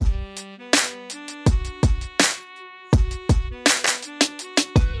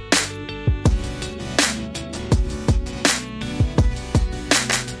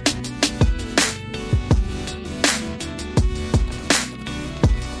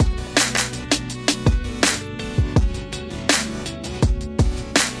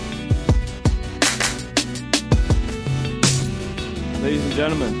and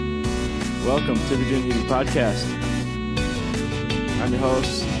gentlemen, welcome to the Dune Heavy Podcast. I'm your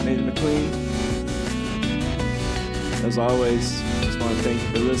host, Nathan McQueen. As always, just want to thank you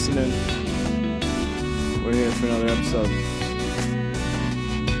for listening. We're here for another episode.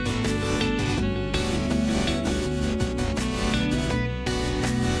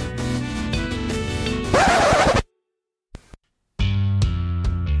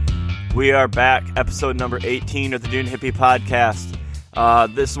 We are back, episode number 18 of the Dune Hippie Podcast.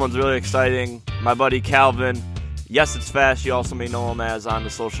 This one's really exciting. My buddy Calvin, yes, it's fast. You also may know him as on the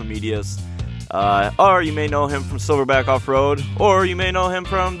social medias. Or you may know him from Silverback Off-Road, or you may know him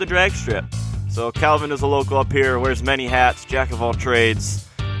from the drag strip. So Calvin is a local up here, wears many hats, jack of all trades,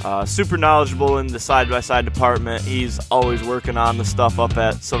 super knowledgeable in the side-by-side department. He's always working on the stuff up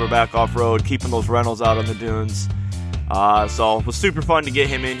at Silverback Off-Road, keeping those rentals out on the dunes. So it was super fun to get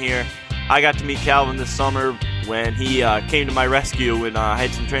him in here. I got to meet Calvin this summer when he came to my rescue when I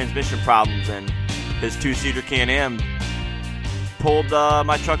had some transmission problems, and his two-seater Can-Am pulled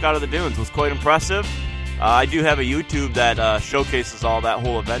my truck out of the dunes. It was quite impressive. I do have a YouTube that showcases all that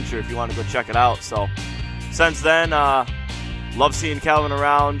whole adventure if you want to go check it out. So since then, love seeing Calvin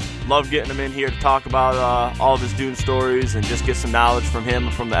around, love getting him in here to talk about all of his dune stories and just get some knowledge from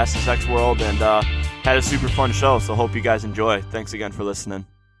him from the SSX world, and had a super fun show, so hope you guys enjoy. Thanks again for listening.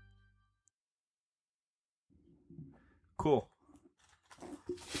 Cool.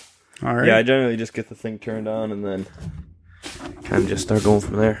 All right. Yeah, I generally just get the thing turned on and then kind of just start going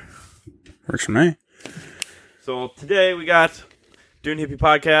from there. Works for me. So today we got Dune Hippie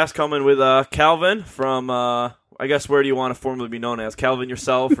Podcast coming with Calvin from, I guess, where do you want to formally be known as? Calvin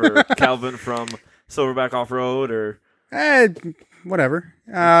yourself or Calvin from Silverback Off-Road or? Whatever.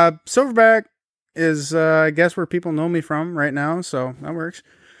 Silverback is, I guess, where people know me from right now, so that works.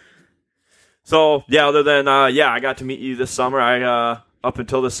 So, yeah, other than, I got to meet you this summer. I, up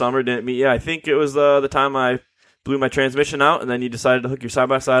until this summer, didn't meet you. I think it was the time I blew my transmission out, and then you decided to hook your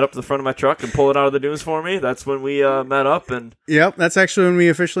side-by-side up to the front of my truck and pull it out of the dunes for me. That's when we met up. And Yep, that's actually when we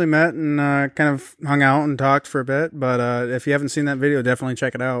officially met and kind of hung out and talked for a bit. But if you haven't seen that video, definitely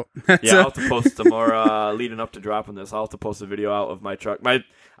check it out. Yeah, I'll have to post some more leading up to dropping this. I'll have to post a video out of my truck.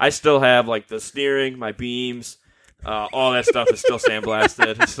 I still have, like, the steering, my beams. All that stuff is still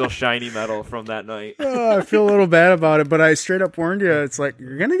sandblasted. It's still shiny metal from that night. I feel a little bad about it, but I straight up warned you. It's like,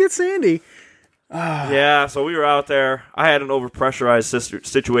 you're going to get sandy. Yeah, so we were out there. I had an overpressurized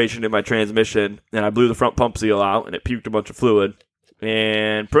situation in my transmission, and I blew the front pump seal out, and it puked a bunch of fluid.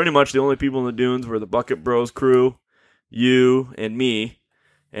 And pretty much the only people in the dunes were the Bucket Bros crew, you, and me.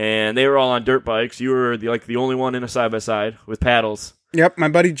 And they were all on dirt bikes. You were the only one in a side-by-side with paddles. Yep, my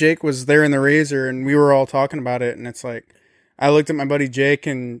buddy Jake was there in the Razor, and we were all talking about it, and it's like, I looked at my buddy Jake,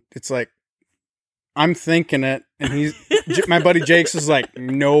 and it's like, I'm thinking it, and my buddy Jake's is like,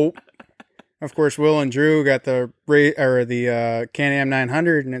 nope. Of course, Will and Drew got the Can-Am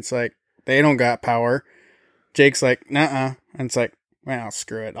 900, and it's like, they don't got power. Jake's like, nuh-uh, and it's like, well,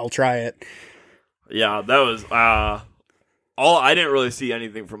 screw it, I'll try it. Yeah, that was, I didn't really see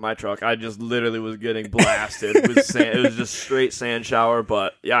anything from my truck. I just literally was getting blasted with sand. It was just straight sand shower,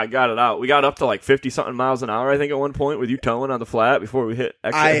 but yeah, I got it out. We got up to like 50-something miles an hour, I think, at one point with you towing on the flat before we hit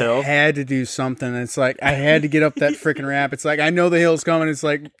exit hill. I had to do something. It's like, I had to get up that freaking ramp. It's like, I know the hill's coming. It's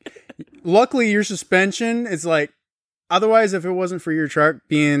like, luckily your suspension is like, otherwise, if it wasn't for your truck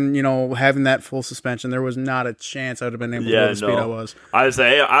being, having that full suspension, there was not a chance I would have been able to go the speed I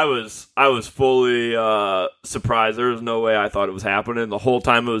was. I was fully surprised. There was no way I thought it was happening. The whole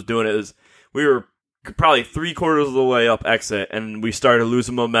time I was doing it we were probably 3/4 of the way up exit, and we started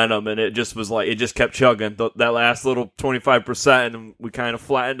losing momentum, and it just was like, it just kept chugging. That last little 25%, and we kind of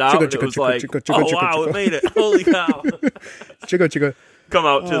flattened out, and it was like, wow, it made it. Holy cow. Chico. Come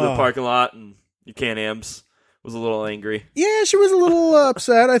out to the parking lot, and your Can-Ams was a little angry. Yeah, she was a little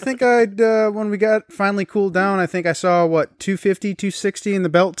upset. I think when we got finally cooled down, I think I saw 250, 260 in the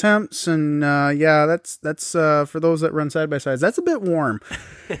belt temps, and that's for those that run side by sides. That's a bit warm.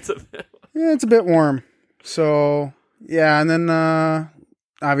 It's a bit warm. So yeah, and then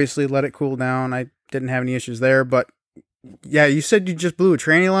obviously let it cool down. I didn't have any issues there, but yeah, you said you just blew a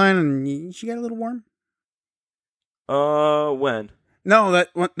tranny line and she got a little warm. When? No,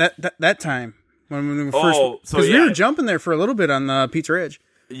 that time. When we were first, because we were jumping there for a little bit on the Pete's Ridge.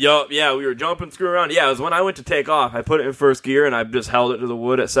 Yup, yeah, we were jumping, screw around. Yeah, it was when I went to take off. I put it in first gear, and I just held it to the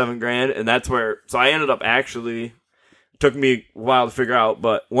wood at $7,000, and that's where. So I ended up it took me a while to figure out,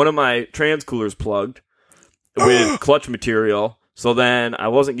 but one of my trans coolers plugged with clutch material. So then I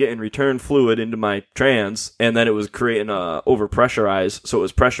wasn't getting return fluid into my trans, and then it was creating overpressurized. So it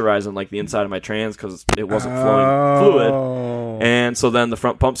was pressurizing like the inside of my trans because it wasn't flowing fluid. And so then the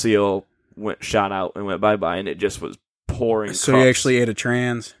front pump seal shot out and went bye-bye, and it just was pouring So cups. you actually ate a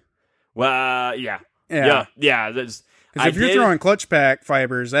trans. Well, yeah. Yeah. Because Because if you're throwing clutch pack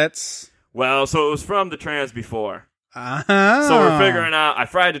fibers, that's... Well, so it was from the trans before. Uh-huh. So we're figuring out, I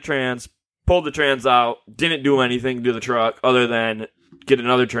fried the trans, pulled the trans out, didn't do anything to the truck other than get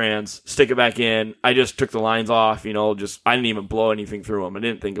another trans, stick it back in. I just took the lines off, I didn't even blow anything through them. I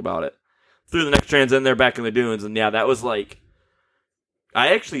didn't think about it. Threw the next trans in there back in the dunes, and yeah, that was like...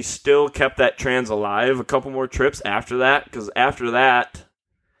 I actually still kept that trans alive a couple more trips after that, because after that,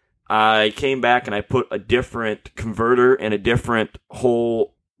 I came back and I put a different converter and a different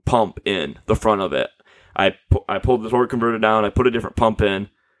whole pump in the front of it. I pulled the torque converter down, I put a different pump in,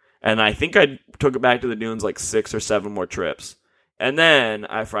 and I think I took it back to the dunes like 6 or 7 more trips. And then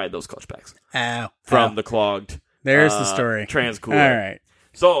I fried those clutch packs from the clogged There's the story. trans cooler. All right.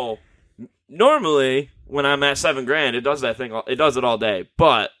 So normally when I'm at $7,000, it does that thing. It does it all day.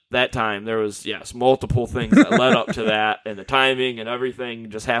 But that time there was multiple things that led up to that, and the timing and everything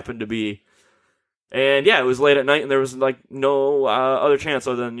just happened to be. And yeah, it was late at night, and there was like no other chance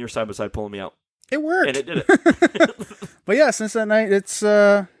other than your side by side pulling me out. It worked. And it did it. But yeah, since that night, it's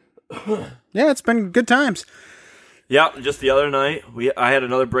it's been good times. Yeah, just the other night, I had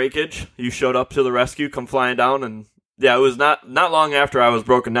another breakage. You showed up to the rescue, come flying down, and yeah, it was not long after I was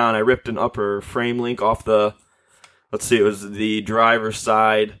broken down. I ripped an upper frame link off the, it was the driver's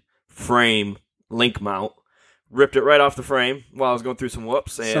side frame link mount. Ripped it right off the frame while I was going through some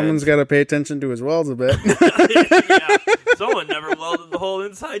whoops. And Someone's got to pay attention to his welds a bit. yeah, someone never welded the whole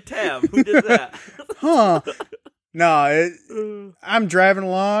inside tab. Who did that? Huh. No, I'm driving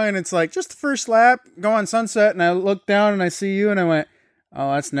along, and it's like, just the first lap, go on Sunset, and I look down, and I see you, and I went,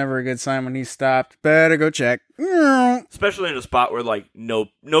 oh, that's never a good sign when he stopped. Better go check. Especially in a spot where, like,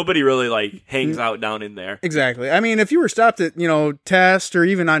 nobody really, like, hangs out down in there. Exactly. I mean, if you were stopped at, Test or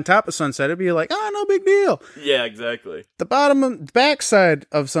even on top of Sunset, it'd be like, oh, no big deal. Yeah, exactly. The backside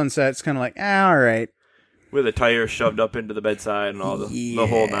of Sunset, it's kind of like, all right. With a tire shoved up into the bedside and all the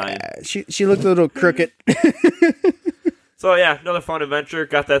whole nine. She looked a little crooked. So yeah, another fun adventure.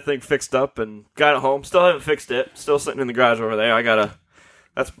 Got that thing fixed up and got it home. Still haven't fixed it. Still sitting in the garage over there.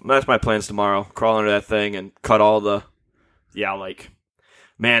 That's my plans tomorrow. Crawl under that thing and cut all the, it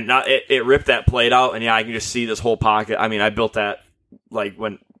ripped that plate out, and I can just see this whole pocket. I mean, I built that like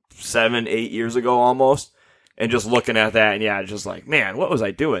 7-8 years ago almost, and just looking at that, and just like, man, what was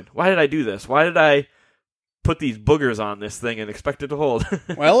I doing? Why did I do this? Why did I put these boogers on this thing and expect it to hold?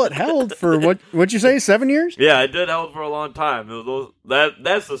 Well, it held for what'd you say, 7 years? Yeah, it did hold for a long time.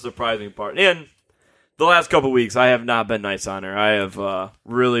 That's the surprising part. And the last couple weeks, I have not been nice on her. I have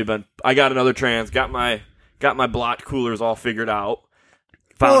really been. I got another trans. Got my blocked coolers all figured out.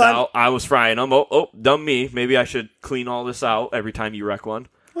 Found out I was frying them. Oh, dumb me. Maybe I should clean all this out every time you wreck one.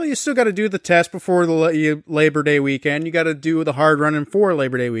 Well, you still got to do the test before the Labor Day weekend. You got to do the hard running for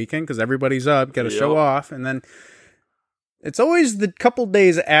Labor Day weekend because everybody's up. Got to show off. And then it's always the couple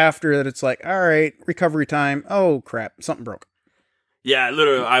days after that it's like, all right, recovery time. Oh, crap. Something broke. Yeah,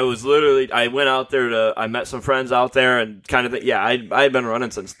 I went out there I met some friends out there and kind of, I've been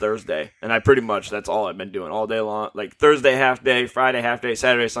running since Thursday. And that's all I've been doing all day long. Like Thursday half day, Friday half day,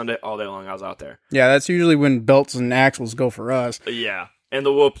 Saturday, Sunday, all day long I was out there. Yeah, that's usually when belts and axles go for us. Yeah. And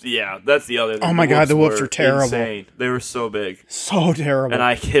the whoops, that's the other thing. Oh my God, the whoops are terrible. Insane. They were so big. So terrible. And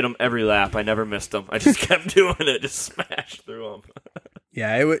I hit them every lap. I never missed them. I just kept doing it, just smashed through them.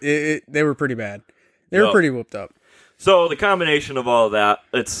 Yeah, they were pretty bad. They were pretty whooped up. So the combination of all of that,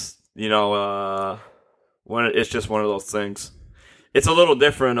 it's, it's just one of those things. It's a little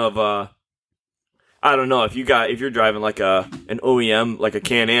different of, I don't know, if you're driving like an OEM, like a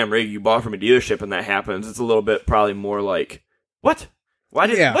Can-Am rig you bought from a dealership and that happens, it's a little bit probably more like, what? What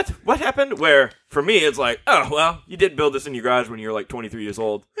happened? Where, for me, it's like, oh, well, you did build this in your garage when you were like 23 years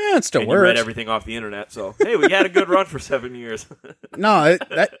old. Yeah, it still and works. You read everything off the internet, so, hey, we had a good run for 7 years. No,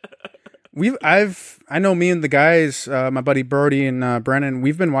 I know me and the guys, my buddy Brody and Brennan,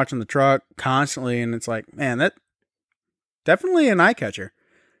 we've been watching the truck constantly, and it's like, man, that definitely an eye catcher.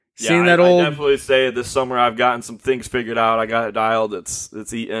 Yeah, I definitely say this summer I've gotten some things figured out. I got it dialed.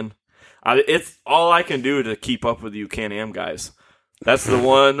 It's eaten. It's all I can do to keep up with you Can-Am guys. That's the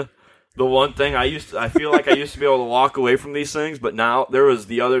one thing I feel like I used to be able to walk away from these things, but now there was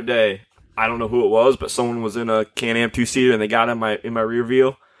the other day, I don't know who it was, but someone was in a Can-Am 2-seater and they got in my rear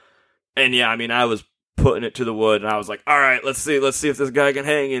view. And I was putting it to the wood and I was like, all right, let's see if this guy can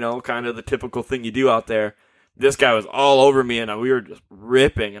hang, kind of the typical thing you do out there. this guy was all over me, and we were just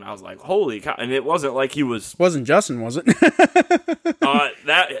ripping, and I was like, holy cow. And it wasn't like he was... Wasn't Justin, was it?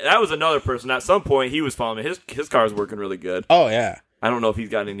 That was another person. At some point, he was following me. His car was working really good. Oh, yeah. I don't know if he's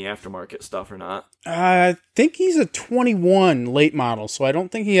got any aftermarket stuff or not. I think he's a 21 late model, so I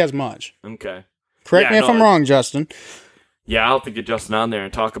don't think he has much. Okay. Correct me if I'm wrong, Justin. Yeah, I'll have to get Justin on there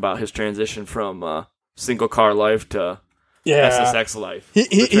and talk about his transition from single car life to SSX life.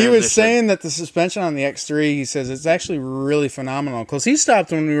 He was saying that the suspension on the X3, he says it's actually really phenomenal because he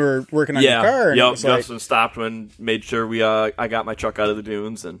stopped when we were working on your car. Yep, Justin stopped made sure I got my truck out of the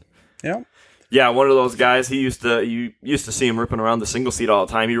dunes. And yeah, one of those guys, you used to see him ripping around the single seat all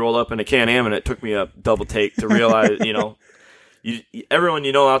the time. He rolled up in a Can-Am, and it took me a double take to realize,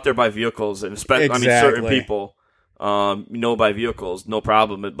 everyone out there by vehicles, and especially certain people. By vehicles, no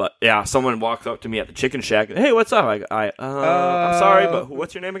problem. But yeah, someone walks up to me at the chicken shack. Hey, what's up? I'm sorry, but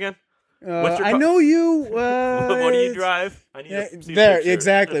what's your name again? I know you. What do you drive? I need to see there,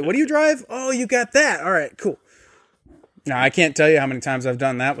 exactly. What do you drive? Oh, you got that. All right, cool. No, I can't tell you how many times I've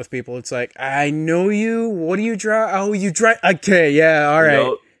done that with people. It's like, I know you. What do you drive? Oh, you drive. Okay, yeah, all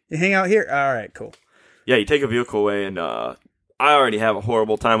right. You hang out here. All right, cool. Yeah, you take a vehicle away, and I already have a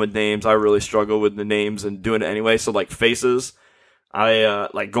horrible time with names. I really struggle with the names and doing it anyway. So like faces, I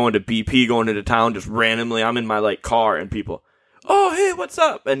like going to BP, going into town just randomly. I'm in my car and people, oh hey, what's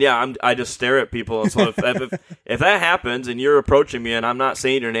up? And yeah, I just stare at people. And so if that happens and you're approaching me and I'm not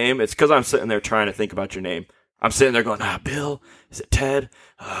saying your name, it's because I'm sitting there trying to think about your name. I'm sitting there going, Bill, is it Ted?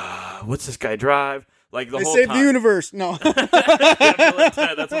 What's this guy drive? Like the whole saved time. The universe. No. Yeah, Bill and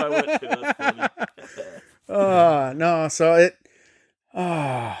Ted, that's what I went to. That's funny. No. So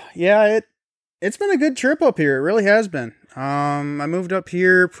it's been a good trip up here. It really has been. I moved up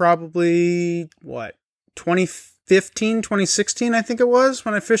here probably 2015, 2016, I think it was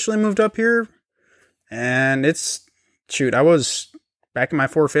when I officially moved up here. And I was back in my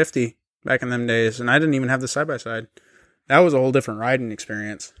 450 back in them days, and I didn't even have the side-by-side. That was a whole different riding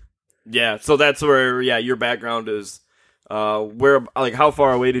experience. Yeah, so that's where your background is. How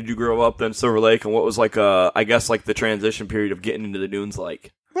far away did you grow up in Silver Lake, and what was the transition period of getting into the dunes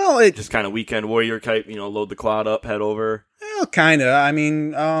like? Well, it just kind of weekend warrior type, load the quad up, head over. Well, kind of. I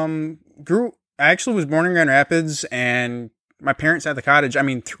mean, I actually was born in Grand Rapids, and my parents had the cottage.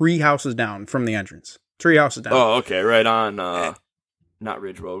 3 houses down from the entrance. 3 houses down. Oh, okay, right on. Not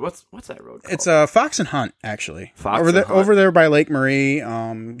Ridge Road. What's that road called? It's Fox and Hunt, actually. Hunt. Over there by Lake Marie.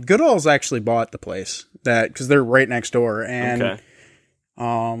 Goodall's actually bought the place because they're right next door, and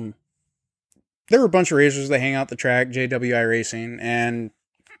there were a bunch of racers that hang out the track, JWI Racing, and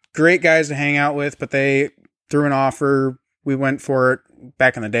great guys to hang out with. But they threw an offer. We went for it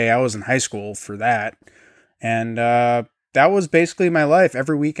back in the day. I was in high school for that, and that was basically my life.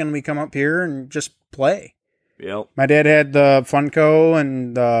 Every weekend we come up here and just play. Yep. My dad had the Funko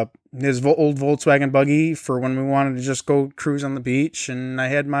and his old Volkswagen buggy for when we wanted to just go cruise on the beach, and I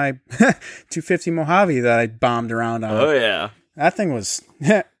had my 250 Mojave that I bombed around on. Oh yeah, that thing was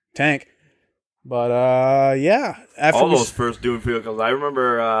tank. But yeah, after all those first dune vehicles, I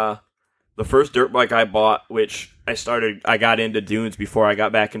remember the first dirt bike I bought, which I got into dunes before I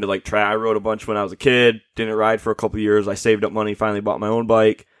got back into track. I rode a bunch when I was a kid. Didn't ride for a couple of years. I saved up money, finally bought my own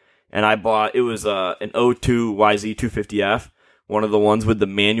bike. And it was an 02 YZ 250F, one of the ones with the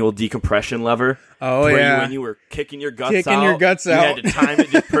manual decompression lever. Oh, yeah. When you were kicking your guts out. You had to time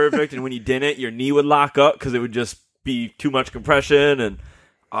it just perfect, and when you didn't, your knee would lock up because it would just be too much compression. And,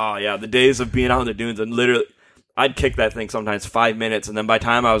 the days of being out in the dunes, and literally, I'd kick that thing sometimes 5 minutes, and then by the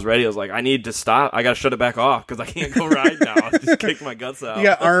time I was ready, I was like, I need to stop. I got to shut it back off because I can't go ride now. I just kick my guts out. You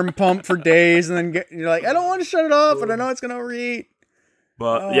got arm pump for days, and then you're like, I don't want to shut it off, but I know it's going to overheat.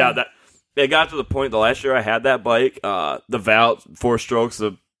 But it got to the point the last year I had that bike, the valve, 4 strokes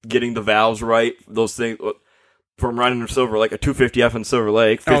of getting the valves right, those things from running in Silver Lake, a 250F in Silver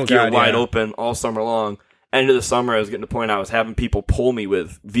Lake, fifth gear wide open all summer long. End of the summer, I was getting to the point I was having people pull me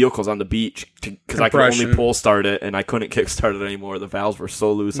with vehicles on the beach because I could only pull start it and I couldn't kick start it anymore. The valves were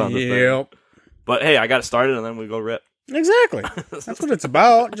so loose on the thing. But hey, I got it started and then we go rip. Exactly. That's what it's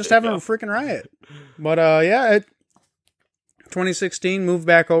about. Just having a freaking riot. But 2016, moved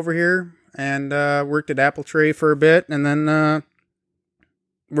back over here and worked at Apple Tree for a bit, and then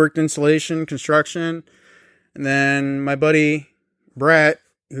worked installation, construction, and then my buddy Brett,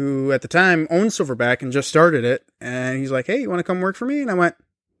 who at the time owned Silverback and just started it, and he's like, hey, you want to come work for me? And I went,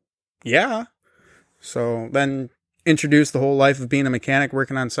 yeah. So then introduced the whole life of being a mechanic,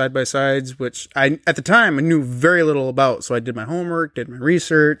 working on side-by-sides, which at the time I knew very little about, so I did my homework, did my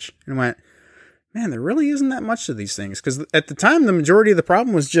research, and went, man, there really isn't that much to these things. Because at the time, the majority of the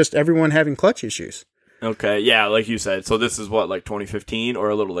problem was just everyone having clutch issues. Okay, yeah, like you said. So this is what, like 2015 or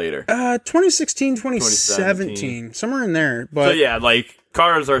a little later? 2016, 2017, somewhere in there. But so yeah, like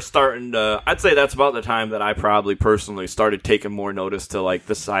cars are starting to. I'd say that's about the time that I probably personally started taking more notice to like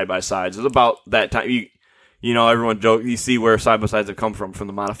the side by sides. It's about that time. You know, everyone joke. You see where side by sides have come from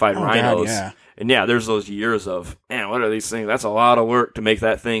the modified Rhinos. God, yeah. And yeah, there's those years of, man, what are these things? That's a lot of work to make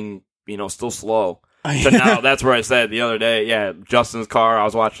that thing, you know, still slow. So now that's where I said the other day, yeah, Justin's car, I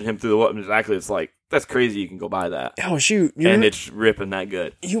was watching him through the what exactly. It's like, that's crazy you can go buy that. Oh, shoot. It's ripping that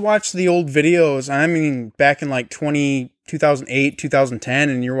good. You watch the old videos, I mean, back in like 2008, 2010,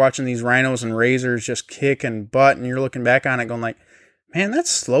 and you're watching these Rhinos and Razors just kicking butt, and you're looking back on it going like, man, that's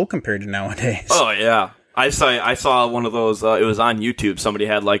slow compared to nowadays. Oh, yeah. I saw one of those, it was on YouTube. Somebody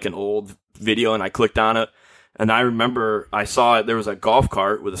had like an old video, and I clicked on it. And I remember I saw it. There was a golf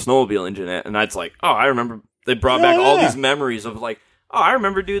cart with a snowmobile engine in it. And it's like, oh, I remember they brought back all these memories of like, oh, I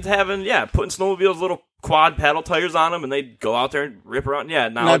remember dudes having, putting snowmobiles, little quad paddle tires on them. And they'd go out there and rip around. Yeah,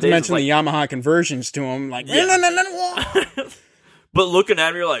 nowadays. Not to mention the Yamaha conversions to them. Like, But looking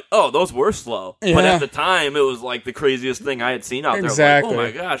at me, you're like, oh, those were slow. Yeah. But at the time, it was like the craziest thing I had seen out there. Exactly. I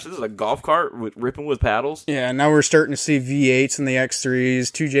was like, oh my gosh, this is a golf cart ripping with paddles. Yeah, now we're starting to see V8s in the X3s,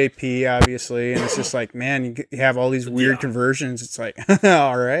 2JP, obviously. And it's just like, man, you have all these weird conversions. It's like,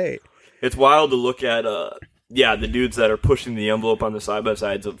 all right. It's wild to look at, the dudes that are pushing the envelope on the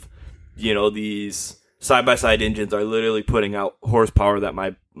side-by-sides of, you know, these side-by-side engines are literally putting out horsepower that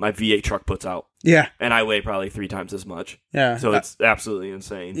my V8 truck puts out. Yeah. And I weigh probably 3 times as much. Yeah. So it's absolutely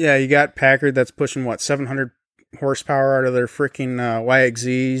insane. Yeah, you got Packard that's pushing, 700 horsepower out of their freaking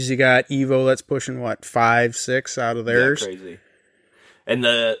YXZs. You got Evo that's pushing, 5, 6 out of theirs. Yeah, crazy. And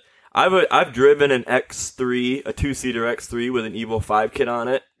I've driven an X3, a 2-seater X3 with an Evo 5 kit on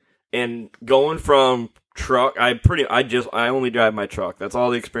it. And going from truck, I only drive my truck. That's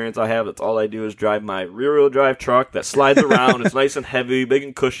all the experience I have. That's all I do is drive my rear-wheel drive truck that slides around. It's nice and heavy, big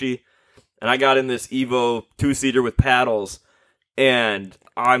and cushy. And I got in this Evo 2-seater with paddles, and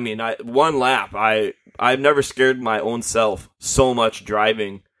I mean, one lap, I've never scared my own self so much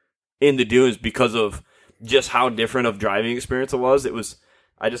driving in the dunes because of just how different of driving experience it was.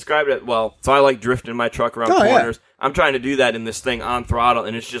 I described it well. So I like drifting my truck around corners. Yeah. I'm trying to do that in this thing on throttle,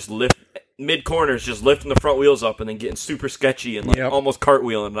 and it's just mid corners, just lifting the front wheels up and then getting super sketchy and almost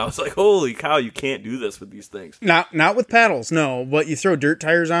cartwheeling. And I was like, holy cow, you can't do this with these things. Not with paddles, no. But you throw dirt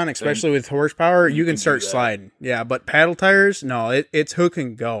tires on, especially with horsepower, you can start sliding. Yeah, but paddle tires, no, it's hook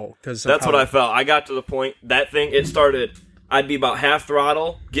and go. That's what I felt. I got to the point, that thing, it started, I'd be about half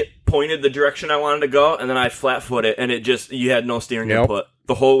throttle, get pointed the direction I wanted to go, and then I'd flat foot it, and you had no steering input.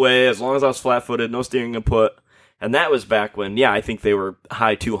 The whole way, as long as I was flat footed, no steering input. And that was back when, I think they were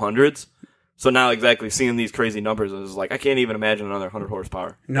high 200s. So now exactly seeing these crazy numbers, is like, I can't even imagine another 100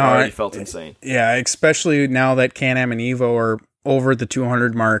 horsepower. No, I already felt insane. Yeah, especially now that Can-Am and Evo are over the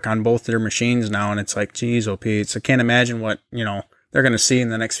 200 mark on both their machines now, and it's like, geez, oh Pete, so I can't imagine what, they're going to see in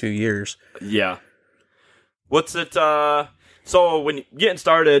the next few years. Yeah. What's it, so when getting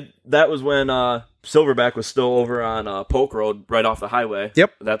started, that was when Silverback was still over on Polk Road, right off the highway.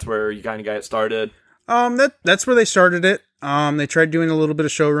 Yep. That's where you kind of got it started. That's where they started it. They tried doing a little bit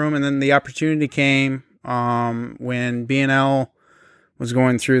of showroom, and then the opportunity came when B&L was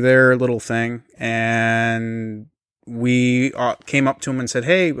going through their little thing, and we came up to them and said,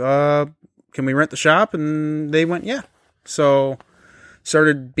 hey, can we rent the shop? And they went, yeah. So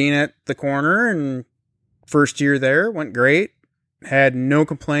started being at the corner, and first year there went great. Had no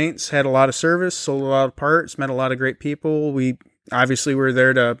complaints, had a lot of service, sold a lot of parts, met a lot of great people. We obviously were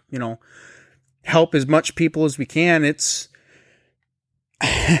there to, help as much people as we can.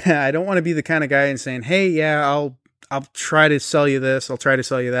 I don't want to be the kind of guy and saying, hey, yeah, I'll try to sell you this. I'll try to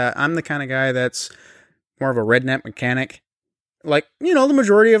sell you that. I'm the kind of guy that's more of a redneck mechanic. Like, the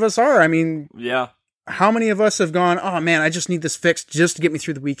majority of us are. I mean, yeah. How many of us have gone, oh man, I just need this fixed just to get me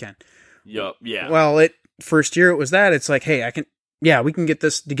through the weekend? Yep. Yeah. Well, first year it was that. It's like, hey, we can get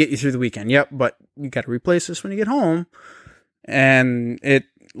this to get you through the weekend. Yep. But you got to replace this when you get home. And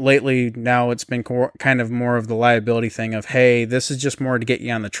lately now it's been kind of more of the liability thing of, hey, this is just more to get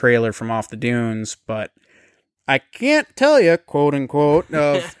you on the trailer from off the dunes, but I can't tell you, quote unquote,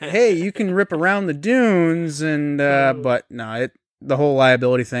 of, hey, you can rip around the dunes, and but no, the whole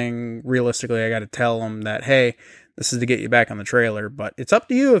liability thing, realistically, I got to tell them that, hey, this is to get you back on the trailer, but it's up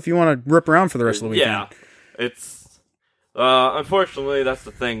to you if you want to rip around for the rest of the weekend. Yeah, Unfortunately, that's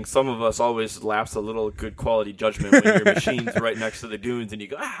the thing. Some of us always lapse a little good quality judgment when your machine's right next to the dunes, and you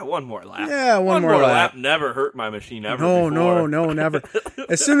go, one more lap. Yeah, one more lap. Never hurt my machine ever. No, never.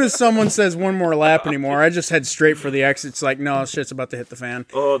 As soon as someone says one more lap anymore, I just head straight for the exit. It's like, no, shit's about to hit the fan.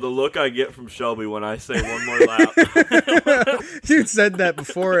 Oh, the look I get from Shelby when I say one more lap. You said that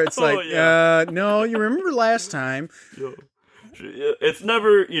before. It's like, yeah. No, you remember last time. It's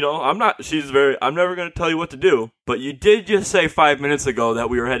never, I'm never going to tell you what to do, but you did just say 5 minutes ago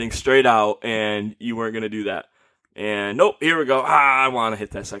that we were heading straight out and you weren't going to do that. And nope, here we go. I want to hit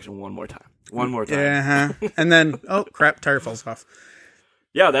that section one more time. Yeah, and then, oh crap, tire falls off.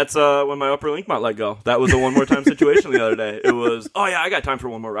 Yeah, that's when my upper link might let go. That was a one more time situation the other day. It was, I got time for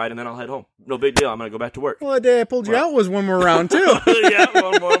one more ride and then I'll head home. No big deal. I'm going to go back to work. Well, the day I pulled you out was one more round too. Yeah,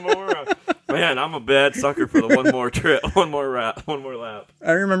 one more round. Man, I'm a bad sucker for the one more trip, one more lap.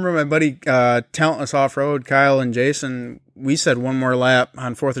 I remember my buddy, Talentless Off-Road, Kyle and Jason, we said one more lap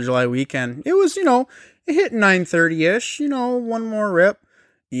on 4th of July weekend. It was, it hit 9:30-ish, one more rip.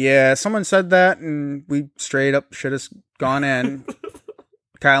 Yeah, someone said that, and we straight up should have gone in.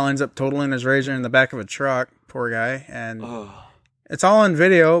 Kyle ends up totaling his Razor in the back of a truck, poor guy, and it's all on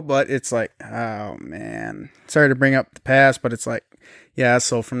video, but it's like, oh, man. Sorry to bring up the past, but it's like, yeah,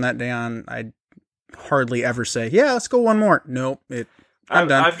 so from that day on, I hardly ever say, yeah, let's go one more. Nope, I'm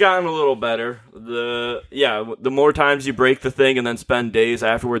done. I've gotten a little better. The more times you break the thing and then spend days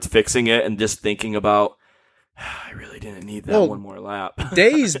afterwards fixing it and just thinking about, I really didn't need that one more lap.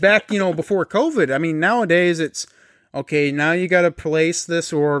 Days back, before COVID. I mean, nowadays it's, okay, now you got to place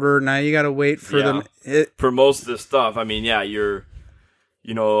this order. Now you got to wait for them. For most of this stuff, I mean, yeah, you're,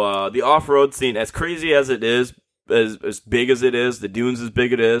 the off-road scene, as crazy as it is, as big as it is, the dunes as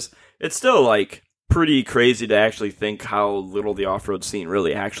big it is, it's still like pretty crazy to actually think how little the off-road scene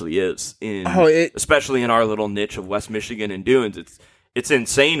really actually is especially in our little niche of West Michigan and dunes. It's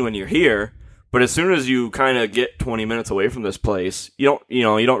insane when you're here, but as soon as you kind of get 20 minutes away from this place, you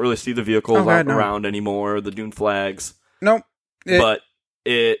don't really see the vehicles around anymore, the dune flags. Nope. But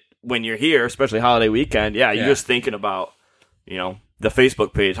when you're here, especially holiday weekend, you're just thinking about, the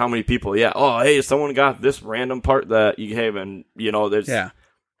Facebook page, how many people, hey, someone got this random part that you gave, and,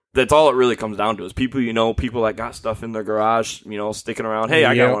 that's all it really comes down to is people, people that got stuff in their garage, sticking around. Hey,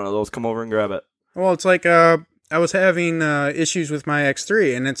 I got one of those. Come over and grab it. Well, it's like I was having issues with my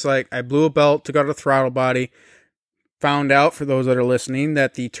X3, and it's like I blew a belt, took out a throttle body, found out, for those that are listening,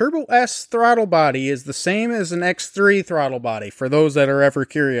 that the Turbo S throttle body is the same as an X3 throttle body, for those that are ever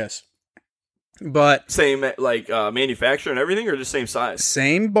curious. But same manufacturer and everything, or just same size?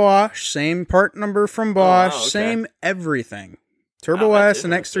 Same Bosch, same part number from Bosch, Same everything. Turbo S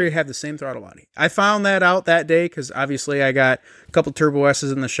and X3 have the same throttle body. I found that out that day because obviously I got a couple Turbo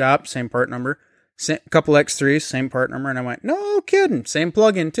S's in the shop, same part number. A couple X3s, same part number. And I went, no kidding, same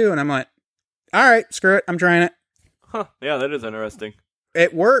plug-in too. And I'm like, all right, screw it, I'm trying it. Huh, yeah, that is interesting.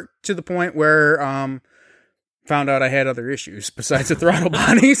 It worked to the point where found out I had other issues besides the throttle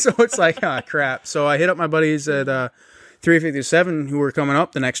body. So it's like, crap. So I hit up my buddies at 357 who were coming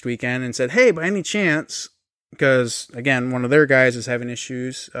up the next weekend and said, hey, by any chance, because, again, one of their guys is having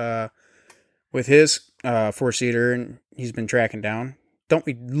issues with his four-seater, and he's been tracking down. Don't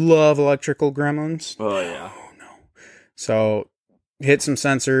we love electrical gremlins? Oh, yeah. Oh, no. So, hit some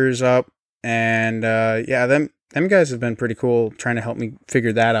sensors up, and, them guys have been pretty cool trying to help me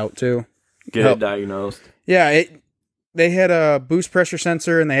figure that out, too. Get it diagnosed. Yeah, they had a boost pressure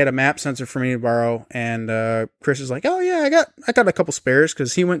sensor, and they had a map sensor for me to borrow, and Chris is like, oh, yeah, I got a couple spares,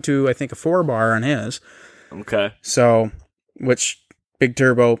 because he went to, I think, a 4-bar on his. Okay. So, which big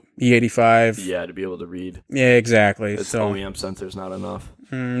turbo E85? Yeah, to be able to read. Yeah, exactly. It's OEM sensor's not enough.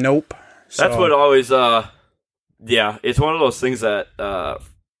 Nope. That's what always. It's one of those things that.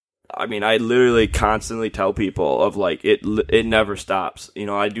 I literally constantly tell people of like it never stops.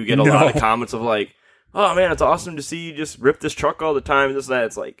 I do get a lot of comments of like, oh man, it's awesome to see you just rip this truck all the time and this and that.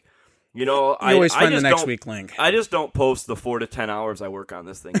 It's like. You always find the next week link. I just don't post the 4 to 10 hours I work on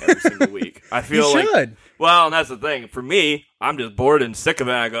this thing every single week. I feel you should. Well, and that's the thing. For me, I'm just bored and sick of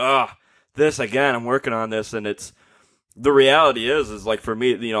it. I go, this again, I'm working on this. And the reality is like for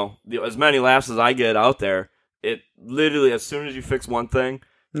me, as many laps as I get out there, it literally, as soon as you fix one thing,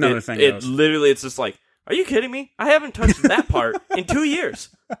 another thing goes. It's just like, are you kidding me? I haven't touched that part in 2 years.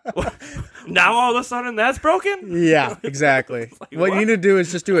 Now all of a sudden that's broken? Yeah, exactly. Like, what you need to do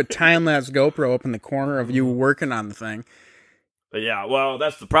is just do a time-lapse GoPro up in the corner of you working on the thing. Yeah, well,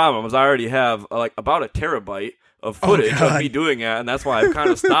 that's the problem, is I already have about a terabyte of footage of me doing it, and that's why I've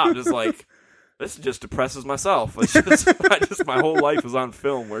kind of stopped. It's like, this just depresses myself. It's just, my whole life is on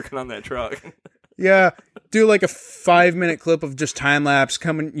film working on that truck. Yeah, do like a 5-minute clip of just time lapse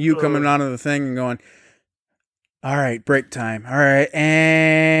coming onto the thing and going, all right, break time. All right,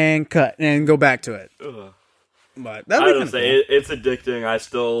 and cut and go back to it. Ugh. But that'd be kind of say it's addicting. I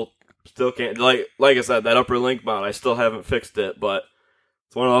still can't like I said, that upper link mount. I still haven't fixed it, but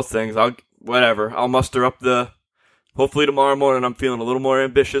it's one of those things. I'll muster up hopefully tomorrow morning I'm feeling a little more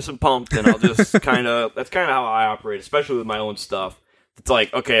ambitious and pumped, and I'll just that's kind of how I operate, especially with my own stuff. It's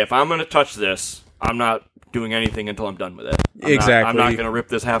like, okay, if I'm going to touch this, I'm not doing anything until I'm done with it. I'm not going to rip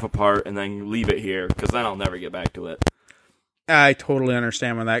this half apart and then leave it here, because then I'll never get back to it. I totally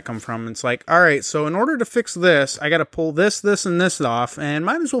understand where that comes from. It's like, all right, so in order to fix this, I got to pull this, and this off, and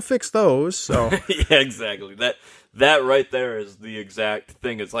might as well fix those. So yeah, exactly. That right there is the exact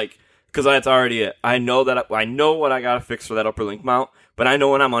thing. It's like, because that's already it. I know what I got to fix for that upper link mount, but I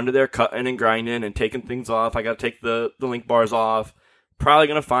know when I'm under there cutting and grinding and taking things off, I got to take the link bars off. Probably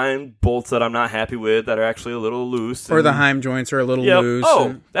going to find bolts that I'm not happy with that are actually a little loose. Or the Heim joints are a little loose.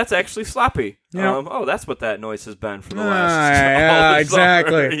 Oh, that's actually sloppy. Yep. That's what that noise has been for the last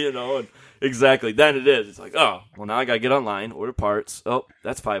exactly. Summer, and exactly. Then it is. It's like, oh, well, now I got to get online, order parts. Oh,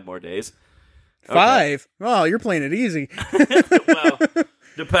 that's 5 more days. Okay. 5? Oh, you're playing it easy. Well,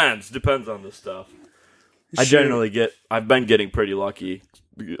 depends on the stuff. I've been getting pretty lucky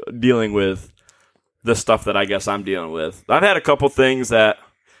dealing with the stuff that I guess I'm dealing with. I've had a couple things that,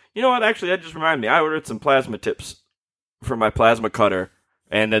 you know what, actually, that just reminded me. I ordered some plasma tips for my plasma cutter,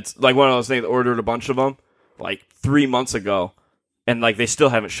 and it's like one of those things, I ordered a bunch of them like 3 months ago, and like they still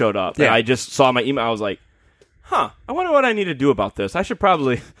haven't showed up. Yeah. And I just saw my email, I was like, I wonder what I need to do about this. I should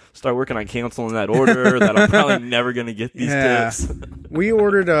probably start working on canceling that order, that I'm probably never going to get these tips. We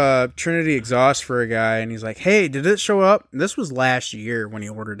ordered a Trinity exhaust for a guy, and he's like, hey, did it show up? This was last year when he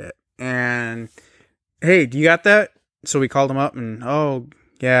ordered it. And hey, do you got that? So we called him up, and oh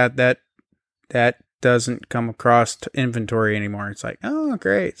yeah, that doesn't come across inventory anymore. It's like, oh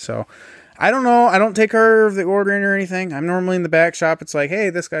great. So I don't know. I don't take care of the ordering or anything. I'm normally in the back shop. It's like, hey,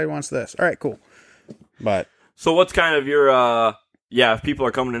 this guy wants this. All right, cool. But so what's kind of your if people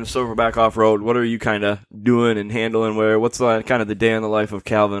are coming into Silverback Off-Road, what are you kind of doing and handling? What's kind of the day in the life of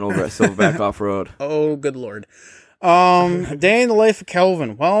Calvin over at Silverback Off-Road? Oh, good Lord. Day in the life of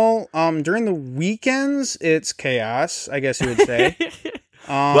Kelvin. Well, during the weekends, it's chaos, I guess you would say.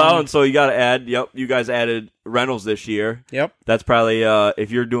 And so you got to add, you guys added rentals this year. Yep. That's probably,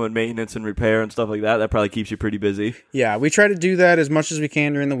 if you're doing maintenance and repair and stuff like that, that probably keeps you pretty busy. Yeah, we try to do that as much as we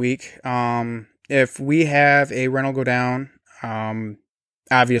can during the week. If we have a rental go down,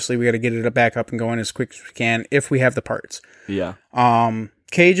 obviously we got to get it back up and going as quick as we can if we have the parts. Yeah.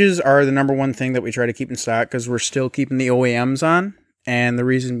 Cages are the number one thing that we try to keep in stock because we're still keeping the OEMs on. And the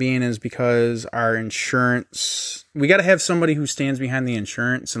reason being is because our insurance, we got to have somebody who stands behind the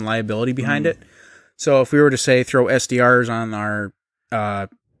insurance and liability behind it. So if we were to say throw SDRs on our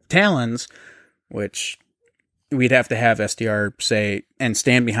Talons, which we'd have to have SDR say and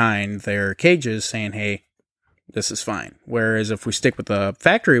stand behind their cages saying, hey, this is fine. Whereas if we stick with the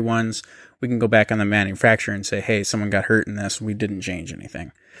factory ones, we can go back on the manufacturer and say, hey, someone got hurt in this. We didn't change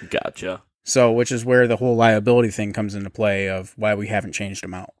anything. Gotcha. So, which is where the whole liability thing comes into play of why we haven't changed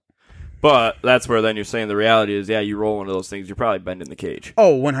them out. But that's where then you're saying the reality is, you roll one of those things, you're probably bending the cage.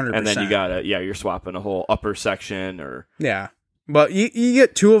 Oh, 100%. And then you're swapping a whole upper section or... Yeah. But you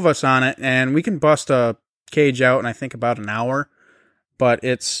get 2 of us on it, and we can bust a cage out in, I think, about an hour. But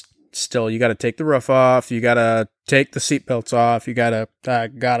it's still, you got to take the roof off, you got to take the seat belts off, you got to,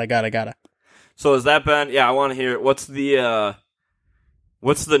 gotta. So has that been, I want to hear, what's the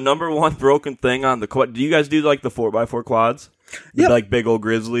number one broken thing on the quad? Do you guys do like the 4x4 quads? Yep. Like big old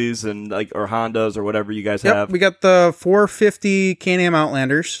Grizzlies and or Hondas or whatever you guys have? We got the 450 Can-Am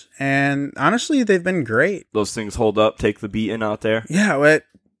Outlanders, and honestly, they've been great. Those things hold up, take the beating out there? Yeah,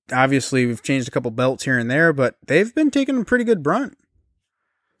 obviously we've changed a couple belts here and there, but they've been taking a pretty good brunt.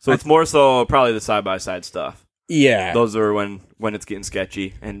 So it's more so probably the side-by-side stuff. Yeah. Those are when it's getting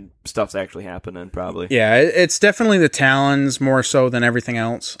sketchy and stuff's actually happening, probably. Yeah, it's definitely the Talons more so than everything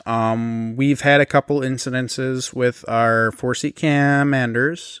else. We've had a couple incidences with our 4-seat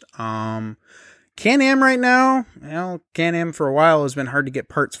Can-Manders. Can-Am right now, Can-Am for a while has been hard to get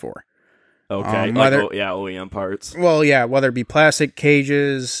parts for. Okay, OEM parts. Well, yeah, whether it be plastic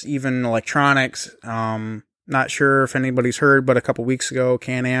cages, even electronics. Not sure if anybody's heard, but a couple weeks ago,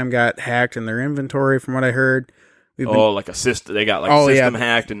 Can-Am got hacked in their inventory, from what I heard. Like a system. They got system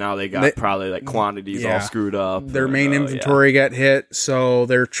hacked, and now they got probably quantities all screwed up. Their main inventory got hit, so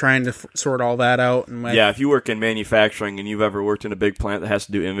they're trying to sort all that out. And if you work in manufacturing and you've ever worked in a big plant that has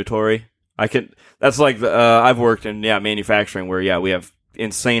to do inventory, that's like I've worked in manufacturing where we have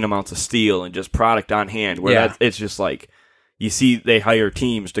insane amounts of steel and just product on hand. Where it's just like you see they hire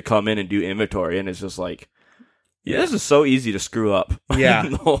teams to come in and do inventory, and it's just like, this is so easy to screw up. Yeah,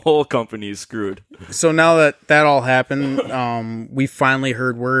 the whole company is screwed. So now that all happened, we finally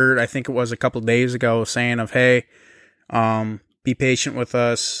heard word. I think it was a couple of days ago, saying of, hey, be patient with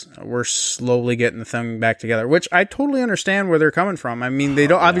us. We're slowly getting the thing back together, which I totally understand where they're coming from. I mean, they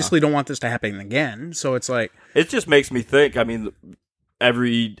obviously don't want this to happen again. So it's like, it just makes me think. I mean,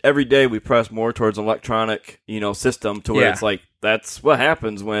 every day we press more towards an electronic, system to where it's like, that's what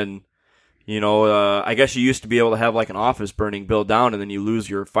happens when, I guess you used to be able to have like an office burning bill down and then you lose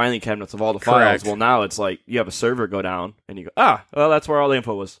your filing cabinets of all the files. Well, now it's like you have a server go down and you go, well, that's where all the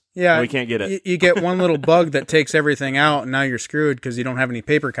info was. Yeah. And we can't get it. You get one little bug that takes everything out and now you're screwed because you don't have any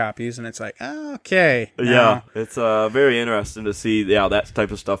paper copies. And it's like, okay. Yeah. It's very interesting to see that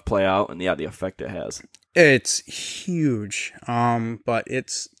type of stuff play out and the effect it has. It's huge. But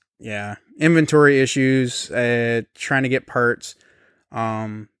it's, inventory issues, trying to get parts.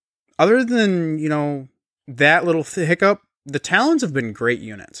 Other than, that little hiccup, the Talons have been great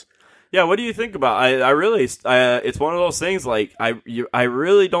units. Yeah, what do you think about? I really, it's one of those things. Like I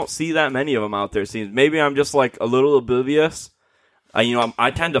really don't see that many of them out there. Seems maybe I'm just like a little oblivious.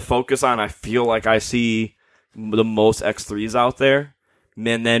 I tend to focus on. I feel like I see the most X3s out there,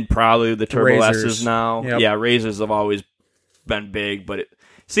 and then probably the Turbo S's now. Yep. Yeah, Razors have always been big, but it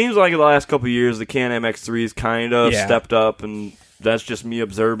seems like in the last couple of years the Can-Am X3s kind of stepped up, and that's just me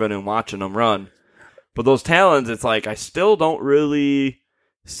observing and watching them run. But those Talons, it's like I still don't really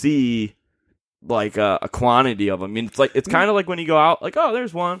see like a quantity of them. I mean, it's kind of like when you go out, like, oh,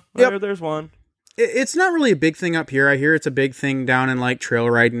 there's one. There's one. It's not really a big thing up here. I hear it's a big thing down in like trail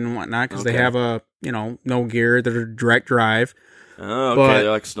riding and whatnot because they have a no gear that are direct drive. Oh, okay. But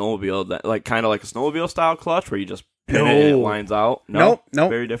they're like snowmobile, like kind of like a snowmobile style clutch where you just pin it and it lines out. Nope.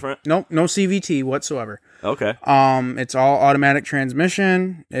 Very different. Nope. No CVT whatsoever. Okay. It's all automatic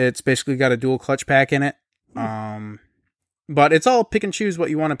transmission. It's basically got a dual clutch pack in it. But it's all pick and choose what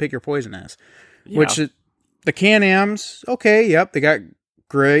you want to pick your poison as. Yeah. Which the Can-Ams, okay, yep, they got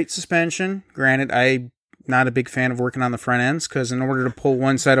great suspension. Granted, I'm not a big fan of working on the front ends because in order to pull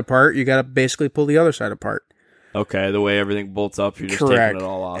one side apart, you got to basically pull the other side apart. Okay, the way everything bolts up, you're just taking it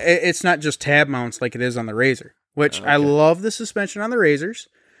all off. It's not just tab mounts like it is on the Razor, which I love the suspension on the Razors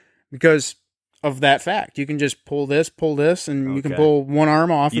because of that fact. You can just pull this, and you can pull one arm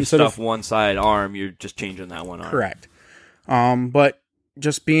off. You stuff one side arm, you're just changing that one arm. Correct. But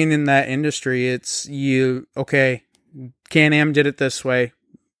just being in that industry, it's Can-Am did it this way,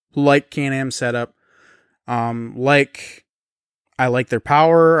 like Can-Am setup. I like their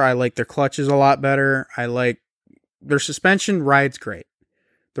power. I like their clutches a lot better. I like their suspension rides great.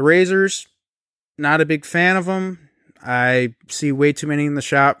 The Razors, not a big fan of them. I see way too many in the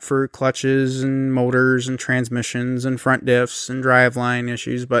shop for clutches and motors and transmissions and front diffs and driveline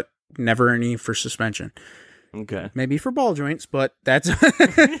issues, but never any for suspension. Okay. Maybe for ball joints, but that's...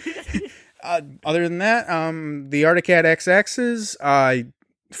 Other than that, the Arctic Cat XXs, I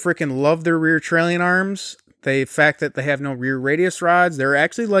freaking love their rear trailing arms. The fact that they have no rear radius rods, they're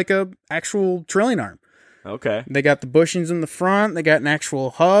actually like a actual trailing arm. Okay. They got the bushings in the front. They got an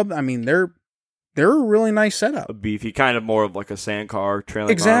actual hub. I mean, they're a really nice setup. A beefy, kind of more of like a sandcar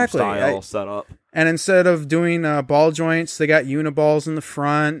trailing arm style setup. And instead of doing ball joints, they got uniballs in the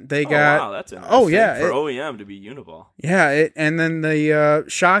front. They got wow, that's interesting. For OEM to be uniball. Yeah, and then the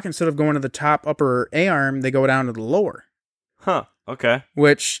shock, instead of going to the top upper A arm, they go down to the lower. Huh. Okay.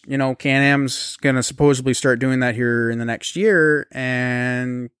 Which, Can-Am's going to supposedly start doing that here in the next year,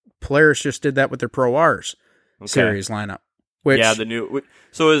 and Polaris just did that with their Pro Rs series lineup. Which, yeah, the new.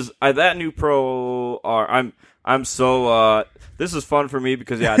 So is that new Pro R? I'm so. This is fun for me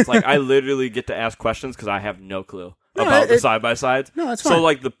because it's like I literally get to ask questions because I have no clue about the side by sides. No, that's fine. So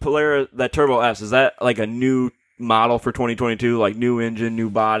like the Polaris, that Turbo S, is that like a new model for 2022, like new engine, new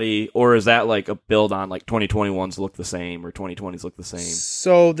body, or is that like a build on like 2021s look the same or 2020s look the same?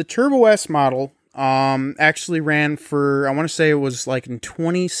 So the Turbo S model actually ran for, I want to say it was like in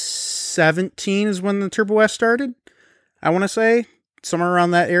 2017 is when the Turbo S started. I want to say somewhere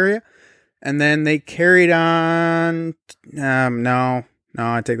around that area. And then they carried on, no,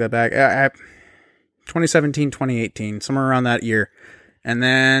 I take that back. 2017, 2018, somewhere around that year. And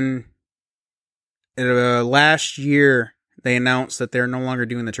then last year, they announced that they're no longer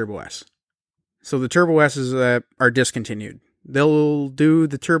doing the Turbo S. So the Turbo S's are discontinued. They'll do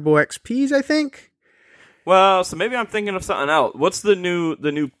the Turbo XPs, I think. Well, so maybe I'm thinking of something else. What's the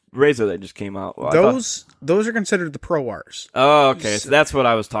new Razor that just came out? Well, those are considered the Pro Rs. Oh, okay. So that's what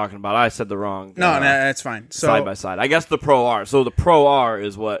I was talking about. I said the wrong. No, that's fine. So side by side. I guess the Pro R. So the Pro R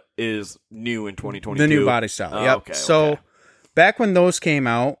is what is new in 2022. The new body style. Yep. Okay. So back when those came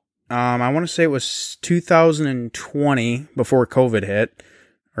out, I want to say it was 2020 before COVID hit,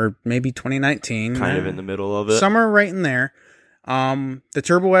 or maybe 2019. Kind of in the middle of it. Somewhere right in there. The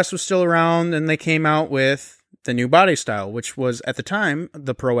Turbo S was still around, and they came out with the new body style, which was at the time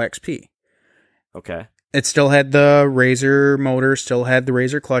the Pro XP. Okay. It still had the Razor motor, still had the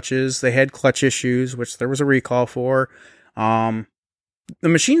Razor clutches. They had clutch issues, which there was a recall for. The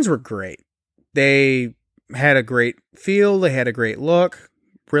machines were great. They had a great feel. They had a great look.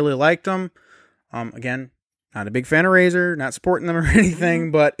 Really liked them. Again, not a big fan of Razor, not supporting them or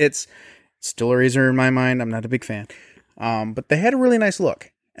anything, but it's still a Razor in my mind. I'm not a big fan. But they had a really nice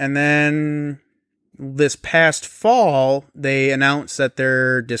look. And then this past fall, they announced that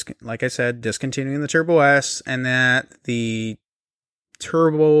they're, like I said, discontinuing the Turbo S, and that the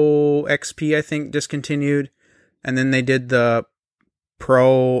Turbo XP, I think, discontinued. And then they did the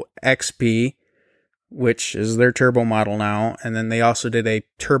Pro XP, which is their turbo model now. And then they also did a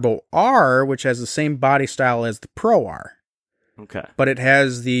Turbo R, which has the same body style as the Pro R. Okay. But it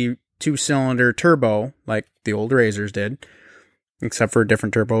has the 2-cylinder turbo, like the old Razors did, except for a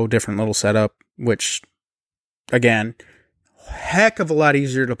different turbo, different little setup, which, again, heck of a lot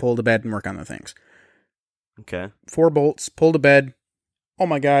easier to pull to bed and work on the things. Okay. 4 bolts, pull to bed. Oh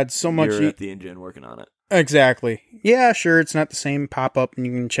my God, so much. You're at the engine working on it. Exactly. Yeah, sure, it's not the same pop-up and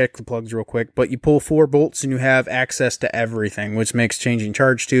you can check the plugs real quick, but you pull 4 bolts and you have access to everything, which makes changing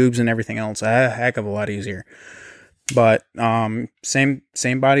charge tubes and everything else a heck of a lot easier. But same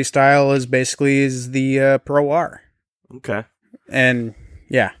body style as basically as the Pro R. Okay. And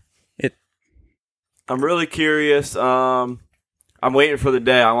yeah, I'm really curious. I'm waiting for the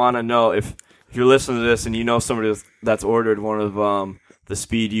day. I want to know if you're listening to this and you know somebody that's ordered one of the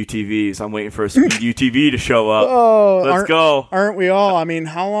Speed UTVs. I'm waiting for a Speed UTV to show up. Oh, let's go. Aren't we all? I mean,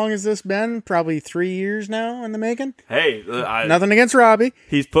 how long has this been? Probably 3 years now in the making. Hey, nothing against Robbie.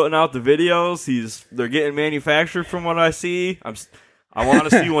 He's putting out the videos. They're getting manufactured from what I see. I want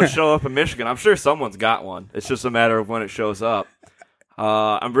to see one show up in Michigan. I'm sure someone's got one. It's just a matter of when it shows up.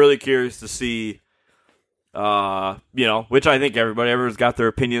 I'm really curious to see, which I think everyone's got their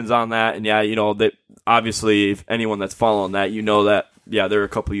opinions on that. And yeah, that obviously if anyone that's following that, that, yeah, they're a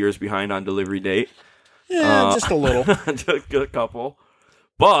couple years behind on delivery date. Yeah, just a little. Just a couple.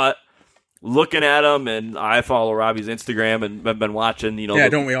 But looking at them, and I follow Robbie's Instagram and I've been watching,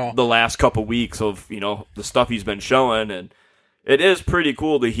 don't we all? The last couple weeks of, the stuff he's been showing. And it is pretty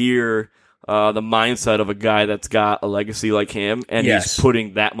cool to hear the mindset of a guy that's got a legacy like him, and he's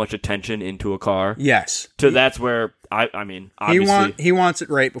putting that much attention into a car. Yes. That's where, I mean, obviously. He wants it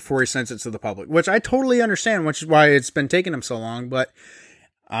right before he sends it to the public, which I totally understand, which is why it's been taking him so long. But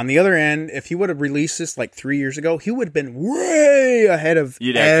on the other end, if he would have released this like 3 years ago, he would have been way ahead of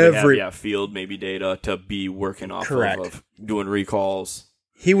You'd actually have field maybe data to be working off of doing recalls.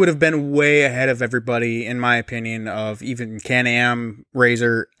 He would have been way ahead of everybody, in my opinion, of even Can-Am,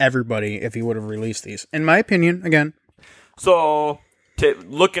 Razor, everybody, if he would have released these. In my opinion, again. So,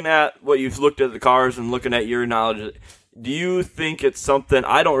 looking at what you've looked at the cars and looking at your knowledge, do you think it's something,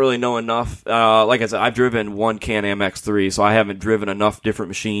 I don't really know enough. Like I said, I've driven one Can-Am X3, so I haven't driven enough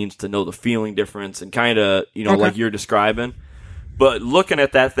different machines to know the feeling difference and kind of, like you're describing. But looking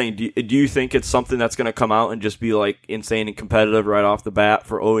at that thing, do you think it's something that's going to come out and just be like insane and competitive right off the bat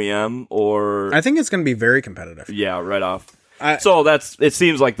for OEM, or? I think it's going to be very competitive. Yeah, right off. So it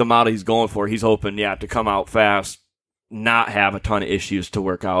seems like the model he's going for. He's hoping, to come out fast, not have a ton of issues to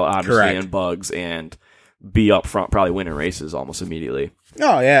work out, obviously, and bugs, and be up front, probably winning races almost immediately.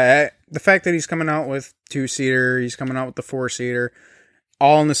 Oh yeah, the fact that he's coming out with 2-seater, he's coming out with the 4-seater.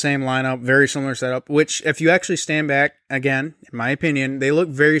 All in the same lineup, very similar setup, which if you actually stand back, again, in my opinion, they look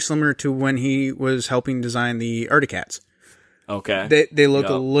very similar to when he was helping design the Articats. Okay. They look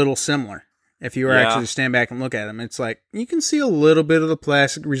a little similar. If you were actually to stand back and look at them, it's like, you can see a little bit of the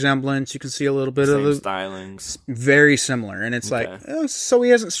plastic resemblance, you can see a little bit of the stylings. Very similar, and it's like, so he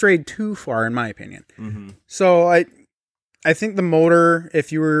hasn't strayed too far, in my opinion. Mm-hmm. So I think the motor,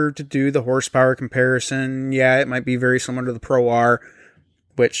 if you were to do the horsepower comparison, it might be very similar to the Pro R,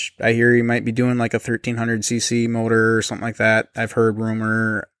 which I hear he might be doing like a 1300cc motor or something like that. I've heard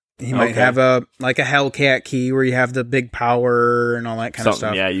rumor he might have a Hellcat key where you have the big power and all that kind of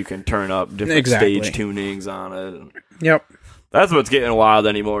stuff. Yeah, you can turn up different stage tunings on it. Yep. That's what's getting wild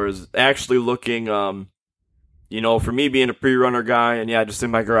anymore, is actually looking, for me being a pre-runner guy and just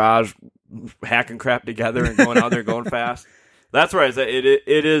in my garage hacking crap together and going out there going fast. That's right.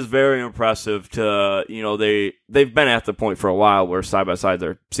 It is very impressive to, they've been at the point for a while where side-by-sides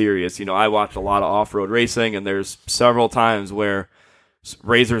are serious. I watch a lot of off-road racing, and there's several times where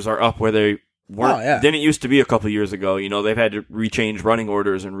Razors are up where they weren't, didn't used to be a couple years ago. They've had to rechange running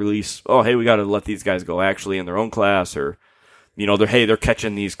orders and release, hey, we got to let these guys go actually in their own class, or, they're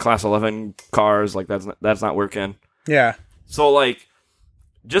catching these Class 11 cars, like that's not working. Yeah. So, like,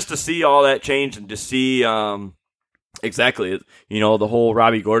 just to see all that change and to see, exactly, the whole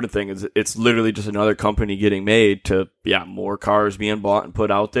Robbie Gordon thing is it's literally just another company getting made to, more cars being bought and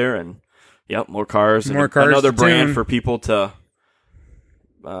put out there, and more cars, another brand for people to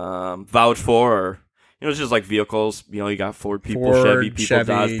vouch for, or it's just like vehicles. You got Ford people, Chevy people,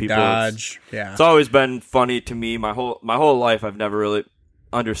 Dodge people. It's always been funny to me. My whole life, I've never really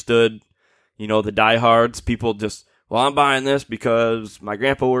understood, the diehards. People just, I'm buying this because my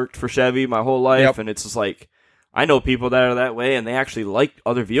grandpa worked for Chevy my whole life, and it's just like, I know people that are that way, and they actually like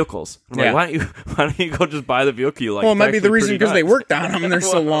other vehicles. I'm like, why don't you go just buy the vehicle you like? Well, it might be the reason because they worked on them and they're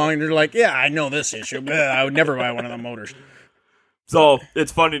so long, and they're like, I know this issue, but I would never buy one of the motors. So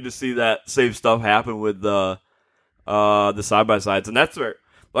it's funny to see that same stuff happen with the side-by-sides, and that's where,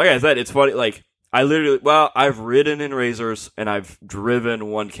 like I said, it's funny. Like, I've ridden in Razors, and I've driven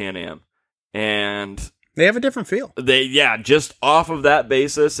one Can-Am, and they have a different feel. Just off of that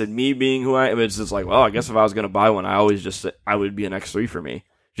basis, and me being who I am, it's just like, I guess if I was going to buy one, I would be an X3 for me,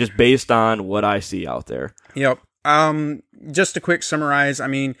 just based on what I see out there. Yep. Just to quick summarize, I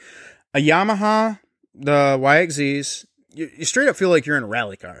mean, a Yamaha, the YXZs, you straight up feel like you're in a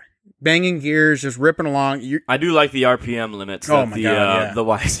rally car. Banging gears, just ripping along. I do like the RPM limits that the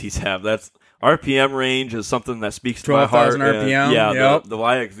YXZs have. That's RPM range is something that speaks to my heart. 12,000 RPM. The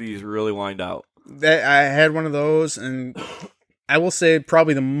YXZs really wind out. I had one of those, and I will say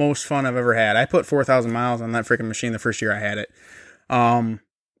probably the most fun I've ever had. I put 4,000 miles on that freaking machine the first year I had it. I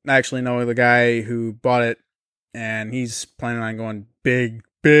actually know the guy who bought it, and he's planning on going big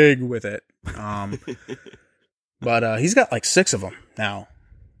with it. But he's got like 6 of them now,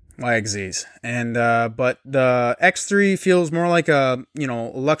 YXZs. And but the X3 feels more like a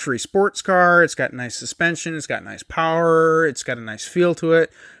luxury sports car. It's got nice suspension. It's got nice power. It's got a nice feel to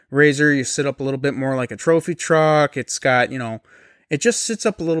it. Razor, you sit up a little bit more like a trophy truck. It's got, it just sits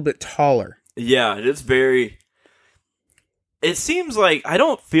up a little bit taller. Yeah, it seems like I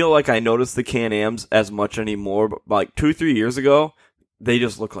don't feel like I notice the Can-Ams as much anymore, but like 2-3 years ago, they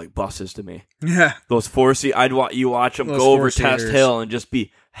just look like buses to me. Yeah. Those 4-seat, you watch them go over Test Hill and just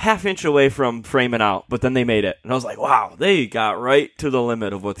be half-inch away from framing out, but then they made it. And I was like, wow, they got right to the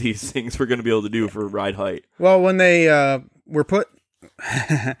limit of what these things were going to be able to do for ride height. Well, when they were put...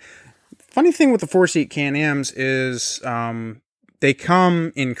 Funny thing with the 4-seat Can-Ams is they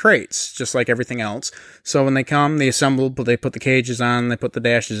come in crates, just like everything else. So when they come, they assemble, but they put the cages on, they put the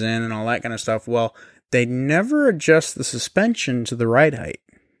dashes in, and all that kind of stuff. Well, they never adjust the suspension to the ride height,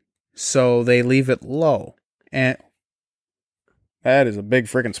 so they leave it low. And that is a big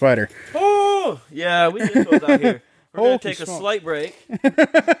freaking spider. Oh, yeah, we get those out here. We're going to take a slight break.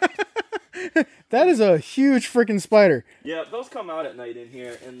 That is a huge freaking spider. Yeah, those come out at night in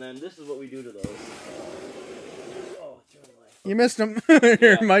here, and then this is what we do to those. Oh, you missed them.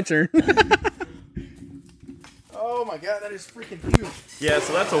 Here, my turn. Oh my god, that is freaking huge. Yeah,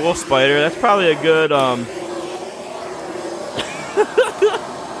 so that's a wolf spider. That's probably a good,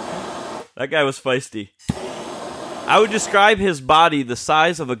 That guy was feisty. I would describe his body the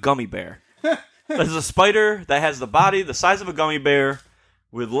size of a gummy bear. There's a spider that has the body the size of a gummy bear,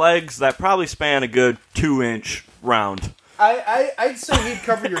 with legs that probably span a good 2-inch round. I'd say he'd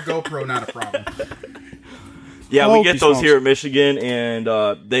cover your GoPro, not a problem. Yeah, we get those here in Michigan, and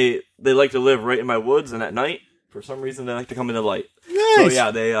they like to live right in my woods, and at night, for some reason, they like to come in the light. Nice. So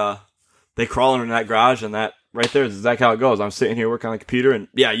yeah, they crawl in that garage, and that right there is exactly how it goes. I'm sitting here working on the computer, and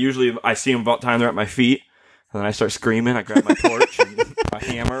yeah, usually I see them about the time they're at my feet, and then I start screaming. I grab my torch and a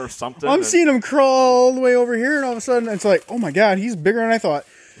hammer or something. I'm seeing him crawl all the way over here, and all of a sudden, it's like, oh my god, he's bigger than I thought.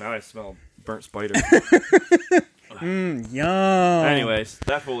 Now I smell burnt spider. Yum. Anyways,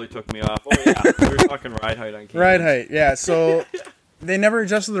 that fully took me off. Oh yeah, we were talking ride height on Can-Ams. Ride height, yeah. So they never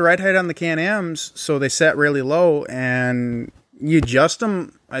adjusted the ride height on the Can-Ams, so they sat really low, and you adjust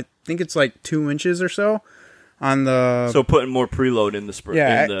them, I think it's like 2 inches or so on the... So putting more preload in the spring.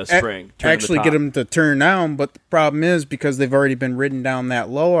 Actually get them to turn down, but the problem is because they've already been ridden down that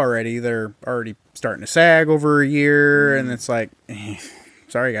low already, they're already starting to sag over a year, and it's like,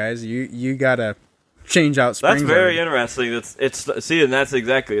 sorry guys, you gotta change out springs. That's very interesting. It's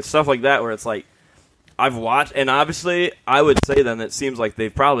stuff like that where it's like, I've watched, and obviously I would say then it seems like they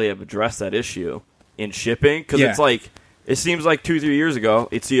probably have addressed that issue in shipping, because it's like, It seems like 2-3 years ago,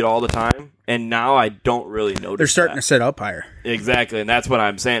 you'd see it all the time, and now I don't really notice. They're starting to sit up higher. Exactly, and that's what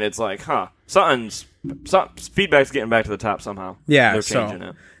I'm saying. It's like, some feedback's getting back to the top somehow. Yeah, they're changing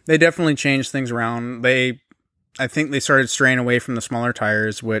it. They definitely changed things around. I think they started straying away from the smaller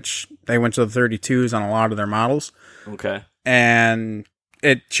tires, which they went to the 32s on a lot of their models. Okay. And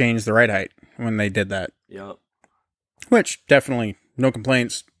it changed the ride height when they did that. Yep. Which, definitely, no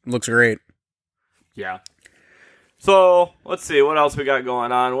complaints. Looks great. Yeah. So, let's see, what else we got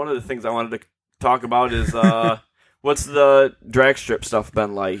going on? One of the things I wanted to talk about is, what's the drag strip stuff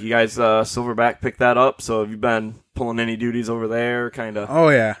been like? You guys, Silverback picked that up, so have you been pulling any duties over there, kind of? Oh,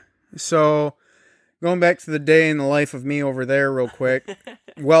 yeah. So, going back to the day in the life of me over there real quick.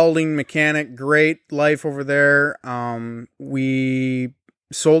 Welding mechanic, great life over there. We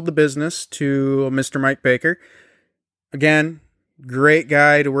sold the business to Mr. Mike Baker. Again, great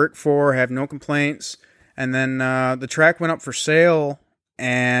guy to work for, have no complaints. And then the track went up for sale,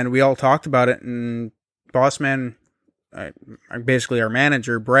 and we all talked about it. And boss man, basically our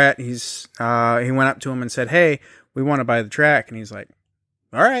manager, Brett, he went up to him and said, "Hey, we want to buy the track." And he's like,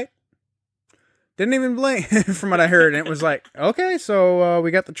 "All right." Didn't even blink from what I heard. And it was like, okay, so we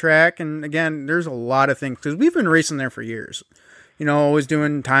got the track. And again, there's a lot of things, because we've been racing there for years. You know, always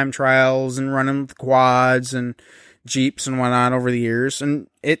doing time trials and running with quads and Jeeps and whatnot over the years. And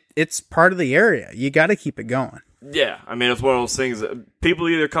it's part of the area. You got to keep it going. Yeah, I mean, it's one of those things that people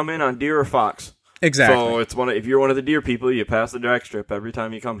either come in on deer or fox. Exactly. So it's if you're one of the deer people, you pass the drag strip every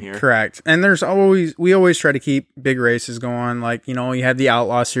time you come here. Correct. And we always try to keep big races going. Like, you know, you had the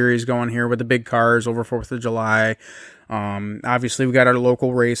Outlaw Series going here with the big cars over 4th of July. Obviously, we got our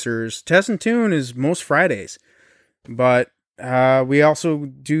local racers. Test and Tune is most Fridays. But we also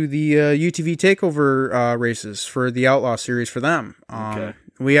do the UTV takeover races for the Outlaw Series for them. Okay.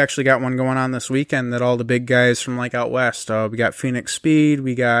 We actually got one going on this weekend that all the big guys from like out west. We got Phoenix Speed.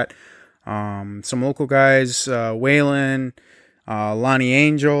 We got some local guys, Waylon, Lonnie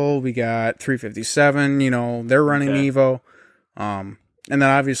Angel. We got 357. You know, they're running Evo. And then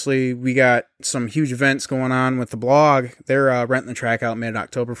obviously we got some huge events going on with the blog. They're renting the track out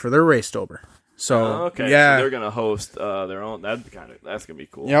mid-October for their Raceover. So yeah, so they're gonna host their own. That's gonna be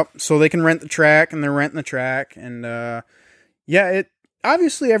cool. Yep. So they can rent the track, and they're renting the track, and it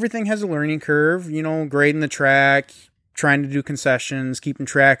obviously everything has a learning curve. You know, grading the track, trying to do concessions, keeping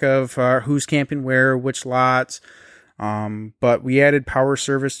track of who's camping where, which lots. But we added power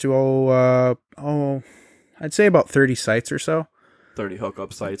service to I'd say about 30 sites or so. 30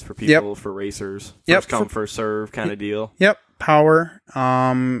 hookup sites for people, for racers. First come, first serve kind of deal. Yep. Power.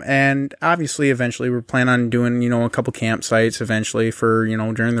 And obviously eventually we're planning on doing, you know, a couple campsites eventually for, you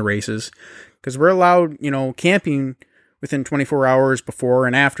know, during the races. Because we're allowed, you know, camping within 24 hours before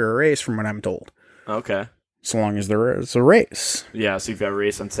and after a race from what I'm told. Okay. So long as there is a race. Yeah, so if you have a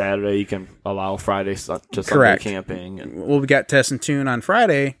race on Saturday, you can allow Friday to Sunday camping. And... Well, we got Test and Tune on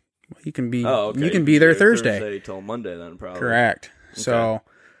Friday. You can be there Thursday till Monday then, probably. Correct. Okay. So,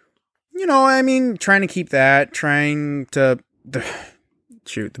 you know, I mean, trying to keep that, the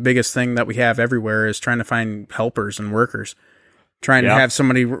biggest thing that we have everywhere is trying to find helpers and workers. Trying to have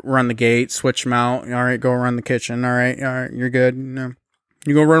somebody run the gate, switch them out. All right, go run the kitchen. All right, you're good. No.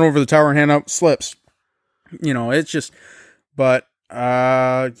 You go run over the tower and hand out slips. You know, it's just, but,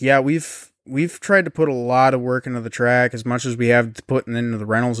 we've tried to put a lot of work into the track as much as we have putting into the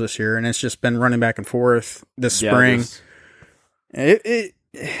rentals this year. And it's just been running back and forth this spring. It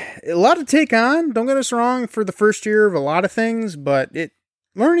a lot to take on. Don't get us wrong for the first year of a lot of things, but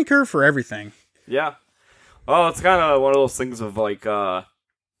learning curve for everything. Yeah. Well, it's kind of one of those things of like,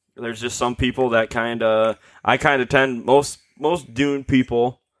 there's just some people that most Dune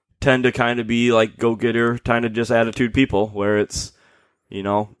people tend to kind of be like go-getter, kind of just attitude people where it's, you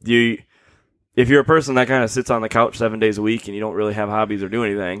know, if you're a person that kind of sits on the couch 7 days a week and you don't really have hobbies or do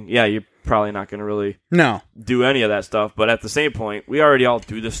anything, you're probably not going to really do any of that stuff. But at the same point, we already all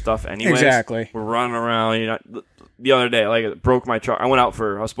do this stuff anyways. Exactly. We're running around. You know, the other day, like, it broke my truck. I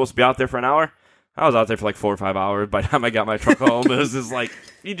was supposed to be out there for an hour. I was out there for like 4 or 5 hours. By the time I got my truck home, it was just like,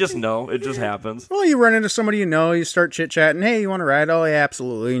 you just know. It just happens. Well, you run into somebody you know, you start chit-chatting. Hey, you want to ride? Oh, yeah,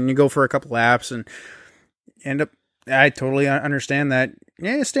 absolutely. And you go for a couple laps and end up, I totally understand that.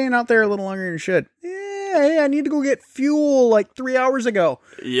 Yeah, staying out there a little longer than you should. Yeah, hey, I need to go get fuel like 3 hours ago.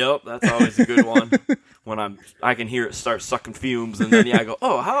 Yep, that's always a good one. When I can hear it start sucking fumes, and then I go,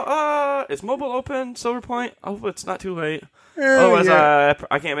 oh, how is mobile open, Silver Point? Oh, it's not too late. Otherwise,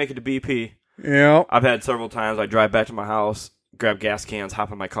 I can't make it to BP. Yeah, I've had several times. I drive back to my house, grab gas cans,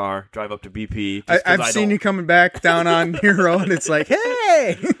 hop in my car, drive up to BP. I've seen you coming back down on your road. It's like,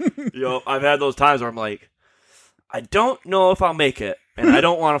 hey. I've had those times where I'm like, I don't know if I'll make it, and I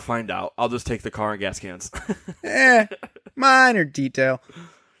don't want to find out. I'll just take the car and gas cans. Minor detail.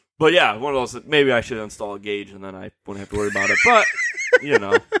 But yeah, one of those. Maybe I should install a gauge, and then I wouldn't have to worry about it. But you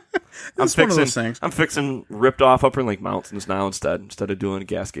know, It's one of those things. I'm fixing ripped off Upper Link mountains now instead of doing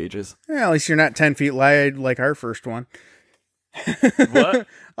gas gauges. Yeah, at least you're not 10 feet wide like our first one. What?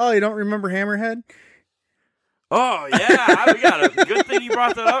 Oh, you don't remember Hammerhead? Oh yeah, we got a good thing you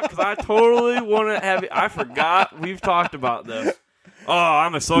brought that up because I totally want to have. I forgot we've talked about this. Oh,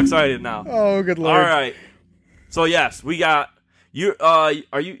 I'm so excited now. Oh, good lord! All right, so yes, we got you.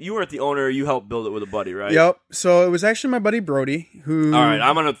 You weren't the owner. You helped build it with a buddy, right? Yep. So it was actually my buddy Brody who. All right,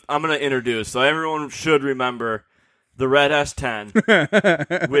 I'm gonna introduce. So everyone should remember the red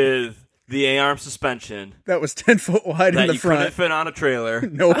S10 with the A-arm suspension That was 10 foot wide that in the you front. couldn't fit on a trailer.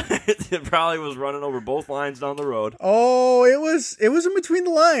 Nope. It probably was running over both lines down the road. Oh, it was in between the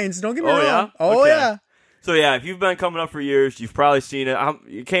lines. Don't get me Oh, wrong. yeah? Oh Okay. yeah. So yeah, if you've been coming up for years, you've probably seen it.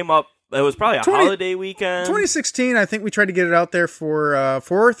 It came up. It was probably a 20 holiday weekend. 2016, I think we tried to get it out there for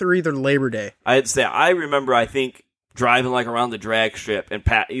 4th or either Labor Day. I'd say I remember. I think driving like around the drag strip and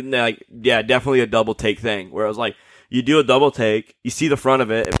definitely a double take thing where it was like you do a double take, you see the front of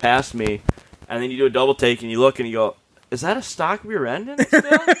it, it passed me, and then you do a double take and you look and you go, "Is that a stock rear end in it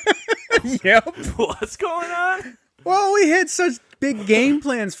still? Yep. What's going on?" Well, we had such big game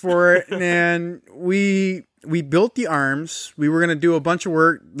plans for it, and we built the arms. We were going to do a bunch of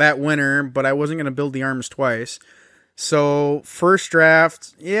work that winter, but I wasn't going to build the arms twice. So first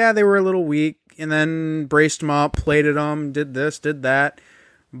draft, yeah, they were a little weak, and then braced them up, plated them, did this, did that.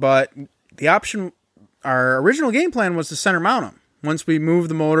 But the option, our original game plan was to center mount them. Once we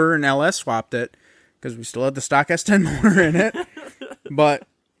moved the motor and LS swapped it, because we still had the stock S10 motor in it. But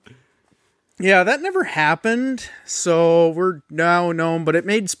yeah, that never happened. So we're now known, but it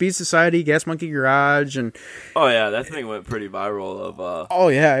made Speed Society, Gas Monkey Garage, and Oh yeah, that thing went pretty viral. oh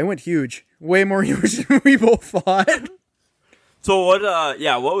yeah, it went huge. Way more huge than we both thought. So what?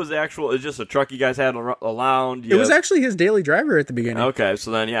 What was the actual? It was just a truck you guys had around. It was actually his daily driver at the beginning. Okay,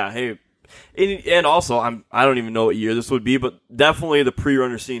 so then hey, and also I don't even know what year this would be, but definitely the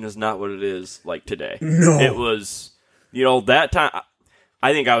pre-runner scene is not what it is like today. No. It was, that time.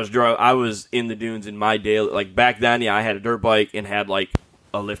 I think I was in the dunes in my daily, like back then. Yeah, I had a dirt bike and had like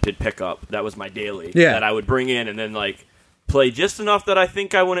a lifted pickup. That was my daily. Yeah. That I would bring in and then like play just enough that I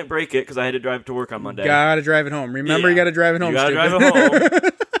think I wouldn't break it because I had to drive it to work on Monday. Gotta drive it home. Remember, you gotta drive it home. You gotta drive it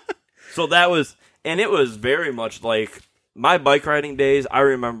home. So that was, and it was very much like my bike riding days. I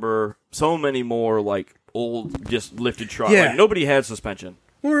remember so many more like old, just lifted trucks. Yeah. Like, nobody had suspension.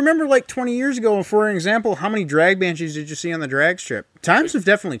 Well, remember like 20 years ago, for example, how many drag banshees did you see on the drag strip? Times have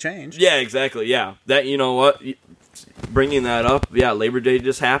definitely changed. Yeah, exactly. Yeah, that bringing that up. Yeah, Labor Day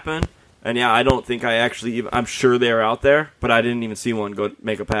just happened, and yeah, I don't think I actually even. I'm sure they're out there, but I didn't even see one go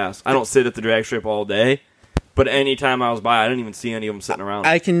make a pass. I don't sit at the drag strip all day, but anytime I was by, I didn't even see any of them sitting around.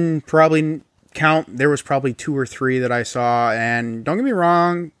 I can probably count. There was probably 2 or 3 that I saw, and don't get me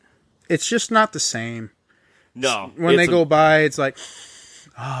wrong, it's just not the same. No, When they go by, it's like,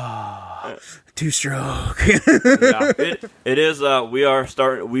 2-stroke. Yeah, it is.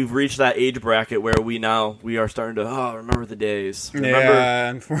 We've reached that age bracket where we are starting to remember the days. Yeah,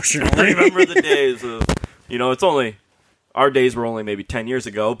 unfortunately. Remember the days of it's only our days were only maybe 10 years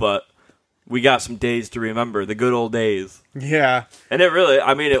ago, but we got some days to remember, the good old days. Yeah. And it really,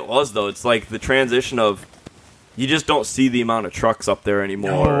 it was though. It's like the transition of you just don't see the amount of trucks up there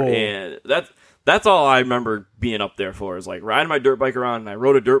anymore, No. and that's all I remember being up there for, is like riding my dirt bike around, and I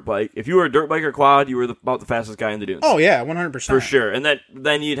rode a dirt bike. If you were a dirt bike or quad, you were about the fastest guy in the dunes. Oh, yeah, 100%. For sure. And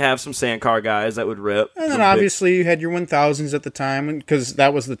then you'd have some sand car guys that would rip. And then obviously you had your 1000s at the time, because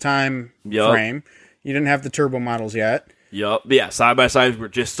that was the time frame. You didn't have the turbo models yet. Yup. Yeah, side-by-sides were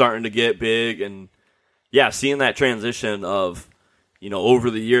just starting to get big. And, yeah, seeing that transition of, over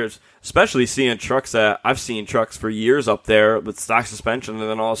the years, especially seeing trucks that I've seen trucks for years up there with stock suspension, and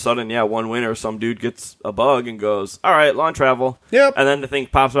then all of a sudden, one winter, some dude gets a bug and goes, all right, lawn travel. Yep. And then the thing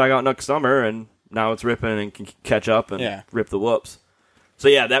pops back out next summer, and now it's ripping and can catch up and rip the whoops. So,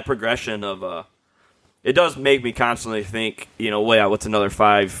 yeah, that progression of, it does make me constantly think, what's another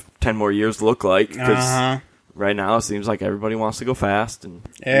 5-10 more years look like? Because right now it seems like everybody wants to go fast. And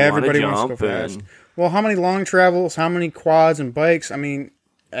everybody wants to go fast. Well, how many long travels, how many quads and bikes?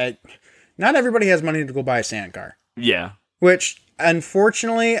 Not everybody has money to go buy a sand car. Yeah. Which,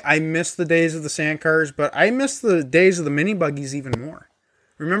 unfortunately, I miss the days of the sand cars, but I miss the days of the mini buggies even more.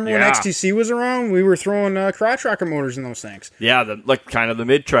 Remember when XTC was around? We were throwing crotch rocket motors in those things. Yeah, kind of the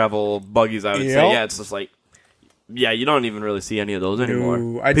mid-travel buggies, I would say. Yeah, it's just like Yeah, you don't even really see any of those anymore.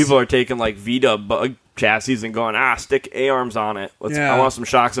 No, People are taking like V-dub bug chassis and going, stick A-arms on it. Yeah. I want some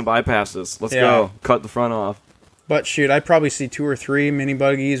shocks and bypasses. Let's go. Cut the front off. But shoot, I probably see 2 or 3 mini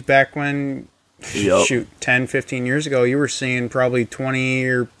buggies back when, Yep. shoot, 10, 15 years ago. You were seeing probably 20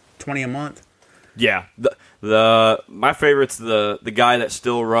 or 20 a month. Yeah, my favorite's the guy that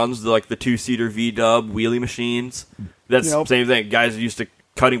still runs the 2-seater V-dub wheelie machines. That's the same thing. Guys used to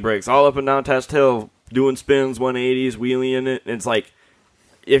cutting brakes all up and down Test Hill, doing spins, 180s, wheeling it. And it's like,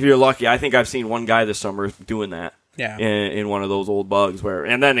 if you're lucky, I think I've seen one guy this summer doing that. Yeah. In one of those old bugs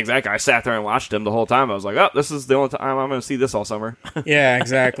and then exactly, I sat there and watched him the whole time. I was like, this is the only time I'm going to see this all summer. Yeah,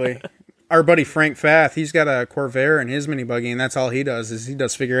 exactly. Our buddy Frank Fath, he's got a Corvair in his mini buggy, and that's all he does is he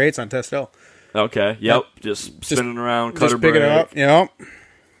does figure 8s on Test Hill. Okay. Yep. Just spinning around, cutter just pick brake. it up.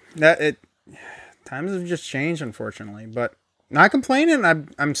 Yep. Times have just changed, unfortunately, but not complaining.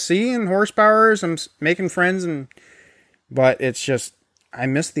 I'm seeing horsepowers. I'm making friends, but it's just I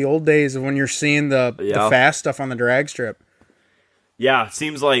miss the old days of when you're seeing the fast stuff on the drag strip. Yeah, it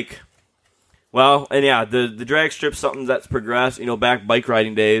seems like. Well, and yeah, the drag strip's something that's progressed. Back bike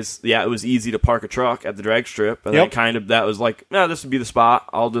riding days, it was easy to park a truck at the drag strip, and then that was like, this would be the spot.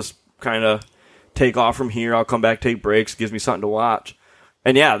 I'll just kind of take off from here. I'll come back, take breaks, gives me something to watch.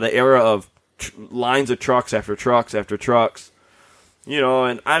 And yeah, the era of lines of trucks after trucks after trucks.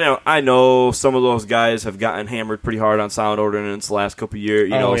 And I know some of those guys have gotten hammered pretty hard on sound ordinance the last couple of years.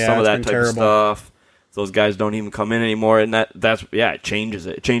 Some of that type of stuff. Those guys don't even come in anymore, and it changes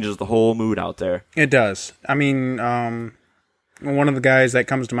it. It changes the whole mood out there. It does. I mean, one of the guys that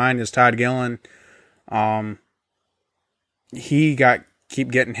comes to mind is Todd Gillen. He keep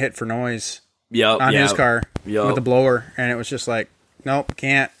getting hit for noise. On his car with the blower, and it was just like, nope,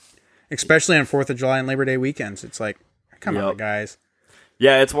 can't. Especially on 4th of July and Labor Day weekends, it's like, come on, guys.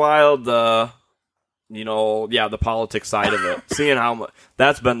 Yeah, it's wild. The politics side of it. Seeing how much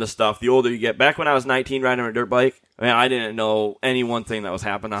that's been the stuff. The older you get, back when I was 19 riding a dirt bike, I didn't know any one thing that was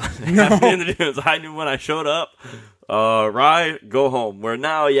happening in the dunes. I knew when I showed up, ride, go home. Where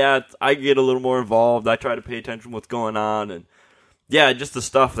now, I get a little more involved. I try to pay attention to what's going on, and just the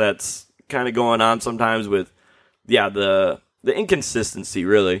stuff that's kind of going on sometimes with the inconsistency.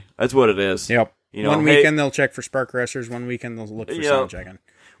 Really, that's what it is. Yep. One weekend they'll check for spark arresters. One weekend they'll look for sound checking.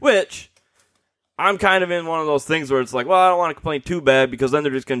 Which I'm kind of in one of those things where it's like, well, I don't want to complain too bad because then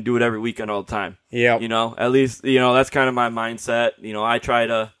they're just going to do it every weekend all the time. Yeah. At least that's kind of my mindset.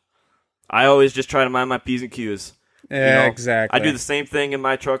 I always just try to mind my P's and Q's. Yeah, exactly. I do the same thing in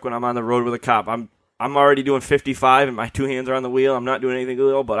my truck when I'm on the road with a cop. I'm already doing 55 and my 2 hands are on the wheel. I'm not doing anything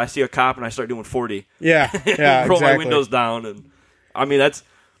illegal, but I see a cop and I start doing 40. Yeah, roll my windows down, and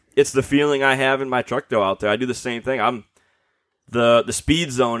it's the feeling I have in my truck though out there. I do the same thing. The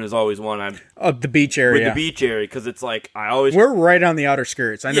speed zone is always one the beach area. With the beach area, because it's like we're right on the outer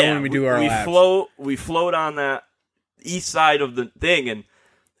skirts. I know when we do our laps. We float on that east side of the thing, and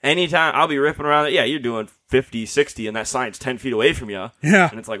anytime I'll be ripping around it, you're doing 50, 60, and that sign's 10 feet away from you. Yeah.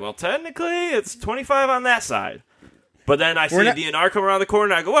 And it's like, well, technically, it's 25 on that side. But then I see a DNR come around the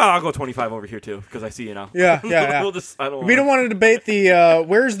corner, and I go, well, I'll go 25 over here, too, because I see you now. Yeah. We don't want to debate the,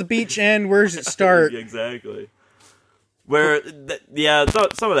 where's the beach end, where's it start? Exactly. Where,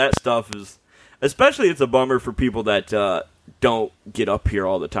 some of that stuff is, especially it's a bummer for people that don't get up here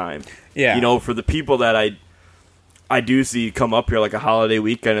all the time. Yeah. For the people that I do see come up here like a holiday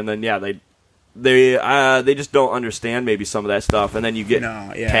weekend, and then, they just don't understand maybe some of that stuff, and then you get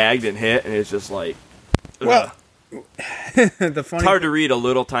tagged and hit, and it's just like, well, it's hard to read a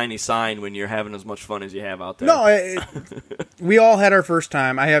little tiny sign when you're having as much fun as you have out there. No, we all had our first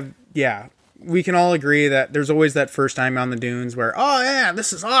time. We can all agree that there's always that first time on the dunes where, oh yeah,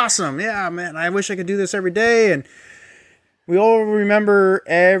 this is awesome. Yeah, man, I wish I could do this every day. And we all remember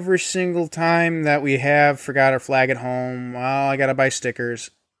every single time that we have forgot our flag at home. Oh, I got to buy stickers.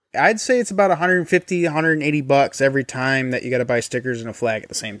 I'd say it's about $150, $180 every time that you got to buy stickers and a flag at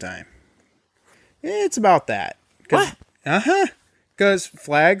the same time. It's about that. What? Because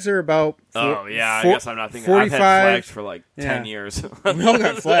flags are about... I guess I'm not thinking. 45, I've had flags for like 10 years. We all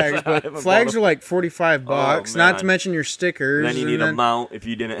got flags, but flags are like $45, not to mention your stickers. Then you need a mount if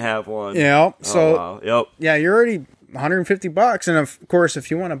you didn't have one. Yeah, so yep. Yeah, you're already $150, and of course,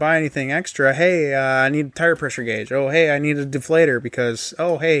 if you want to buy anything extra, hey, I need a tire pressure gauge. Oh, hey, I need a deflator because,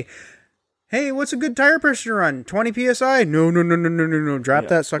 hey, what's a good tire pressure to run? 20 psi? No. Drop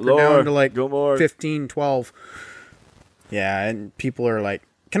that sucker down to like 15, 12. Yeah, and people are like,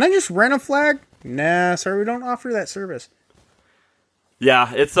 can I just rent a flag? Nah, sorry, we don't offer that service.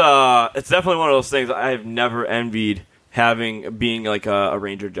 Yeah, it's definitely one of those things I've never envied being like a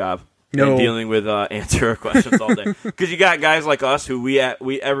ranger job. No. and dealing with answer questions all day. Because you got guys like us who we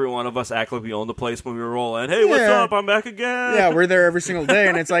every one of us act like we own the place when we roll in. Hey, what's Yeah. up? I'm back again. Yeah, we're there every single day,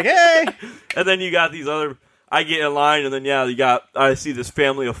 and it's like, hey. And then you got these other. I get in line, and then I see this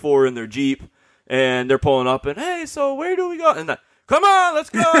family of 4 in their Jeep, and they're pulling up, and hey, so where do we go? And come on, let's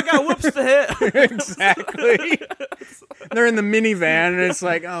go. I got whoops to hit. Exactly. They're in the minivan, and it's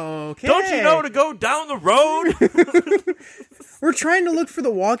like, okay. Don't you know to go down the road? We're trying to look for the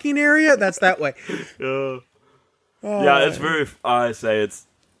walking area. That's that way. Yeah, it's very. I say it's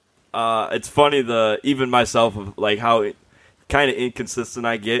funny even myself of like how kind of inconsistent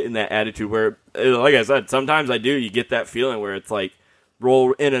I get in that attitude. Where, like I said, sometimes I do. You get that feeling where it's like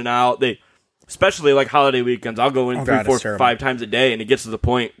roll in and out. Especially like holiday weekends, I'll go in 3, 4, 5 times a day, and it gets to the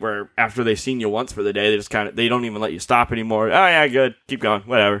point where after they've seen you once for the day, they don't even let you stop anymore. Oh yeah, good, keep going,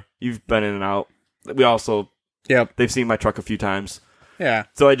 whatever. You've been in and out. We also. Yep. They've seen my truck a few times. Yeah.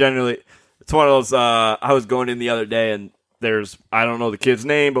 So it's one of those, I was going in the other day and I don't know the kid's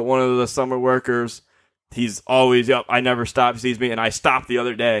name, but one of the summer workers, he's always, I never stop, sees me, and I stopped the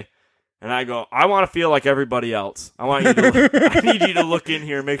other day, and I go, I want to feel like everybody else. I need you to look in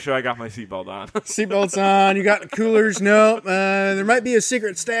here and make sure I got my seatbelt on. Seatbelt's on. You got the coolers. Nope. There might be a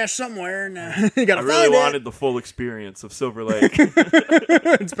secret stash somewhere. You got to I find really it. wanted the full experience of Silver Lake.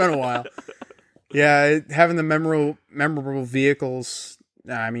 It's been a while. Yeah, having the memorable vehicles.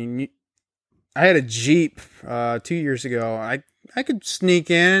 I mean, I had a Jeep 2 years ago. I could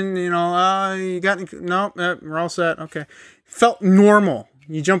sneak in, you got no, we're all set. Okay, felt normal.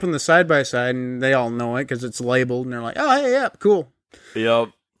 You jump in the side by side, and they all know it because it's labeled, and they're like, "Oh, hey, yeah, cool." Yep.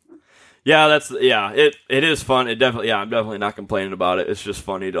 Yeah, it is fun. I'm definitely not complaining about it. It's just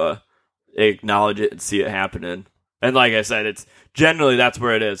funny to acknowledge it and see it happening. And like I said, it's generally that's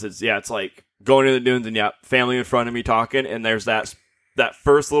where it is. It's like going to the dunes and family in front of me talking, and there's that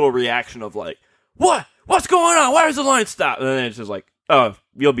first little reaction of like, what's going on? Why does the line stop? And then it's just like, oh,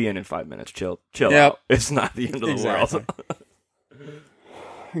 you'll be in 5 minutes. Chill out. It's not the end of the world.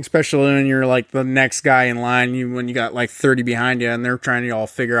 Especially when you're like the next guy in line, when you got like 30 behind you, and they're trying to all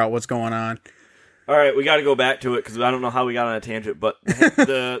figure out what's going on. All right, we got to go back to it because I don't know how we got on a tangent, but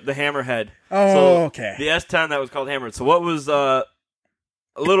the Hammerhead. Oh, so okay. The S10 that was called Hammerhead. So what was a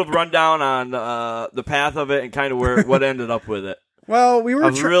little rundown on the path of it and kind of what ended up with it? Well, I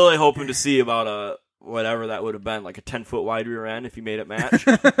was really hoping to see about whatever that would have been, like a 10-foot wide rear end if you made it match.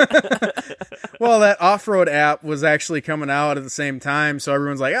 Well, that off-road app was actually coming out at the same time, so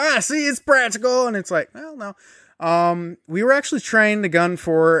everyone's like, see, it's practical, and it's like, well, no. We were actually trying to gun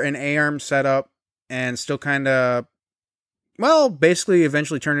for an A-arm setup and still kind of, basically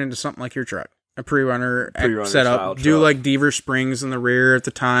eventually turn into something like your truck. A pre-runner setup. Do like Deaver springs in the rear at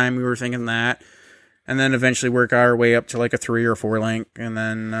the time. We were thinking that. And then eventually work our way up to like a 3 or 4 link. And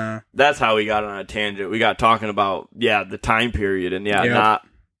then... that's how we got on a tangent. We got talking about, the time period. And not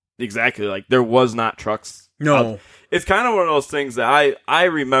exactly. Like, there was not trucks. No. It's kind of one of those things that I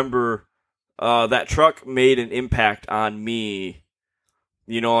remember that truck made an impact on me.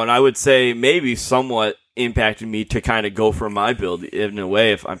 And I would say maybe somewhat impacted me to kind of go for my build in a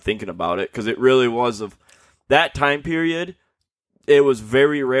way if I'm thinking about it. Because it really was of that time period... It was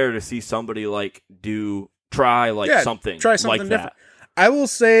very rare to see somebody try something like different. That. I will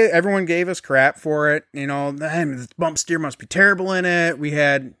say everyone gave us crap for it. The bump steer must be terrible in it. We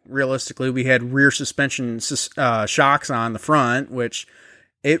had rear suspension shocks on the front, which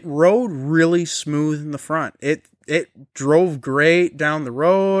it rode really smooth in the front. It drove great down the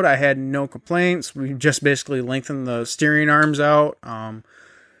road. I had no complaints. We just basically lengthened the steering arms out.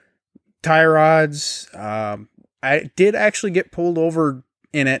 Tie rods. I did actually get pulled over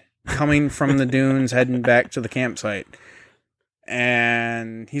in it coming from the dunes heading back to the campsite.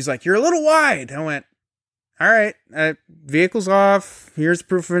 And he's like, "You're a little wide." I went, "All right, vehicle's off. Here's the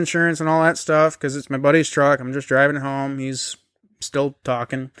proof of insurance and all that stuff because it's my buddy's truck. I'm just driving it home." He's still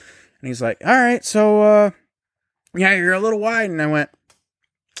talking. And he's like, "All right, so, you're a little wide." And I went,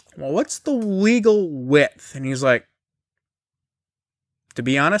 "Well, what's the legal width?" And he's like, "To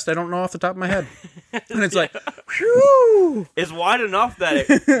be honest, I don't know off the top of my head." And it's like, whew. It's wide enough that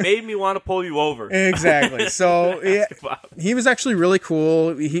it made me want to pull you over. Exactly. So he was actually really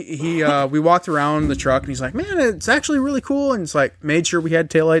cool. We walked around the truck and he's like, "Man, it's actually really cool." And it's like, made sure we had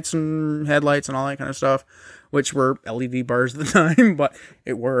taillights and headlights and all that kind of stuff, which were LED bars at the time, but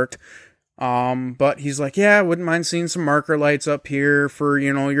it worked. But he's like, "Yeah, I wouldn't mind seeing some marker lights up here for,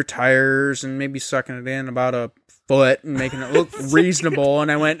 your tires and maybe sucking it in about a foot and making it look reasonable."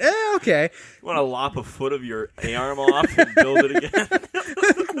 And I went, okay. You want to lop a foot of your A-arm off and build it again?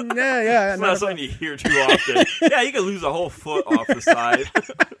 Yeah. It's not something you hear too often. Yeah, you can lose a whole foot off the side.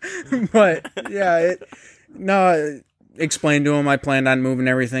 But yeah, explained to him I planned on moving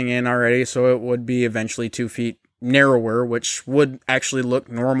everything in already, so it would be eventually 2 feet narrower, which would actually look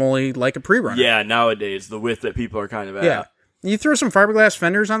normally like a pre-runner. Yeah, nowadays, the width that people are kind of at. Yeah. You throw some fiberglass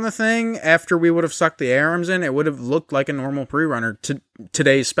fenders on the thing, after we would have sucked the A-arms in, it would have looked like a normal pre-runner to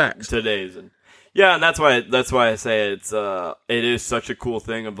today's specs. And that's why I say it is such a cool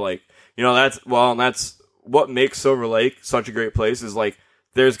thing of like, that's what makes Silver Lake such a great place is like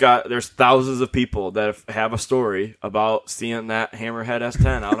there's thousands of people that have a story about seeing that Hammerhead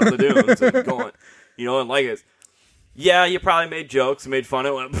S10 out on the dunes and going, and like it's, yeah, you probably made jokes and made fun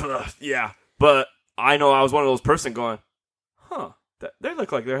of it, yeah, but I know I was one of those person going, huh, they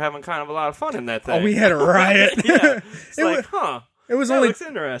look like they're having kind of a lot of fun in that thing. Oh, we had a riot. Yeah, it looks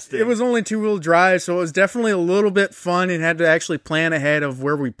interesting. It was only 2-wheel drive, so it was definitely a little bit fun and had to actually plan ahead of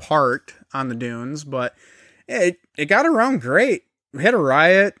where we parked on the dunes, but it got around great. We had a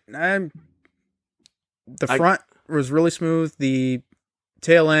riot. The front was really smooth. The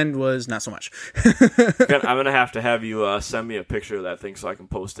tail end was not so much. I'm going to have you send me a picture of that thing so I can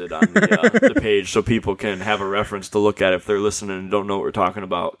post it on the page so people can have a reference to look at if they're listening and don't know what we're talking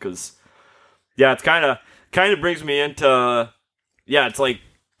about. Because, yeah, it's kind of brings me into, it's like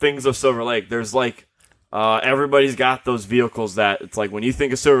things of Silver Lake. There's like, everybody's got those vehicles that it's like when you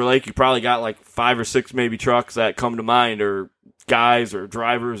think of Silver Lake, you probably got like 5 or 6 maybe trucks that come to mind, or guys or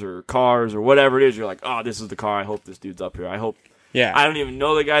drivers or cars or whatever it is. You're like, oh, this is the car. I hope this dude's up here. I don't even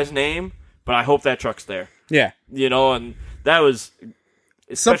know the guy's name, but I hope that truck's there. Yeah. And that was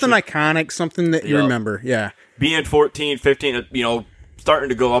something iconic, something that you remember. Yeah. Being 14, 15, starting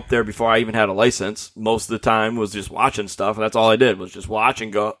to go up there before I even had a license, most of the time was just watching stuff. And that's all I did was just watch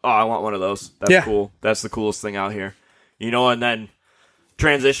and go, oh, I want one of those. That's cool. That's the coolest thing out here. And then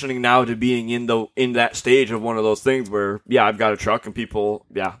transitioning now to being in that stage of one of those things where, I've got a truck and people,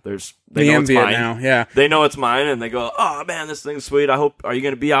 they know it's mine. Now, yeah. They know it's mine and they go, oh man, this thing's sweet. Are you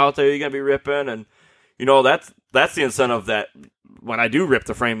going to be out there? Are you going to be ripping? And, that's the incentive that when I do rip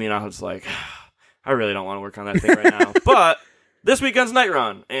the framing, I was like, I really don't want to work on that thing right now. But this weekend's night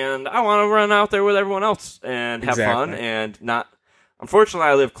run and I want to run out there with everyone else and have fun and not, unfortunately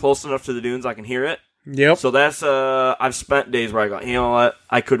I live close enough to the dunes I can hear it. Yep. So that's, I've spent days where I go, you know what,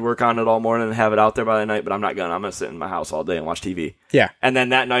 I could work on it all morning and have it out there by the night, but I'm not gonna. I'm gonna sit in my house all day and watch TV. Yeah. And then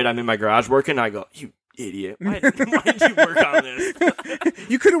that night I'm in my garage working, and I go, you idiot, why did you work on this?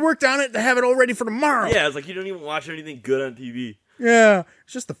 You could have worked on it to have it all ready for tomorrow. Yeah, it's like you don't even watch anything good on TV. Yeah,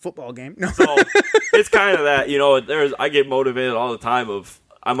 it's just the football game. No. So it's kind of that, I get motivated all the time of,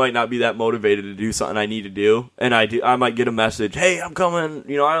 I might not be that motivated to do something I need to do, and I might get a message, hey, I'm coming,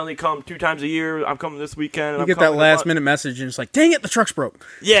 I only come 2 times a year, I'm coming this weekend. And you get that last minute message, and it's like, dang it, the truck's broke.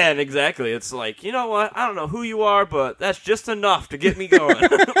 Yeah, and exactly. It's like, you know what, I don't know who you are, but that's just enough to get me going.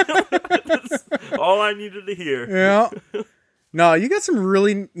 That's all I needed to hear. Yeah. No, you got some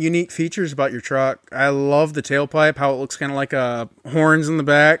really unique features about your truck. I love the tailpipe, how it looks kind of like horns in the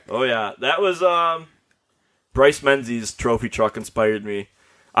back. Oh, yeah. That was Bryce Menzies' trophy truck inspired me.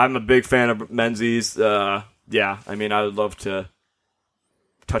 I'm a big fan of Menzies. I would love to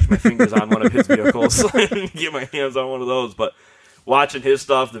touch my fingers on one of his vehicles and get my hands on one of those. But watching his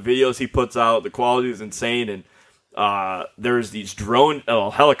stuff, the videos he puts out, the quality is insane. And there's these drone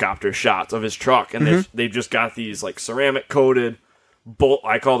helicopter shots of his truck, and they've just got these like ceramic coated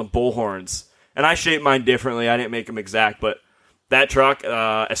I call them bull horns. And I shaped mine differently. I didn't make them exact, but that truck,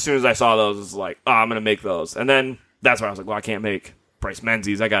 as soon as I saw those, I was like, oh, I'm going to make those. And then that's where I was like, well, I can't make Bryce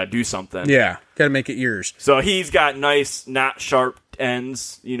Menzies. I got to do something. Yeah, got to make it yours. So he's got nice, not sharp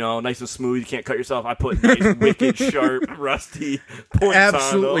ends, nice and smooth. You can't cut yourself. I put nice, wicked, sharp, rusty points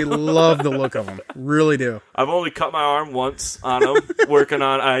Absolutely on them. love the look of them. Really do. I've only cut my arm once on them, working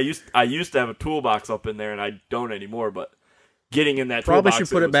on. I used to have a toolbox up in there, and I don't anymore. But getting in that probably toolbox,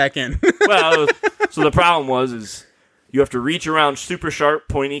 should put it back in. So the problem was you have to reach around super sharp,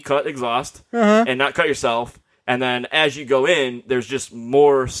 pointy cut exhaust and not cut yourself. And then as you go in, there's just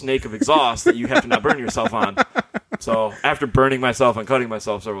more snake of exhaust that you have to not burn yourself on. So after burning myself and cutting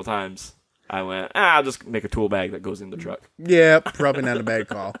myself several times, I went, I'll just make a tool bag that goes in the truck. Yeah, probably not a bad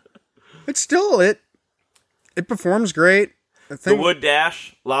call. But still, it performs great. The wood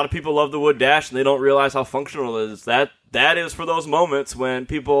dash, a lot of people love the wood dash, and they don't realize how functional it is. That is for those moments when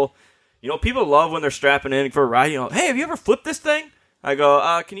people, people love when they're strapping in for a ride. Hey, have you ever flipped this thing? I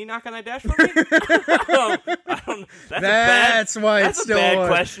go, can you knock on that dash for me? That's a bad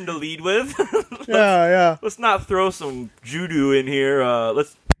question to lead with. Yeah. Let's not throw some judo in here.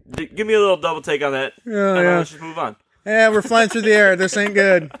 Let's give me a little double take on that. Yeah. Let's just move on. Yeah, we're flying through the air. This ain't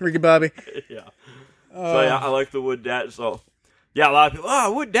good, Ricky Bobby. Yeah. So I like the wood dash. So Yeah, a lot of people,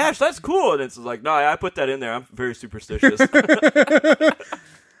 oh, wood dash, that's cool. And it's like, no, I put that in there. I'm very superstitious.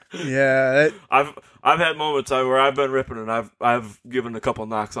 Yeah. I've had moments where I've been ripping and I've given a couple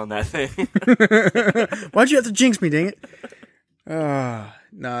knocks on that thing. Why'd you have to jinx me, dang it?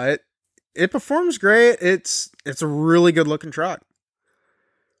 No, it performs great. It's a really good looking truck.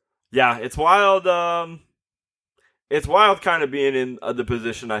 Yeah, it's wild. It's wild kind of being in the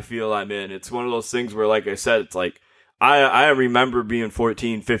position I feel I'm in. It's one of those things where, like I said, it's like, I remember being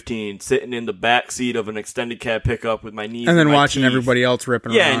 14, 15, sitting in the back seat of an extended cab pickup with my knees and then in my watching teeth. everybody else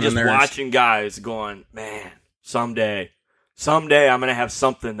ripping Yeah, around and just in theirs. watching guys going, man, someday I'm gonna have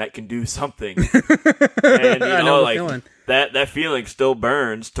something that can do something. And I know the like feeling. that feeling still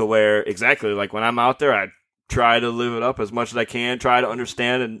burns to where exactly like when I'm out there, I try to live it up as much as I can, try to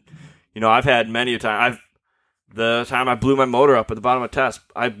understand, and I've had many a time. The time I blew my motor up at the bottom of a test,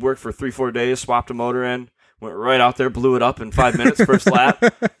 I worked for 3-4 days, swapped a motor in. Went right out there, blew it up in 5 minutes, first lap.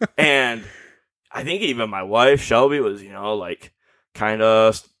 And I think even my wife, Shelby, was, like, kind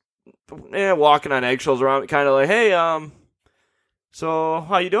of walking on eggshells around, kind of like, hey, so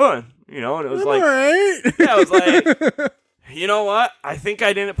how you doing? And it was like, all right. Yeah, it was like, you know what? I think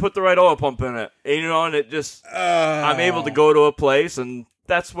I didn't put the right oil pump in it. And it just, I'm able to go to a place, and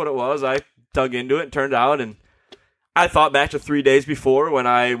that's what it was. I dug into it and turned out, and I thought back to 3 days before when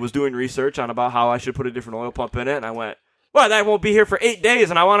I was doing research on about how I should put a different oil pump in it, and I went, well, that won't be here for 8 days,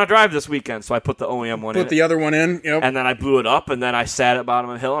 and I want to drive this weekend. So I put the OEM one in. Put the other one in, yep. And then I blew it up, and then I sat at bottom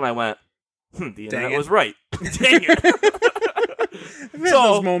of the hill, and I went, the internet was right. Dang it. I've had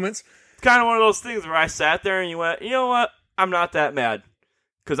those moments. It's kind of one of those things where I sat there, and you went, you know what? I'm not that mad.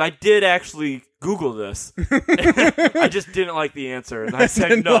 Because I did actually Google this. I just didn't like the answer, and I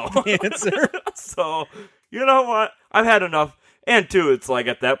said no. Like the answer. So, you know what? I've had enough. And, two, it's like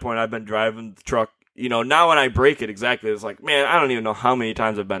at that point I've been driving the truck. Now when I break it, exactly, it's like, man, I don't even know how many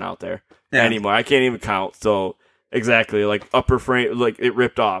times I've been out there anymore. I can't even count. So, exactly, like upper frame, like it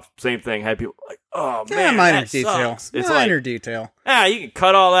ripped off. Same thing. Had people like, oh, man, minor that detail. sucks. It's Minor detail. you can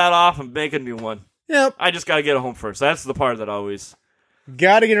cut all that off and make a new one. Yep. I just got to get it home first. That's the part that always...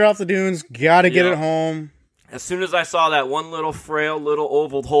 Got to get it off the dunes. Got to get Yeah. it home. As soon as I saw that one little frail little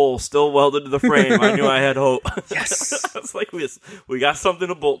oval hole still welded to the frame, I knew I had hope. Yes. It's like we got something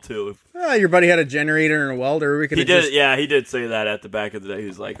to bolt to. Your buddy had a generator and a welder. We could. He did, yeah, he did say that at the back of the day. He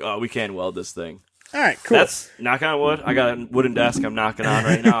was like, "Oh, we can't weld this thing." All right, cool. That's knock on wood. I got a wooden desk I'm knocking on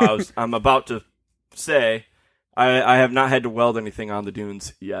right now. I'm about to say I have not had to weld anything on the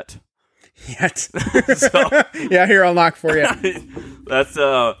dunes yet. So, yeah, here, I'll knock for you. That's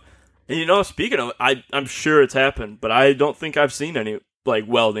speaking of, I'm sure it's happened, but I don't think I've seen any like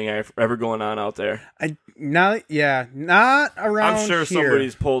welding ever going on out there. Not around. I'm sure here.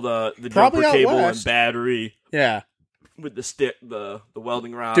 somebody's pulled the Probably jumper out cable west. and battery Yeah, with the stick, the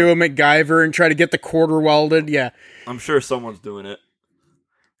welding rod. do a MacGyver and try to get the quarter welded. Yeah, I'm sure someone's doing it.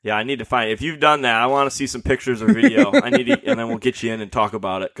 Yeah, I need to find it. If you've done that, I want to see some pictures or video. I need to, and then we'll get you in and talk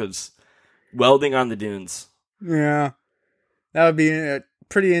about it because welding on the dunes. yeah, that would be a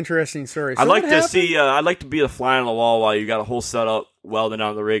pretty interesting story. So I'd like what to happened? see. I'd like to be the fly on the wall while you got a whole setup welding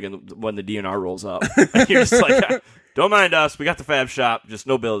on the rig, and when the DNR rolls up, you're just like, don't mind us. We got the fab shop, just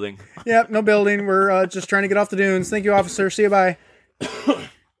no building. Yep, no building. We're just trying to get off the dunes. Thank you, officer. See you. Bye.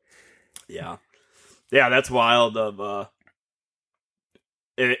 Yeah, that's wild.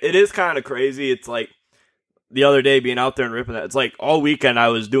 It is kind of crazy. It's like the other day being out there and ripping that. It's like all weekend I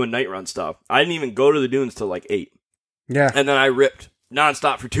was doing night run stuff. I didn't even go to the dunes till like 8. Yeah, And then I ripped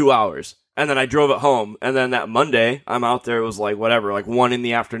nonstop for 2 hours. And then I drove it home. And then that Monday, I'm out there. It was like whatever, like 1 in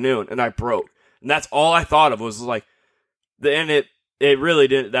the afternoon, and I broke. And that's all I thought of was like, and it really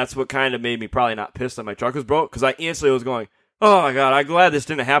didn't. That's what kind of made me probably not pissed that my truck was broke, because I instantly was going, oh my god, I'm glad this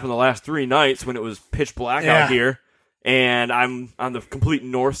didn't happen the last 3 nights when it was pitch black out here. And I'm on the complete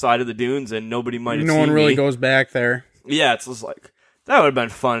north side of the dunes, and nobody might have seen me. no one really goes back there. Yeah, it's just like, that would have been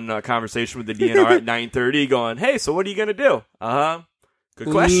fun conversation with the DNR at 9:30 going, hey, so what are you going to do? Good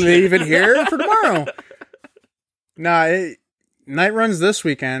question. Leave it here for tomorrow. Night runs this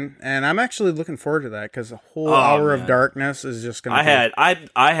weekend, and I'm actually looking forward to that because a whole hour of darkness is just going to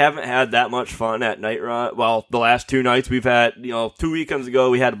I haven't had that much fun at night run. Well, the last 2 nights we've had, 2 weekends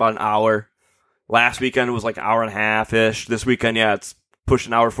ago we had about an hour. Last weekend it was like an hour and a half-ish. This weekend, it's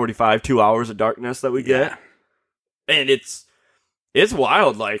pushing hour 45, 2 hours of darkness that we get. And it's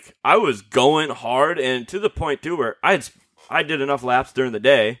wild. Like, I was going hard, and to the point too where I did enough laps during the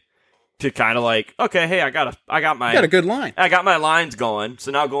day to kind of like, okay, hey, I got a good line. I got my lines going.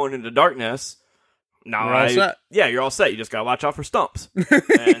 So now going into darkness, now You're all set. Yeah, you're all set. You just gotta watch out for stumps.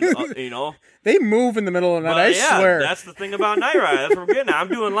 And They move in the middle of the night, I swear. That's the thing about night ride. That's what we're getting at. I'm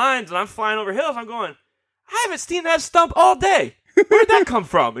doing lines and I'm flying over hills. I'm going, I haven't seen that stump all day. Where'd that come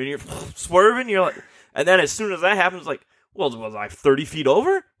from? And you're swerving. You're like, and then as soon as that happens, like, well, was I 30 feet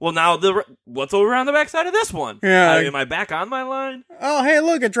over? Well, now what's over on the backside of this one? Yeah. Am I back on my line? Oh, hey,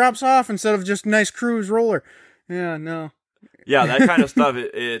 look, it drops off instead of just nice cruise roller. Yeah, no. Yeah, that kind of stuff. It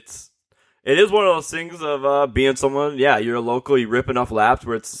is one of those things of being someone. Yeah, you're a local. You rip enough laps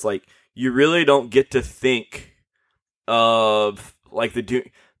where it's like you really don't get to think of like the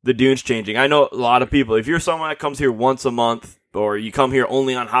dunes changing. I know a lot of people. If you're someone that comes here once a month, or you come here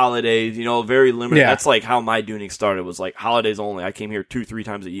only on holidays, very limited. Yeah. That's like how my duning started. Was like holidays only. I came here 2-3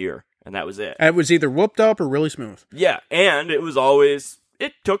 times a year, and that was it. It was either whooped up or really smooth. Yeah, and it was always.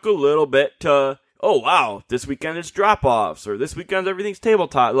 It took a little bit to. Oh wow, this weekend it's drop-offs, or this weekend everything's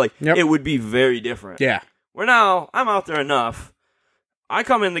tabletop. Like It would be very different. Yeah. Where now I'm out there enough. I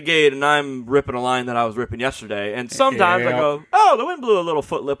come in the gate and I'm ripping a line that I was ripping yesterday, and sometimes I go, "Oh, the wind blew a little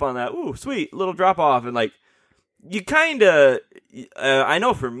foot lip on that. Ooh, sweet, little drop-off," and like. You kind of, I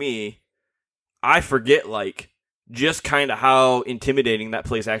know for me, I forget, like, just kind of how intimidating that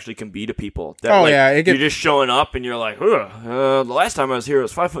place actually can be to people. That, you're just showing up and you're like, the last time I was here it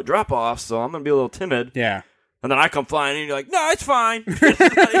was 5-foot drop-off, so I'm going to be a little timid. Yeah. And then I come flying in and you're like, no, it's fine.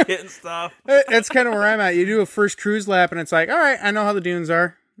 Hitting stuff. It's kind of where I'm at. You do a first cruise lap and it's like, all right, I know how the dunes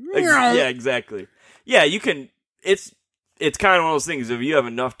are. Yeah, exactly. Yeah, you can, it's kind of one of those things, if you have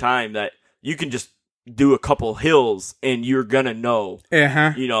enough time that you can just do a couple hills and you're gonna know.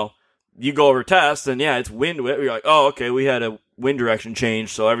 Uh-huh. You go over tests and it's wind. You're like, oh, okay, we had a wind direction change,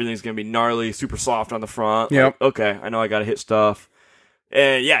 so everything's gonna be gnarly, super soft on the front. Yep. Like, okay, I know I gotta hit stuff.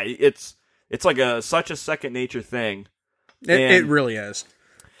 And yeah, it's like such a second nature thing. It really is.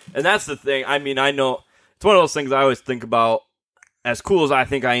 And that's the thing. I mean, I know it's one of those things I always think about. As cool as I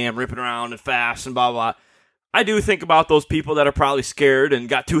think I am, ripping around and fast and blah blah. I do think about those people that are probably scared and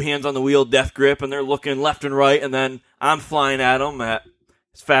got 2 hands on the wheel, death grip, and they're looking left and right, and then I'm flying at them as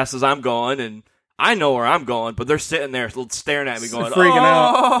fast as I'm going, and I know where I'm going, but they're sitting there staring at me going, freaking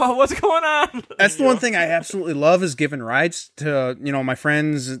out. What's going on? That's the one thing I absolutely love is giving rides to, my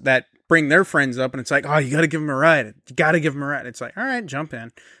friends that bring their friends up, and it's like, oh, you got to give them a ride. You got to give them a ride. It's like, all right, jump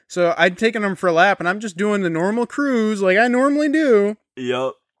in. So I'd taken them for a lap, and I'm just doing the normal cruise like I normally do.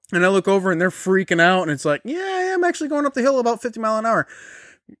 Yep. And I look over and they're freaking out and it's like, yeah, I am actually going up the hill about 50 miles an hour.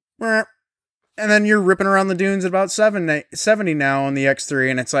 And then you're ripping around the dunes at about 70 now on the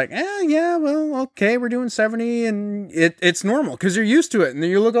X3. And it's like, yeah, well, okay, we're doing 70 and it's normal because you're used to it. And then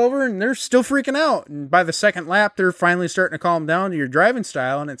you look over and they're still freaking out. And by the second lap, they're finally starting to calm down to your driving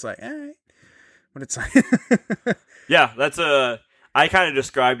style. And it's like, all right. But it's like, yeah, I kind of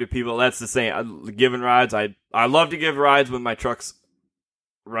describe to people, that's the same. Giving rides, I love to give rides when my truck's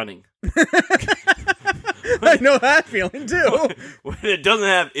running. I know that feeling too. When it doesn't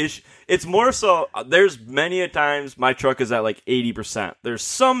have issue, it's more so. There's many a times my truck is at like 80%. There's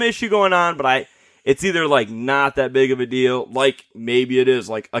some issue going on, but it's either like not that big of a deal, like maybe it is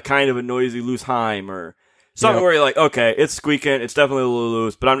like a kind of a noisy loose Heim or something where you're like, okay, it's squeaking, it's definitely a little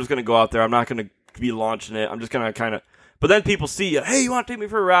loose, but I'm just gonna go out there. I'm not gonna be launching it. I'm just gonna kind of. But then people see you. Hey, you want to take me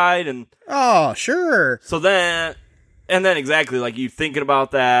for a ride? And oh, sure. So then. And then exactly, like, you thinking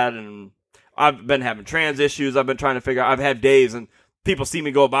about that, and I've been having trans issues. I've been trying to figure out, I've had days, and people see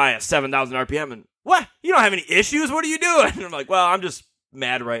me go by at 7,000 RPM, and, what? You don't have any issues? What are you doing? And I'm like, well, I'm just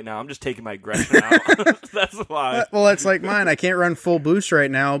mad right now. I'm just taking my aggression out. That's why. Well, it's like mine. I can't run full boost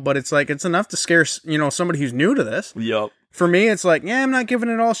right now, but it's like, it's enough to scare, somebody who's new to this. Yep. For me, it's like, yeah, I'm not giving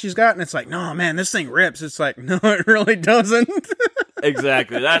it all she's got, and it's like, no, man, this thing rips. It's like, no, it really doesn't.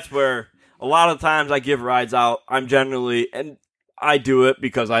 Exactly. That's where... A lot of times I give rides out, I'm generally, and I do it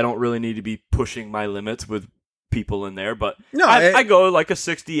because I don't really need to be pushing my limits with people in there, but no, I go like a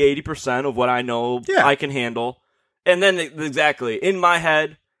 60-80% of what I know I can handle. And then exactly, in my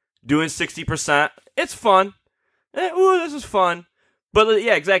head, doing 60%, it's fun. Ooh, this is fun. But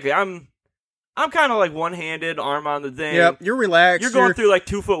yeah, exactly, I'm kind of like one-handed, arm on the thing. Yep, you're relaxed. You're going through like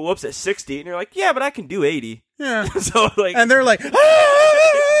 2-foot whoops at 60, and you're like, yeah, but I can do 80. Yeah. So like, and they're like,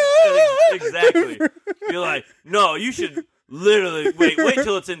 exactly. You're like, no, you should literally wait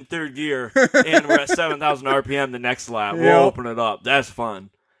till it's in third gear and we're at 7,000 RPM the next lap. We'll open it up. That's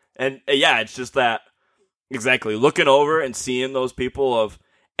fun. And yeah, it's just that exactly looking over and seeing those people of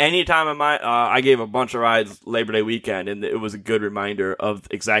anytime I gave a bunch of rides Labor Day weekend, and it was a good reminder of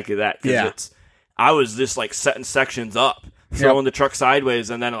exactly that. Because I was just like setting sections up, throwing the truck sideways,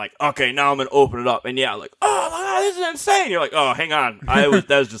 and then like, okay, now I'm going to open it up. And yeah, like, oh, look at this is insane. You're like, oh, hang on. That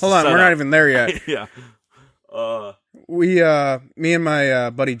was just Hold a on, we're setup. not even there yet. Yeah. Me and my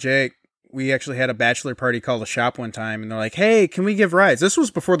buddy Jake, we actually had a bachelor party called a shop one time, and they're like, hey, can we give rides? This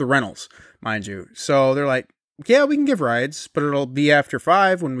was before the rentals, mind you. So they're like, yeah, we can give rides, but it'll be after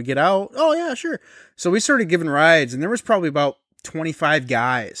 5 when we get out. Oh, yeah, sure. So we started giving rides, and there was probably about 25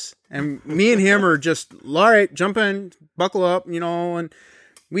 guys. And me and him are just, all right, jump in, buckle up, and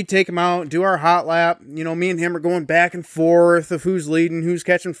we take them out, do our hot lap. Me and him are going back and forth of who's leading, who's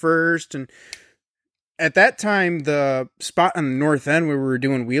catching first. And at that time, the spot on the north end where we were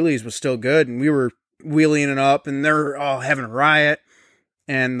doing wheelies was still good, and we were wheeling it up, and they're all having a riot.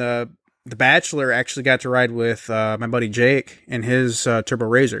 And the Bachelor actually got to ride with my buddy Jake in his Turbo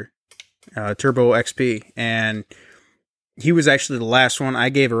Razor, Turbo XP, and he was actually the last one I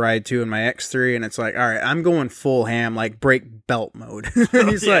gave a ride to in my X3, and it's like, all right, I'm going full ham, like brake belt mode. And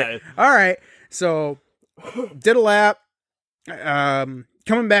he's like, all right. So did a lap,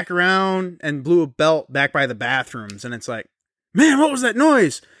 coming back around and blew a belt back by the bathrooms. And it's like, man, what was that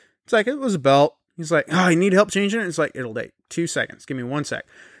noise? It's like, it was a belt. He's like, oh, you need help changing it? It's like, it'll take 2 seconds. Give me 1 sec.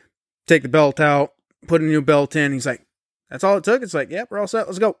 Take the belt out, put a new belt in. He's like, that's all it took? It's like, yep, we're all set.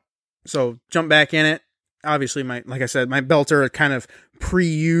 Let's go. So jump back in it. Obviously, like I said, my belts are kind of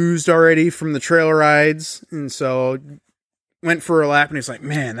pre-used already from the trail rides. And so went for a lap, and he's like,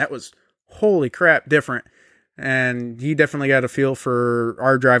 man, that was, holy crap, different. And he definitely got a feel for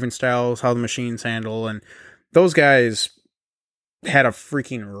our driving styles, how the machines handle. And those guys had a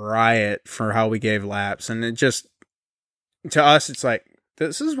freaking riot for how we gave laps. And it just, to us, it's like,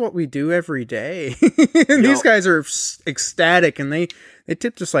 this is what we do every day. And these guys are ecstatic, and they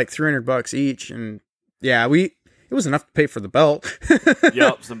tipped us like $300 each. And yeah, it was enough to pay for the belt.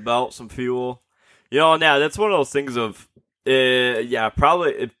 Yep, some belt, some fuel. Now that's one of those things of,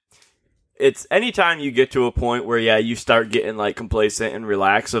 probably it's anytime you get to a point where, you start getting like complacent and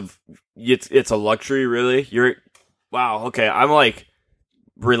relaxed it's a luxury, really. I'm like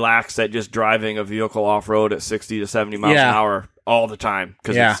relaxed at just driving a vehicle off-road at 60 to 70 miles an hour all the time,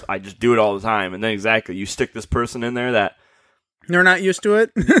 because I just do it all the time. And then you stick this person in there that they're not used to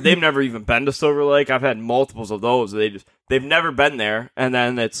it. They've never even been to Silver Lake. I've had multiples of those. They've never been there, and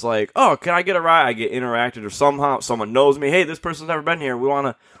then it's like, oh, can I get a ride? I get interacted, or somehow someone knows me. Hey, this person's never been here.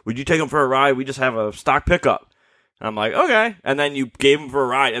 Would you take them for a ride? We just have a stock pickup. And I'm like, okay. And then you gave them for a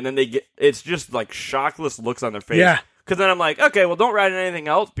ride, and then it's just like shockless looks on their face. Yeah. Because then I'm like, okay, well, don't ride in anything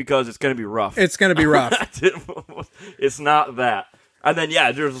else because it's going to be rough. It's going to be rough. It's not that. And then,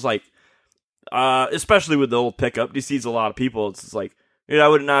 there's just like, especially with the old pickup, he sees a lot of people. It's just like, I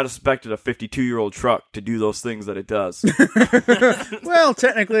would not have expected a 52-year-old truck to do those things that it does. Well,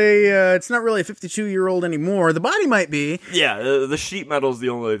 technically, it's not really a 52-year-old anymore. The body might be. Yeah, the sheet metal is the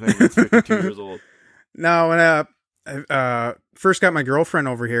only thing that's 52 years old. Now, when I first got my girlfriend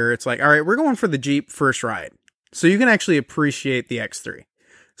over here, it's like, all right, we're going for the Jeep first ride, so you can actually appreciate the X3.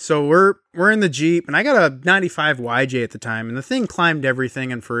 So we're in the Jeep, and I got a 95 YJ at the time, and the thing climbed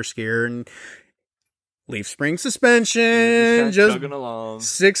everything in first gear, and leaf spring suspension, just chugging along,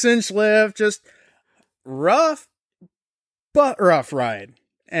 6-inch lift, just rough, but rough ride.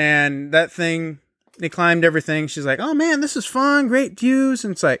 And that thing, they climbed everything. She's like, oh man, this is fun, great views.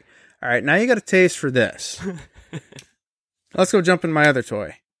 And it's like, all right, now you got a taste for this. Let's go jump in my other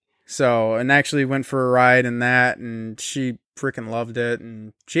toy. So, and actually went for a ride in that, and she freaking loved it.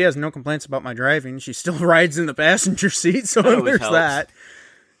 And she has no complaints about my driving. She still rides in the passenger seat, so there's helps. that.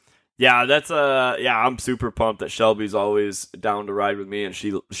 Yeah, that's I'm super pumped that Shelby's always down to ride with me, and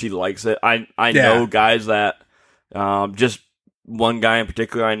she likes it. I know guys that just one guy in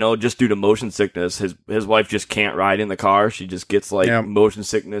particular I know, just due to motion sickness, his wife just can't ride in the car. She just gets motion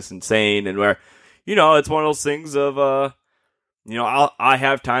sickness, insane, and where it's one of those things of I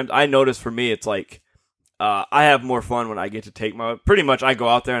have times I notice for me it's like I have more fun when I get to take pretty much I go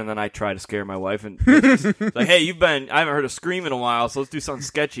out there and then I try to scare my wife and it's like, hey, I haven't heard a scream in a while, so let's do something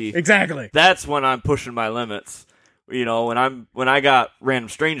sketchy. Exactly. That's when I'm pushing my limits. When I got random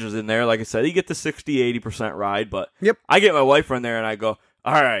strangers in there, like I said, you get the 60-80% ride, but yep. I get my wife in there and I go,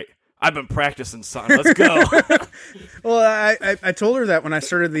 all right, I've been practicing, son. Let's go. Well, I told her that when I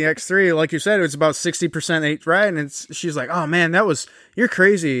started the X3, like you said, it was about 60% eighth ride, and she's like, "Oh man, you're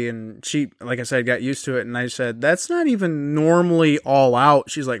crazy." And she, like I said, got used to it. And I said, "That's not even normally all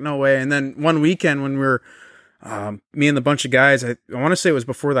out." She's like, "No way." And then one weekend when we were, me and the bunch of guys, I want to say it was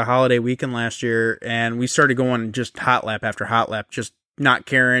before the holiday weekend last year, and we started going just hot lap after hot lap, just not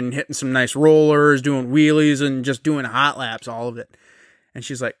caring, hitting some nice rollers, doing wheelies, and just doing hot laps, all of it. And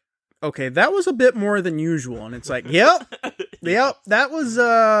she's like, okay, that was a bit more than usual. And it's like, yep, that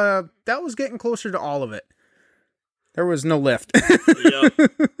was getting closer to all of it. There was no lift. Yep.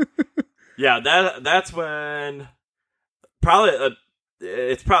 Yeah, that's when probably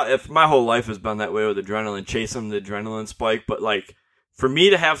it's probably if my whole life has been that way with adrenaline, chasing the adrenaline spike. But like for me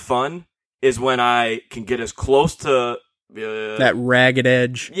to have fun is when I can get as close to that ragged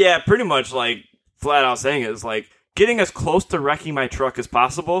edge. Yeah, pretty much like flat out saying it is like getting as close to wrecking my truck as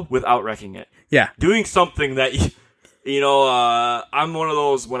possible without wrecking it. Yeah, doing something that I'm one of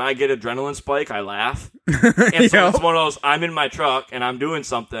those when I get adrenaline spike, I laugh. And so it's one of those I'm in my truck and I'm doing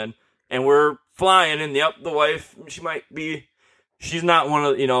something and we're flying and the wife she's not one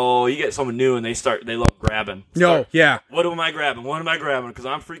of you get someone new and they love grabbing. What am I grabbing? Because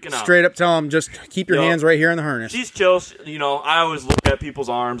I'm freaking out. Straight up tell them just keep your hands right here in the harness. She's chill. I always look at people's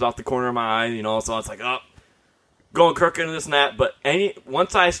arms out the corner of my eye. So it's like going crooked and this and that. But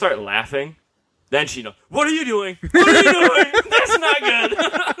once I start laughing, then she knows. What are you doing? What are you doing? That's not good.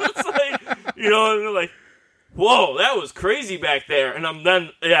 It's like and they're like, whoa, that was crazy back there. And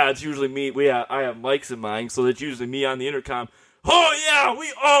it's usually me. I have mics in mine, so it's usually me on the intercom. Oh, yeah,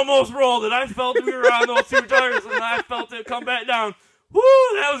 we almost rolled it. I felt we were on those 2 tires, and I felt it come back down. Woo,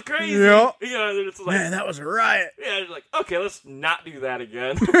 that was crazy. Yep. It's like, man, that was a riot. Yeah, it's like, okay, let's not do that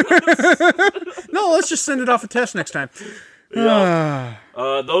again. No, let's just send it off a test next time. Yeah.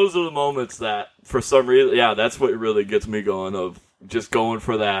 Those are the moments that, for some reason, that's what really gets me going, of just going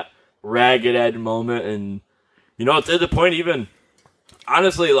for that ragged edge moment. And, it's at the point even...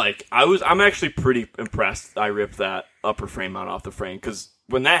 Honestly, like, I'm actually pretty impressed I ripped that upper frame mount off the frame, because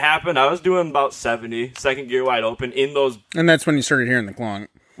when that happened, I was doing about 70, second gear wide open, in those... And that's when you started hearing the clonk.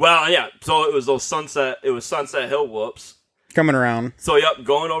 Well, yeah, so it was Sunset Hill whoops. Coming around. So,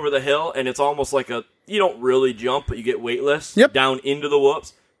 going over the hill, and it's almost like you don't really jump, but you get weightless down into the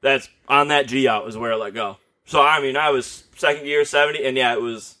whoops. That's on that G-out is where I let go. So, I mean, I was second gear, 70, and it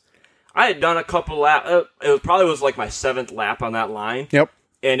was... I had done a couple laps. It probably was like my 7th lap on that line. Yep.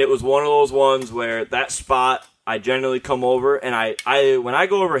 And it was one of those ones where that spot, I generally come over, and I when I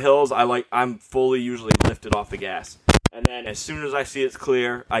go over hills, I'm fully usually lifted off the gas. And then as soon as I see it's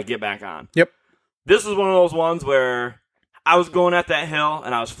clear, I get back on. Yep. This is one of those ones where I was going at that hill,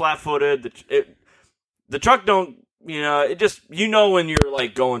 and I was flat-footed. The truck don't... it just, when you're,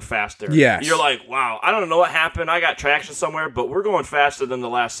 like, going faster. Yes. You're like, wow, I don't know what happened. I got traction somewhere, but we're going faster than the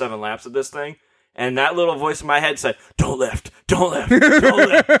last 7 laps of this thing. And that little voice in my head said, don't lift.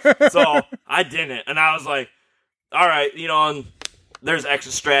 So I didn't. And I was like, all right, and there's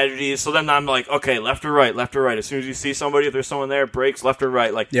exit strategies. So then I'm like, okay, left or right. As soon as you see somebody, if there's someone there, brakes, left or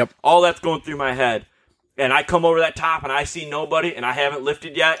right. Like, all that's going through my head. And I come over that top, and I see nobody, and I haven't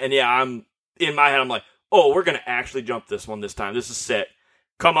lifted yet. And, I'm in my head, I'm like, oh, we're going to actually jump this one this time. This is sick.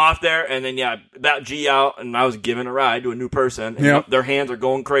 Come off there, and then, that G out, and I was giving a ride to a new person. And their hands are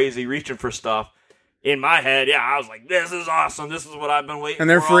going crazy, reaching for stuff. In my head, I was like, this is awesome. This is what I've been waiting for. And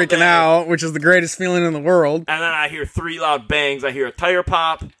they're freaking out, which is the greatest feeling in the world. And then I hear 3 loud bangs. I hear a tire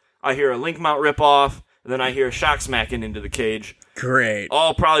pop. I hear a link mount rip off. And then I hear a shock smacking into the cage. Great.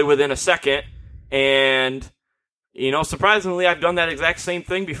 All probably within a second. And... surprisingly, I've done that exact same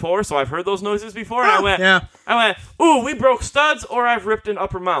thing before, so I've heard those noises before, and I went, ooh, we broke studs, or I've ripped an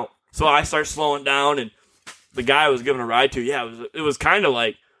upper mount. So I start slowing down, and the guy I was giving a ride to, it was kind of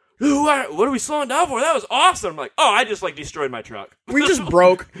like, ooh, what are we slowing down for? That was awesome. I'm like, oh, I just, destroyed my truck. We just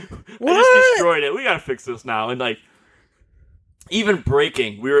broke. What? I just destroyed it. We gotta fix this now. And, even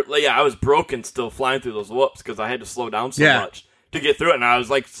braking, I was broken still flying through those whoops, because I had to slow down so much to get through it, and I was,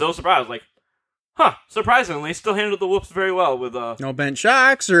 so surprised. I was like, huh, surprisingly, still handled the whoops very well with no bent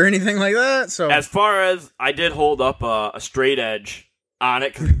shocks or anything like that. So as far as I did hold up a straight edge on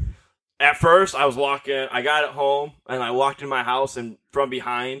it, 'cause at first I was walking, I got it home, and I walked in my house, and from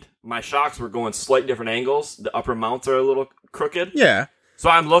behind, my shocks were going slight different angles. The upper mounts are a little crooked. Yeah. So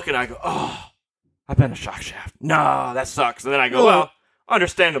I'm looking, I go, oh, I bent a shock shaft. No, that sucks. And then I go, well,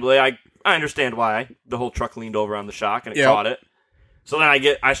 understandably, I understand why. The whole truck leaned over on the shock, and it caught it. So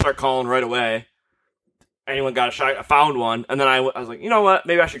then I start calling right away. Anyone got a shot? I found one, and then I was like, you know what?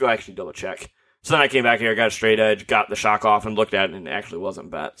 Maybe I should go actually double check. So then I came back here, got a straight edge, got the shock off, and looked at it, and it actually wasn't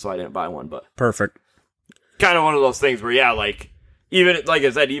bent, so I didn't buy one. But perfect. Kind of one of those things where, even like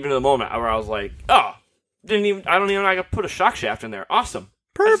I said, even in the moment where I was like, oh, I don't even know I could put a shock shaft in there. Awesome.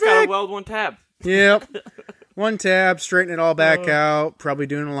 Perfect. I just got to weld one tab. Yep. One tab, straighten it all back out, probably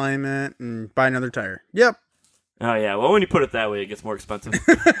do an alignment, and buy another tire. Yep. Oh, yeah. Well, when you put it that way, it gets more expensive.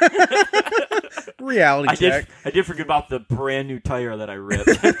 Reality check. I did forget about the brand new tire that I ripped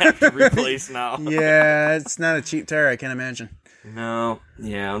and have to replace now. Yeah, it's not a cheap tire, I can't imagine. No.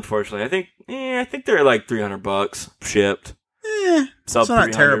 Yeah, unfortunately. I think they're like $300 shipped. Sub it's not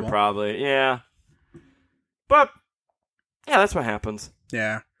 300 terrible. Probably. Yeah. But Yeah, that's what happens.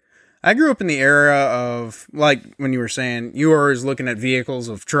 Yeah. I grew up in the era of, like, when you were saying, you were always looking at vehicles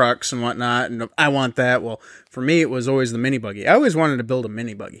of trucks and whatnot, and I want that. Well, for me, it was always the mini buggy. I always wanted to build a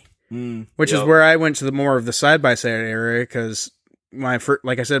mini buggy, which is where I went to the more of the side-by-side area, because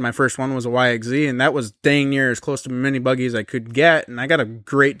like I said, my first one was a YXZ, and that was dang near as close to a mini buggy as I could get, and I got a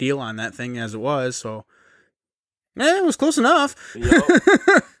great deal on that thing as it was, so it was close enough. Yep.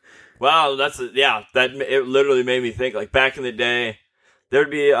 Wow, that it literally made me think, like, back in the day,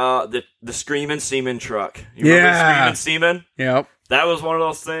 there'd be the Screamin' Seaman truck. You remember Screamin' Seaman? Yep. That was one of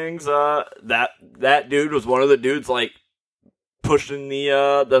those things. That dude was one of the dudes, like, pushing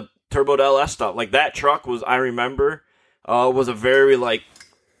the Turbo LS stuff. Like, that truck was, I remember, was a very, like,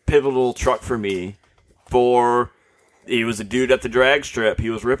 pivotal truck for me. He was a dude at the drag strip. He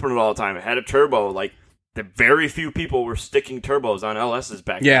was ripping it all the time. It had a turbo. Like, the very few people were sticking turbos on LSs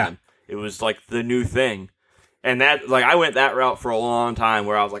back then. It was, like, the new thing. And that, like, I went that route for a long time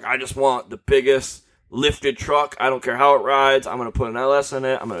where I was like, I just want the biggest lifted truck. I don't care how it rides. I'm going to put an LS in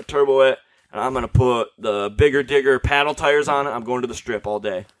it. I'm going to turbo it. And I'm going to put the bigger digger paddle tires on it. I'm going to the strip all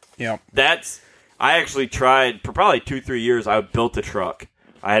day. Yeah. I actually tried, for probably 2-3 years, I built a truck.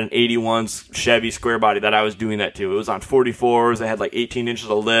 I had an 81 Chevy square body that I was doing that to. It was on 44s. It had like 18 inches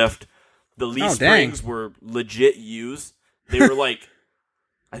of lift. The leaf springs were legit used. They were like,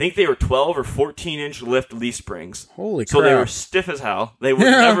 I think they were 12 or 14-inch lift leaf springs. Holy crap. So they were stiff as hell. They would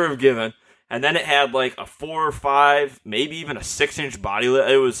never have given. And then it had like a 4 or 5, maybe even a 6-inch body lift.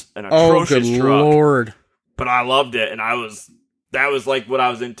 It was an atrocious good truck. Lord. But I loved it, and that was like what I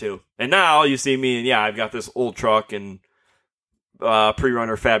was into. And now you see me, and yeah, I've got this old truck and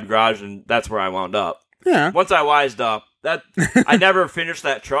pre-runner fab garage, and that's where I wound up. Yeah. Once I wised up, I never finished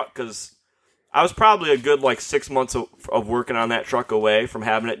that truck because I was probably a good like 6 months of working on that truck away from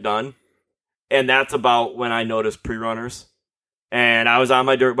having it done. And that's about when I noticed pre-runners. And I was on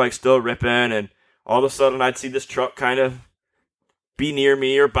my dirt bike still ripping, and all of a sudden I'd see this truck kind of be near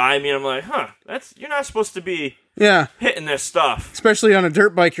me or by me, and I'm like, you're not supposed to be hitting this stuff. Especially on a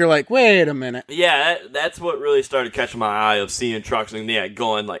dirt bike, you're like, wait a minute. Yeah, that's what really started catching my eye of seeing trucks and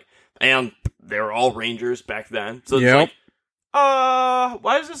going like, and they were all Rangers back then. So it's like,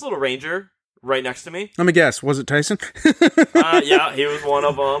 why is this little Ranger right next to me? Let me guess, was it Tyson? Yeah, he was one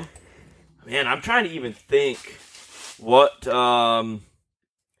of them. Man, I'm trying to even think what,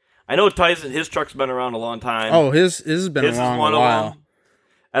 I know Tyson, his truck's been around a long time. Oh, his has been a long while.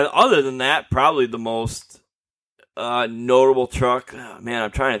 And other than that, probably the most notable truck, man,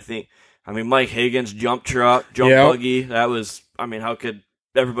 I'm trying to think. I mean, Mike Higgins' jump buggy, that was, I mean, how could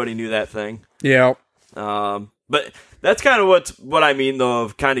everybody knew that thing? Yeah. But that's kind of what I mean, though,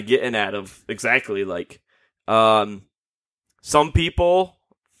 of kind of getting at of exactly, like, some people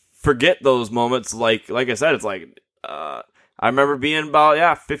forget those moments. Like I said, it's like, I remember being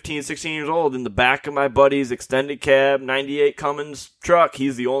about, 15, 16 years old in the back of my buddy's extended cab 98 Cummins truck.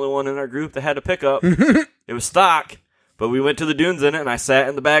 He's the only one in our group that had a pickup. It was stock, but we went to the dunes in it, and I sat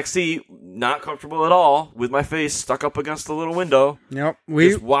in the back seat, not comfortable at all, with my face stuck up against the little window. Yep.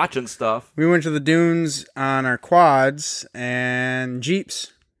 Just watching stuff. We went to the dunes on our quads and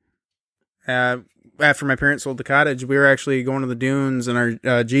Jeeps. After my parents sold the cottage, we were actually going to the dunes in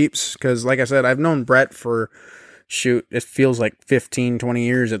our Jeeps, because, like I said, I've known Brett for... it feels like 15, 20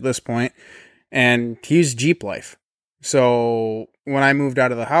 years at this point, and he's Jeep life. So when I moved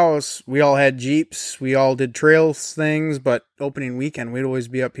out of the house, we all had Jeeps, we all did trails things, but opening weekend, we'd always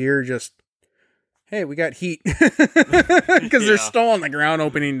be up here just, hey, we got heat, because there's snow on the ground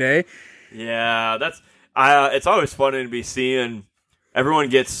opening day. Yeah, it's always funny to be seeing, everyone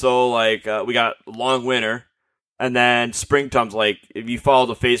gets so like, we got long winter, and then springtime's like, if you follow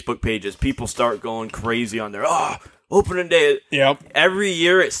the Facebook pages, people start going crazy on their, opening day. Yep. Every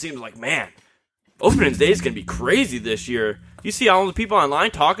year it seems like, man, opening day is going to be crazy this year. You see all the people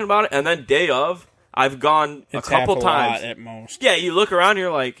online talking about it, and then day of, I've gone a couple times. Lot at most. Yeah, you look around and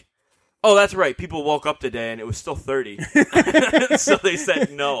you're like, oh, that's right. People woke up today and it was still 30. So they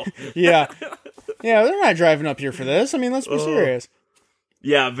said no. Yeah. Yeah, they're not driving up here for this. I mean, let's be serious.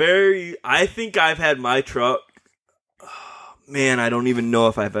 Yeah, I think I've had my truck. Man, I don't even know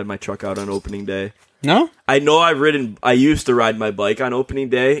if I've had my truck out on opening day. No? I know I used to ride my bike on opening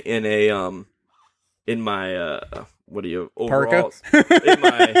day in my, overalls? In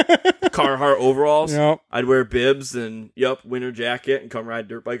my Carhartt overalls. Yep. I'd wear bibs and, winter jacket and come ride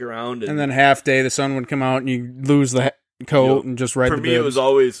dirt bike around. And then half day, the sun would come out and you lose the coat and just ride the bibs. For me, it was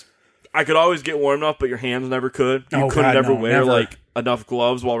always, I could always get warm enough, but your hands never could. You couldn't ever wear, like, enough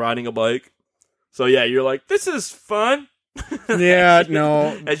gloves while riding a bike. So, yeah, you're like, this is fun. Yeah,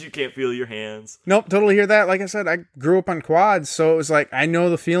 no. As you can't feel your hands. Nope, totally hear that. Like I said, I grew up on quads, so it was like, I know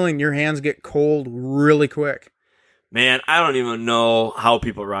the feeling your hands get cold really quick. Man, I don't even know how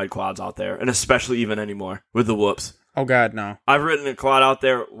people ride quads out there, and especially even anymore with the whoops. Oh, God, no. I've ridden a quad out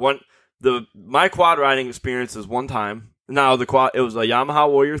there. My quad riding experience is one time. Now, it was a Yamaha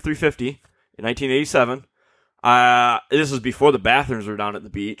Warrior 350 in 1987. This was before the bathrooms were down at the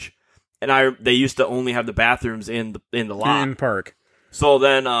beach. And they used to only have the bathrooms in the lot. In park. So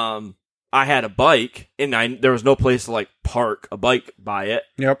then I had a bike, and there was no place to, like, park a bike by it.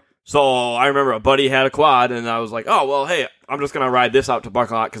 Yep. So I remember a buddy had a quad, and I was like, oh, well, hey, I'm just going to ride this out to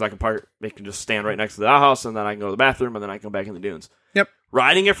parking lot because I can park. They can just stand right next to the outhouse, and then I can go to the bathroom, and then I can go back in the dunes. Yep.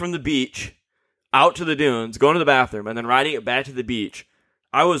 Riding it from the beach out to the dunes, going to the bathroom, and then riding it back to the beach.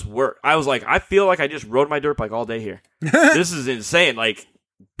 I was like, I feel like I just rode my dirt bike all day here. This is insane. Like,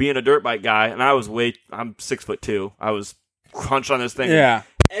 being a dirt bike guy, and I'm 6'2". I was crunched on this thing. Yeah.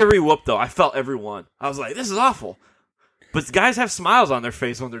 Every whoop, though, I felt every one. I was like, this is awful. But guys have smiles on their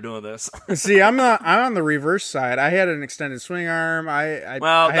face when they're doing this. See, I'm on the reverse side. I had an extended swing arm. I had like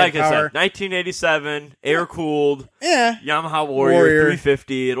power. I said, 1987, air cooled, Yeah. Yamaha Warrior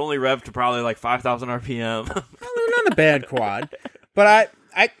 350. It only revved to probably like 5,000 RPM. Well, they're not a bad quad. But I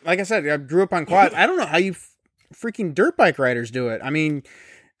like I said, I grew up on quads. I don't know how you freaking dirt bike riders do it. I mean,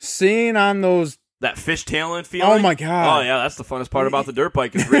 seeing on those. That fishtailing feeling. Oh my God. Oh yeah, that's the funnest part about the dirt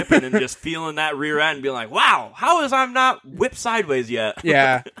bike is ripping and just feeling that rear end and being like, wow, how is I'm not whipped sideways yet?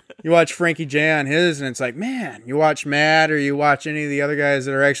 Yeah. You watch Frankie J on his, and it's like, man, you watch Matt or you watch any of the other guys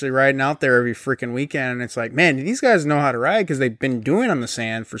that are actually riding out there every freaking weekend, and it's like, man, these guys know how to ride because they've been doing on the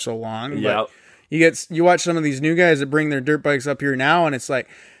sand for so long. Yeah. But you watch some of these new guys that bring their dirt bikes up here now, and it's like,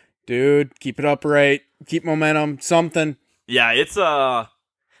 dude, keep it upright, keep momentum, something. Yeah, it's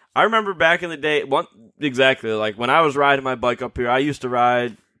I remember back in the day, exactly, like when I was riding my bike up here, I used to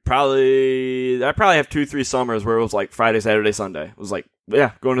ride I probably have 2-3 summers where it was like Friday, Saturday, Sunday. It was like,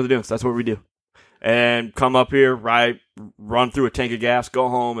 yeah, going to the dunes, that's what we do. And come up here, run through a tank of gas, go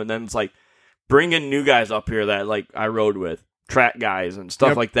home, and then it's like bringing new guys up here that like I rode with, track guys and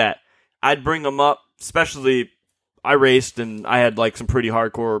stuff like that. I'd bring them up, especially I raced and I had like some pretty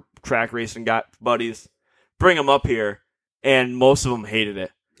hardcore track racing buddies. Bring them up here, and most of them hated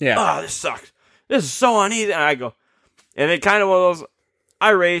it. Yeah. Oh, this sucks. This is so uneasy. And I go, and it kind of one of those.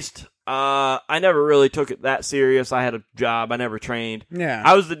 I raced. I never really took it that serious. I had a job. I never trained. Yeah.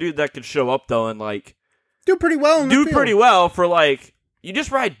 I was the dude that could show up though and like do pretty well. Do pretty well for like you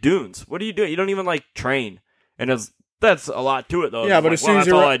just ride dunes. What are you doing? You don't even like train, and that's a lot to it though. Yeah, it's but like, as soon as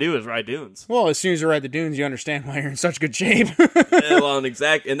that's all I do is ride dunes. Well, as soon as you ride the dunes, you understand why you're in such good shape. Yeah, well,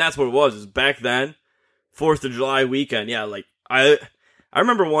 and that's what it was. Is back then, 4th of July weekend. Yeah, like I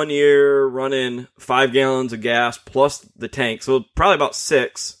remember one year running 5 gallons of gas plus the tank, so probably about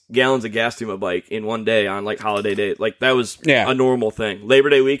 6 gallons of gas through my bike in one day on like holiday day. Like that was a normal thing. Labor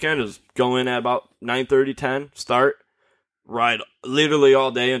Day weekend is go in at about 9:30, 10, start, ride literally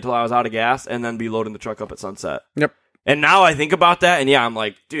all day until I was out of gas, and then be loading the truck up at sunset. Yep. And now I think about that, and yeah, I'm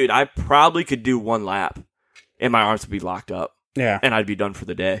like, dude, I probably could do one lap, and my arms would be locked up. Yeah. And I'd be done for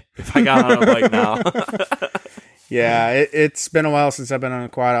the day if I got on a bike now. Yeah, it's been a while since I've been on a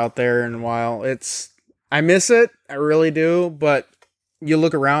quad out there in a while. I miss it. I really do. But you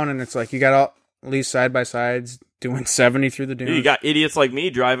look around and it's like you got at least side-by-sides doing 70 through the dunes. You got idiots like me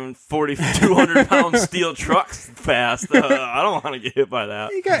driving 200-pound steel trucks fast. I don't want to get hit by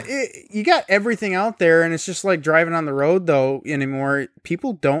that. You got everything out there, and it's just like driving on the road, though, anymore.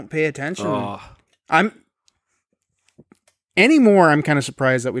 People don't pay attention. Oh. I'm kind of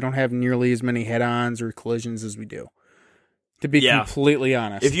surprised that we don't have nearly as many head-ons or collisions as we do. To be completely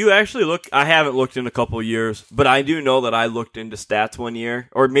honest. If you actually look, I haven't looked in a couple of years, but I do know that I looked into stats one year,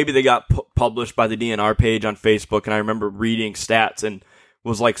 or maybe they got published by the DNR page on Facebook, and I remember reading stats and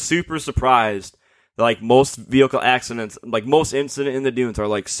was like super surprised that like most vehicle accidents, like most incident in the dunes are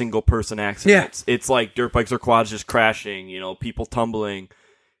like single person accidents. Yeah. It's like dirt bikes or quads just crashing, people tumbling.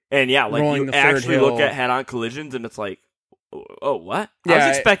 And yeah, like rolling you actually look at head-on collisions and it's like, oh, what? Yeah, I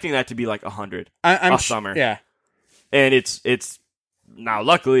was expecting that to be like 100 a summer. Yeah. And it's now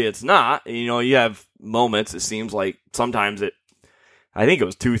luckily it's not. You have moments, it seems like sometimes I think it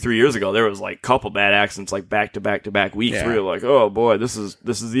was 2-3 years ago, there was like a couple bad accidents like back to back to back weeks where you're like, oh boy, this is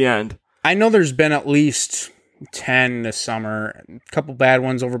the end. I know there's been at least 10 this summer, a couple bad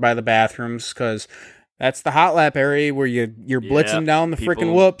ones over by the bathrooms because that's the hot lap area where you're blitzing down the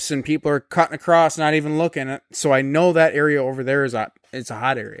freaking whoops and people are cutting across, not even looking. So I know that area over there it's a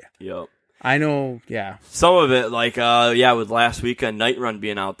hot area. Yep. I know, yeah. Some of it, like, with last weekend, Night Run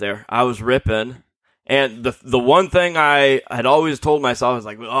being out there, I was ripping, And the one thing I had always told myself is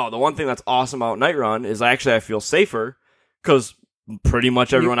like, oh, the one thing that's awesome about Night Run is actually I feel safer because pretty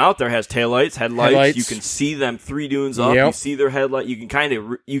much everyone out there has taillights, headlights. You can see them 3 dunes up. Yep. You see their headlight. You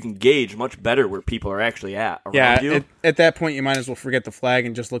can you can gauge much better where people are actually at around you. At that point, you might as well forget the flag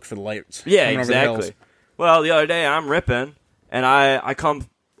and just look for the lights. Yeah, coming over the hills. exactly. Well, the other day I'm ripping, and I come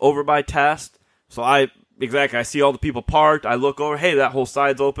over by Test, so I see all the people parked. I look over, hey, that whole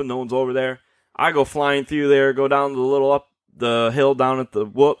side's open, no one's over there. I go flying through there, go down the little up the hill down at the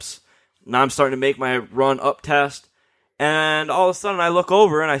whoops. Now I'm starting to make my run up Test, and all of a sudden I look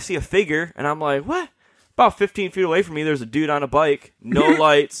over and I see a figure, and I'm like, what? About 15 feet away from me, there's a dude on a bike, no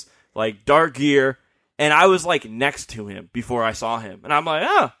lights, like dark gear, and I was like next to him before I saw him, and I'm like,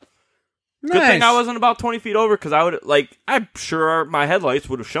 oh. Nice. Good thing I wasn't about 20 feet over because I'm sure my headlights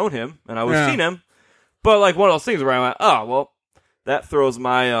would have shown him and I would have seen him. But like one of those things where I went, oh, well, that throws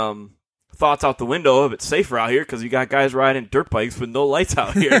my thoughts out the window if it's safer out here because you got guys riding dirt bikes with no lights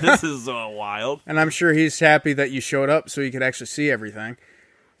out here. This is wild. And I'm sure he's happy that you showed up so he could actually see everything.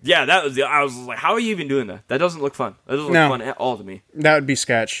 Yeah, I was like, how are you even doing that? That doesn't look fun. That doesn't look fun at all to me. That would be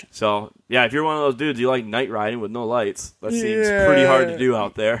sketch. So, yeah, if you're one of those dudes, you like night riding with no lights, that seems pretty hard to do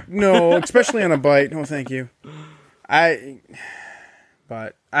out there. No, especially on a bike. No, thank you. I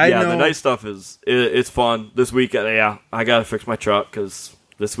know. The night stuff it's fun. This weekend, I got to fix my truck because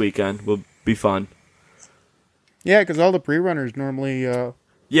this weekend will be fun. Yeah, because all the pre-runners normally...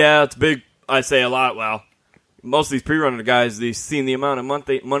 Yeah, it's big. I say a lot. Well, most of these pre-runner guys, they've seen the amount of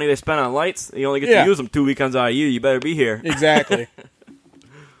money they spend on lights. You only get to use them 2 weekends out of you. You better be here. Exactly.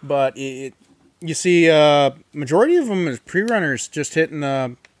 But you see, majority of them is pre-runners just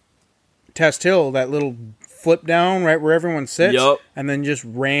hitting Test Hill, that little flip down right where everyone sits, and then just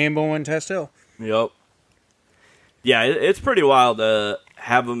rainbowing Test Hill. Yep. Yeah, it's pretty wild to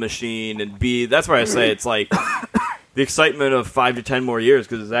have a machine and be. That's why I say it's like the excitement of 5 to 10 more years,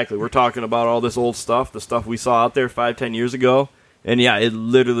 because exactly, we're talking about all this old stuff, the stuff we saw out there 5-10 years ago, and yeah, it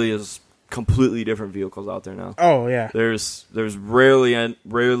literally is completely different vehicles out there now. Oh yeah, there's rarely,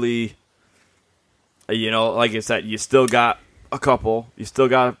 like I said, you still got a couple, you still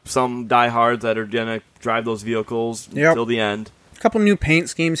got some diehards that are gonna drive those vehicles till the end. A couple new paint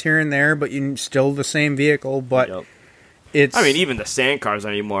schemes here and there, but you still the same vehicle, but. It's, I mean, even the sand cars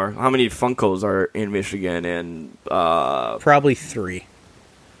anymore. How many Funkos are in Michigan? And probably 3.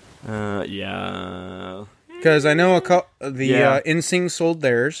 Yeah. Because I know Insing sold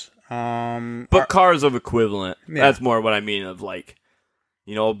theirs. But cars of equivalent. Yeah. That's more what I mean of like,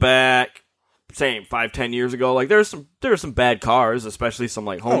 back, same 5-10 years ago. Like there were some bad cars, especially some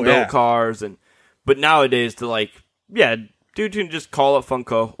like home built cars, but nowadays dude can just call up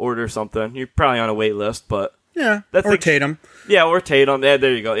Funko, order something. You're probably on a wait list, but. Yeah, or Tatum. Yeah, or Tatum. Yeah,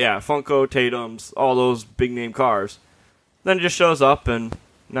 there you go. Yeah, Funko, Tatums, all those big-name cars. Then it just shows up, and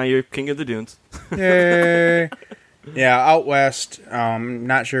now you're king of the dunes. Yay. Yeah, out west,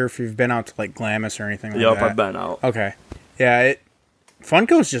 not sure if you've been out to, like, Glamis or anything like that. Yep, I've been out. Okay. Yeah,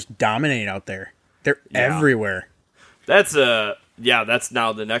 Funkos just dominate out there. They're everywhere. That's now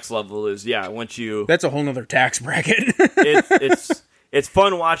the next level is, once you... That's a whole nother tax bracket. It's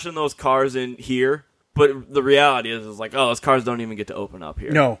fun watching those cars in here. But the reality is like, those cars don't even get to open up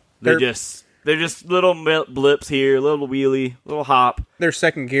here. No. They're just little blips here, little wheelie, little hop. They're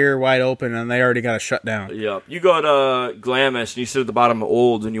second gear wide open, and they already got to shut down. Yep. You go to Glamis, and you sit at the bottom of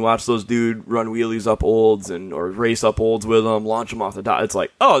Olds, and you watch those dude run wheelies up Olds or race up Olds with them, launch them off the top. It's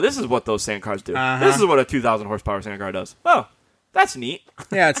like, this is what those sand cars do. Uh-huh. This is what a 2,000 horsepower sand car does. Oh, that's neat.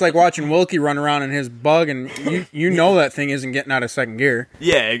 Yeah, it's like watching Wilkie run around in his bug, and you know that thing isn't getting out of second gear.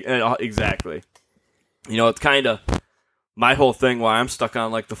 Yeah, exactly. It's kind of my whole thing why I'm stuck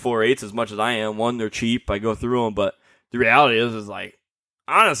on like the 4.8s as much as I am. One, they're cheap. I go through them. But the reality is like,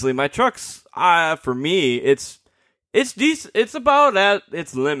 honestly, my trucks, for me, it's decent. It's about at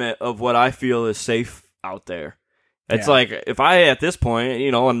its limit of what I feel is safe out there. It's like, if I, at this point,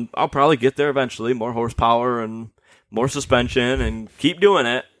 and I'll probably get there eventually, more horsepower and more suspension and keep doing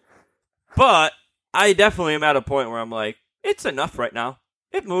it. But I definitely am at a point where I'm like, it's enough right now.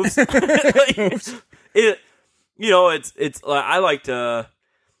 It moves. I'm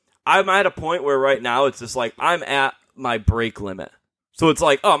at a point where right now it's just like I'm at my brake limit. So it's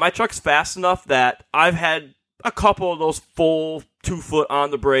like, my truck's fast enough that I've had a couple of those full 2 foot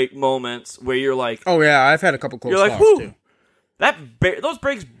on the brake moments where you're like, oh yeah, I've had a couple close calls too. Those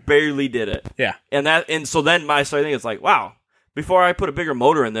brakes barely did it. Yeah. And so then my starting thing is like, wow, before I put a bigger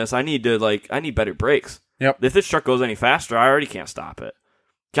motor in this, I need better brakes. Yep. If this truck goes any faster, I already can't stop it.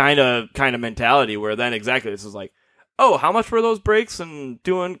 Kind of mentality where then exactly this is like, how much were those brakes and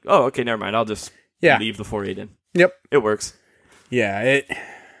doing? Oh, okay, never mind. I'll just Yeah. Leave the 4.8 in. Yep. It works. Yeah.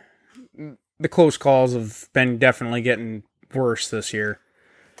 The close calls have been definitely getting worse this year.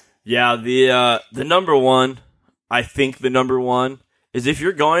 Yeah, the number one, I think the number one is if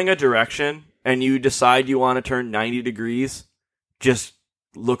you're going a direction and you decide you want to turn 90 degrees, just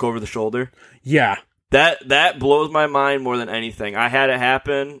look over the shoulder. Yeah. That blows my mind more than anything. I had it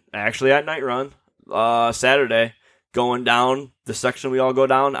happen actually at Night Run Saturday, going down the section we all go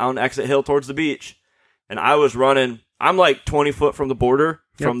down on Exit Hill towards the beach. And I was running, I'm like 20 foot from the border,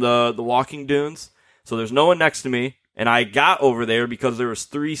 from the walking dunes. So there's no one next to me. And I got over there because there was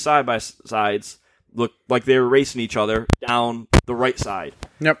 3 side-by-sides, looked like they were racing each other down the right side.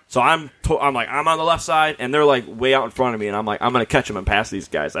 Yep. So I'm like, I'm on the left side, and they're like way out in front of me, and I'm like, I'm going to catch them and pass these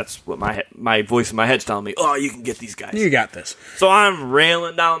guys. That's what my voice in my head's telling me. Oh, you can get these guys. You got this. So I'm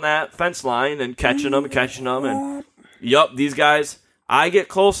railing down that fence line and catching them, and yup, these guys, I get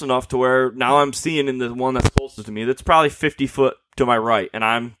close enough to where now I'm seeing in the one that's closest to me that's probably 50 foot to my right, and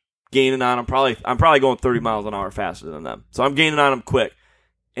I'm gaining on them. I'm probably going 30 miles an hour faster than them. So I'm gaining on them quick.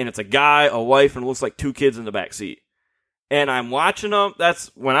 And it's a guy, a wife, and it looks like 2 kids in the back seat. And I'm watching them.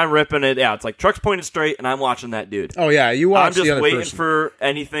 That's when I'm ripping it. Yeah, it's like truck's pointed straight, and I'm watching that dude. Oh, yeah, you watch I'm just the other waiting person. for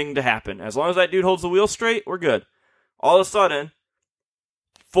anything to happen. As long as that dude holds the wheel straight, we're good. All of a sudden,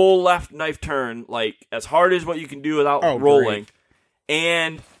 full left knife turn, like as hard as what you can do without rolling. Great.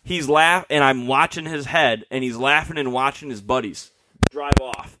 And he's laughing, and I'm watching his head, and he's laughing and watching his buddies drive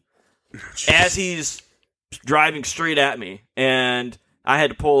off as he's driving straight at me. And I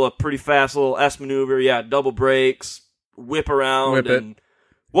had to pull a pretty fast little S maneuver. Yeah, double brakes, whip around. Whip it. And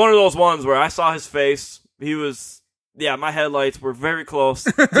one of those ones where I saw his face. He was, my headlights were very close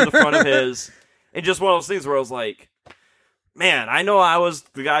to the front of his. And just one of those things where I was like, man, I know I was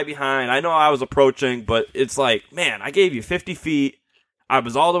the guy behind. I know I was approaching, but it's like, man, I gave you 50 feet. I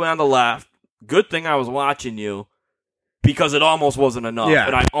was all the way on the left. Good thing I was watching you because it almost wasn't enough. Yeah.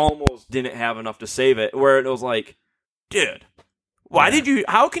 And I almost didn't have enough to save it. Where it was like, dude,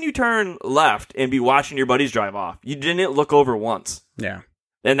 how can you turn left and be watching your buddies drive off? You didn't look over once. Yeah.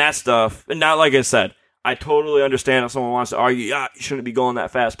 And that stuff, and now, like I said, I totally understand if someone wants to argue, you shouldn't be going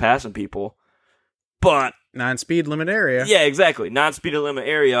that fast passing people. But Non-speed limit area. yeah, exactly. Non-speed limit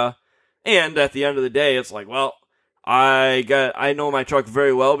area. And at the end of the day, it's like, well, I know my truck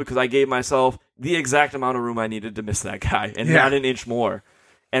very well because I gave myself the exact amount of room I needed to miss that guy and not an inch more.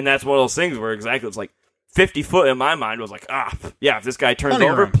 And that's one of those things where exactly it's like 50 foot in my mind was like, if this guy turns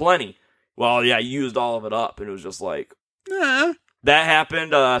over, plenty. Well, yeah, you used all of it up. And it was just like, that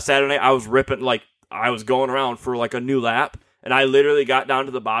happened Saturday. I was ripping, like, I was going around for like a new lap. And I literally got down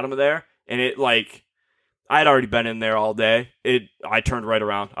to the bottom of there. And it like, I'd already been in there all day. I turned right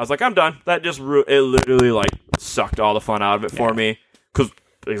around. I was like, I'm done. That just it literally like sucked all the fun out of it for me. Because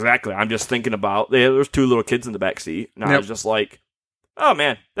exactly, I'm just thinking about there's 2 little kids in the back seat, and I was just like, oh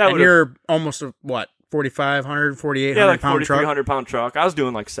man, that would. You're almost a 4,500, 4,800 like pound truck. 4,300 pound truck. I was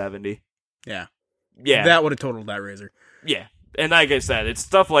doing like 70. Yeah. That would have totaled that Razor. Yeah, and like I said, it's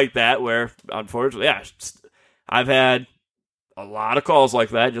stuff like that where unfortunately, I've had a lot of calls like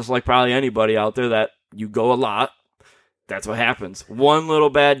that, just like probably anybody out there that. You go a lot. That's what happens. One little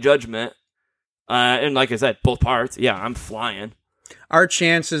bad judgment. And like I said, both parts. Yeah, I'm flying. Our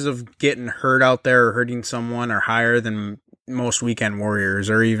chances of getting hurt out there or hurting someone are higher than most weekend warriors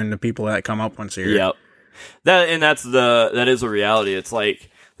or even the people that come up once a year. Yep. That is a reality. It's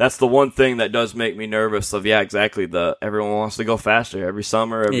like, that's the one thing that does make me nervous of, exactly. Everyone wants to go faster every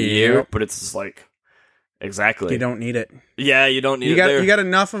summer, every year. But it's just like, exactly. You don't need it. Yeah, you don't need it. You got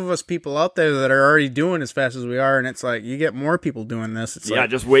enough of us people out there that are already doing as fast as we are, and it's like you get more people doing this. It's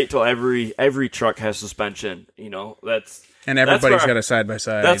just wait till every truck has suspension. And everybody's got a side by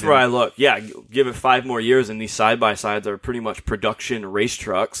side. That's where I look. Yeah, give it 5 more years, and these side by sides are pretty much production race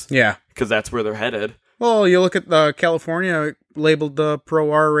trucks. Yeah, because that's where they're headed. Well, you look at the California labeled the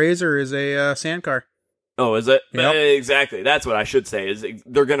Pro R Razor as a sand car. Oh, is it? Yep. Exactly. That's what I should say. Is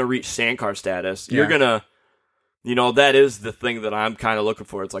they're going to reach sand car status. You're gonna. That is the thing that I'm kind of looking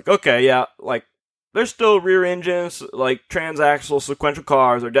for. It's like, okay, like, there's still rear engines, like, transaxle, sequential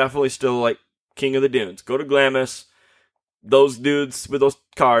cars are definitely still, like, king of the dunes. Go to Glamis. Those dudes with those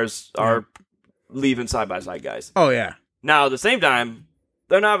cars are leaving side-by-side guys. Oh, yeah. Now, at the same time,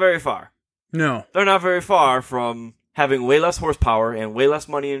 they're not very far. No. They're not very far from having way less horsepower and way less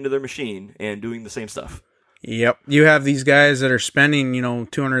money into their machine and doing the same stuff. Yep. You have these guys that are spending,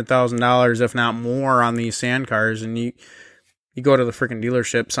 $200,000, if not more, on these sand cars, and you go to the freaking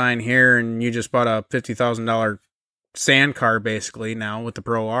dealership, sign here, and you just bought a $50,000 sand car, basically, now with the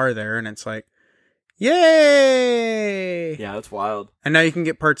Pro R there, and it's like, yay! Yeah, that's wild. And now you can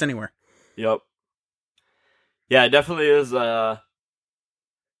get parts anywhere. Yep. Yeah, it definitely is. Yeah,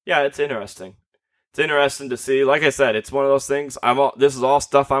 it's interesting. It's interesting to see. Like I said, it's one of those things. This is all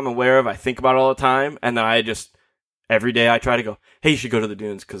stuff I'm aware of. I think about all the time, and then I just every day I try to go, hey, you should go to the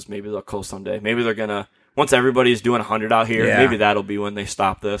dunes because maybe they'll close someday. Maybe they're gonna once everybody's doing 100 out here. Yeah. Maybe that'll be when they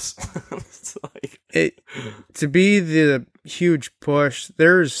stop this. It's like, to be the huge push.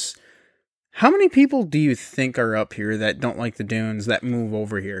 There's how many people do you think are up here that don't like the dunes that move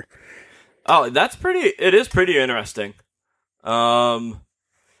over here? oh, it is pretty interesting. And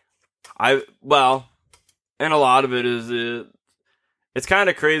a lot of it is it's kind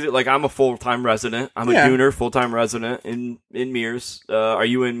of crazy. Like I'm a full-time resident. I'm a Dooner full-time resident in Mears. Are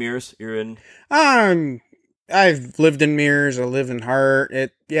you in Mears? You're in. I've lived in Mears. I live in Hart.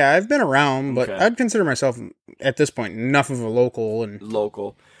 I've been around, but Okay. I'd consider myself at this point enough of a local. And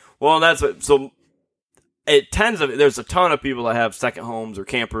Local. Well, that's what. So there's a ton of people that have second homes or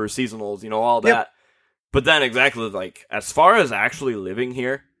campers, seasonals, all that. Yep. But then exactly like as far as actually living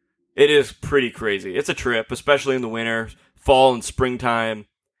here, it is pretty crazy. It's a trip, especially in the winter, fall and springtime.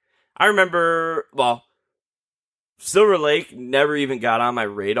 I remember, Silver Lake never even got on my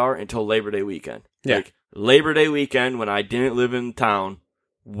radar until Labor Day weekend. Yeah. Like Labor Day weekend when I didn't live in town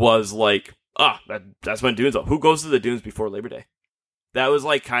was like, that's when dunes are. Who goes to the dunes before Labor Day? That was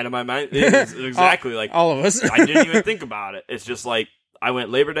like kind of my mind. It's exactly like all of us. I didn't even think about it. It's just like I went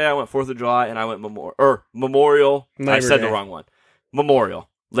Labor Day, I went 4th of July, and I went Memorial. I Labor said Day. the wrong one. Memorial.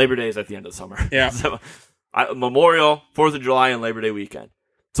 Labor Day is at the end of the summer. Yeah. So, Memorial, 4th of July, and Labor Day weekend.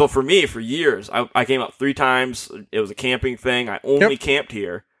 So for me, for years, I came up 3 times. It was a camping thing. I only camped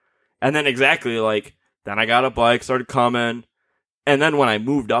here. And then then I got a bike, started coming. And then when I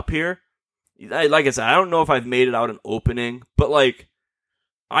moved up here, like I said, I don't know if I've made it out an opening, but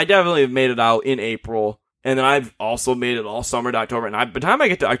I definitely have made it out in April. And then I've also made it all summer to October. And by the time I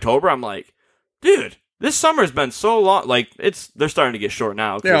get to October, I'm like, dude, this summer's been so long. Like, they're starting to get short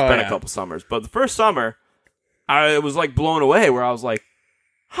now because it's been a couple summers. But the first summer, I was like blown away where I was like,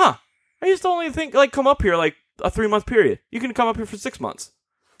 I used to only think come up here like a 3-month period. You can come up here for 6 months.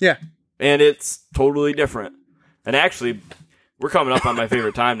 Yeah. And it's totally different. And actually, we're coming up on my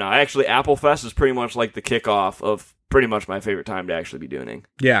favorite time now. Actually, Apple Fest is pretty much like the kickoff of pretty much my favorite time to actually be doing.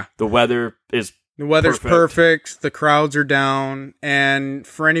 Yeah. The weather's perfect. The crowds are down. And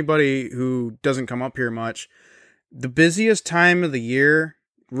for anybody who doesn't come up here much, the busiest time of the year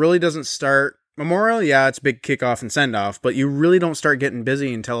really doesn't start. Memorial, it's big kickoff and send-off, but you really don't start getting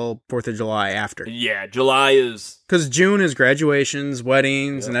busy until 4th of July after. Yeah, July is... Because June is graduations,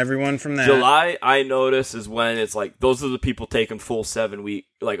 weddings, and everyone from that. July, I notice, is when it's like, those are the people taking full 7 week,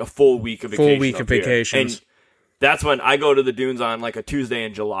 like a full week of vacation. Full week of here. vacations. And that's when I go to the dunes on like a Tuesday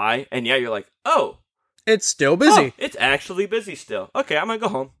in July, and you're like, it's still busy. Oh, it's actually busy still. Okay, I'm gonna go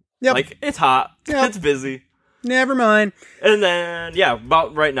home. Yep. Like, it's hot. Yep. It's busy. Never mind. And then,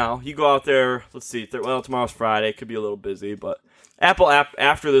 about right now, you go out there, let's see, tomorrow's Friday, it could be a little busy, but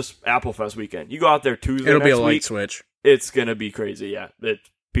after this Apple Fest weekend, you go out there Tuesday It'll be a next light week, switch. it's going to be crazy,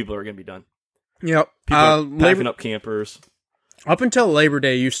 people are going to be done. Yep. People are packing up campers. Up until Labor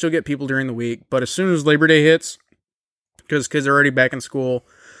Day, you still get people during the week, but as soon as Labor Day hits, because kids are already back in school,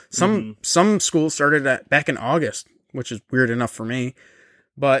 some schools started back in August, which is weird enough for me,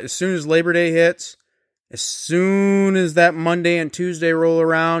 but as soon as Labor Day hits, as soon as that Monday and Tuesday roll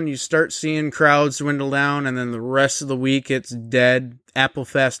around, you start seeing crowds dwindle down, and then the rest of the week it's dead. Apple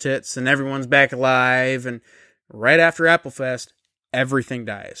Fest hits, and everyone's back alive, and right after Apple Fest, everything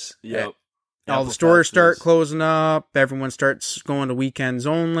dies. Yep. All the stores start closing up. Everyone starts going to weekends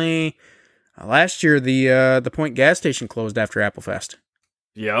only. Last year, the Point gas station closed after Apple Fest.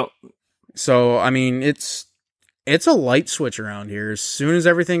 Yep. So, I mean, it's a light switch around here. As soon as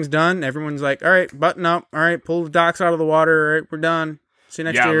everything's done, everyone's like, all right, button up. All right, pull the docks out of the water. All right, we're done. See you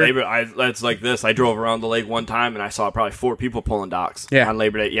next year. It's like this. I drove around the lake one time, and I saw probably 4 people pulling docks on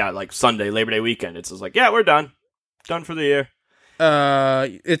Labor Day. Yeah, like Sunday, Labor Day weekend. It's just like, we're done. Done for the year.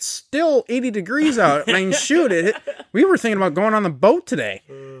 It's still 80 degrees out. I mean, shoot, we were thinking about going on the boat today.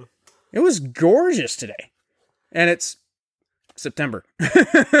 It was gorgeous today. And it's September.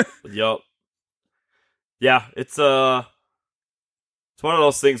 Yep. Yeah, it's one of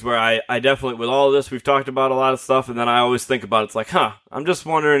those things where I definitely, with all of this, we've talked about a lot of stuff, and then I always think about it, it's like, I'm just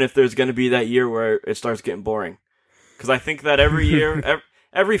wondering if there's going to be that year where it starts getting boring. Because I think that every year,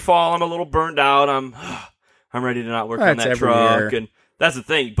 every fall, I'm a little burned out. I'm ready to not work on that truck, and that's the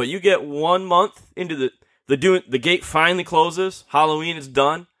thing. But you get 1 month into the gate finally closes, Halloween is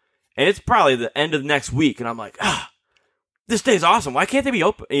done, and it's probably the end of next week, and I'm like, this day's awesome. Why can't they be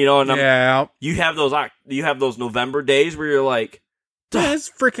open? And you have those November days where you're like, Yeah, it's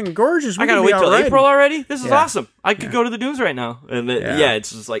freaking gorgeous. I gotta wait till April already. This is Yeah. awesome. I could go to the dunes right now, and Yeah.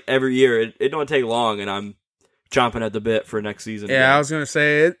 it's just like every year. It don't take long, and I'm chomping at the bit for next season. Yeah, again. I was gonna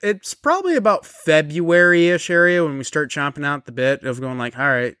say it's probably about February-ish area when we start chomping out the bit of going like, all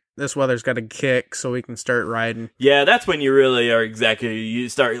right, this weather's got to kick so we can start riding. Yeah, that's when you really are you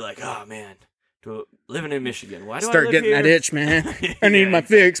start. You're like, oh man, living in Michigan. Why do I Start live getting here? that itch, man. I need my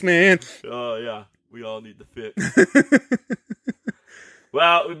fix, man. Oh yeah, we all need the fix.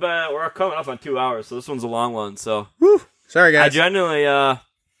 Well, we're coming up on 2 hours, so this one's a long one. So, Whew. Sorry, I guys. genuinely,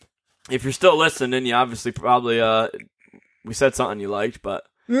 if you're still listening, you obviously probably we said something you liked, but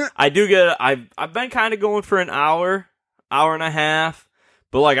I do get. I've been kind of going for an hour and a half,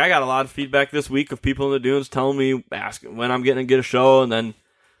 but like I got a lot of feedback this week of people in the dunes telling me, asking when I'm getting to get a show, and then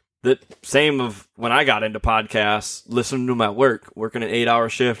the same of when I got into podcasts, listening to them at work, working an 8-hour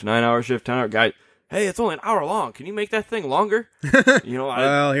shift, 9-hour shift, 10-hour guy. Hey, it's only an hour long. Can you make that thing longer? You know,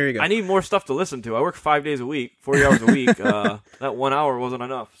 Well, here you go. I need more stuff to listen to. I work 5 days a week, 40 hours a week. That 1 hour wasn't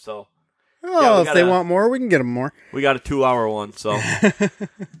enough. So, Oh, if they want more, we can get them more. we got a 2-hour one. So,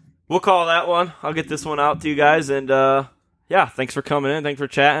 we'll call that one. I'll get this one out to you guys. And, yeah, thanks for coming in. Thanks for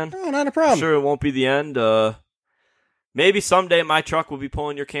chatting. Oh, not a I'm problem. sure it won't be the end. Maybe someday my truck will be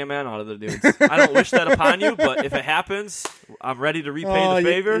pulling your Cam-Man out of the dunes. I don't wish that upon you, but if it happens, I'm ready to repay the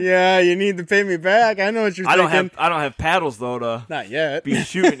favor. Yeah, you need to pay me back. I know what you're thinking. I don't have paddles though to Not yet. be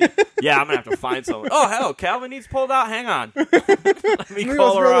shooting you. Yeah, I'm gonna have to find someone. Oh hell, Calvin needs pulled out. Hang on. Let me Let me go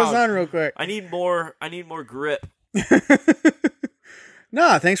call throw those around. on real quick. I need more grip.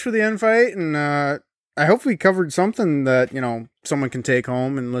 Nah, thanks for the invite, and I hope we covered something that someone can take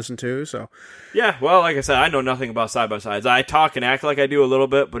home and listen to. So Yeah, well, like I said, I know nothing about side by sides. I talk and act like I do a little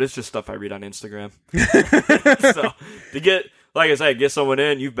bit, but it's just stuff I read on Instagram. So to get, like I said, get someone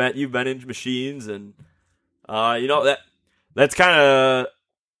in, you've been in machines, and that's kind of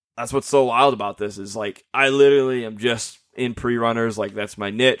that's what's so wild about this is like I literally am just in pre-runners, like that's my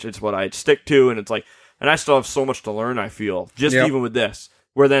niche. It's what I stick to, and it's like, and I still have so much to learn. I feel just Yep. even with this,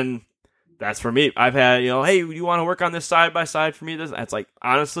 where then. That's for me. I've had, hey, you want to work on this side by side for me? That's like,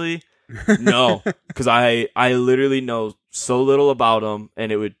 honestly, no. Because I literally know so little about them.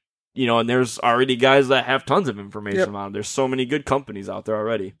 And it would, and there's already guys that have tons of information Yep. about them. There's so many good companies out there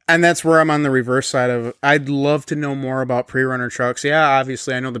already. And that's where I'm on the reverse side of I'd love to know more about pre-runner trucks. Yeah,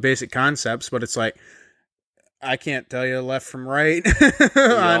 obviously I know the basic concepts, but it's like I can't tell you left from right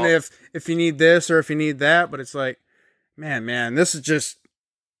on if you need this or if you need that, but it's like, man, this is just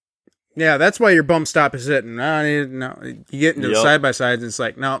that's why your bump stop is hitting. No, you get into the Yep. side by sides, it's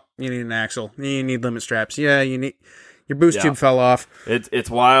like, no, you need an axle. You need limit straps. Yeah, you need your boost tube fell off. It's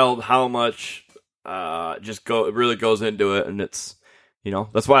wild how much it really goes into it, and it's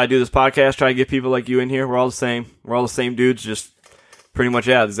that's why I do this podcast, try to get people like you in here. We're all the same. We're all the same dudes, just pretty much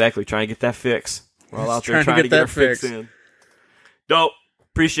exactly trying to get that fix. We're all out there trying to get our fix in. Dope.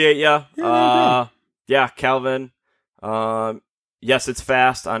 Appreciate ya. Yeah, Calvin. Yes, it's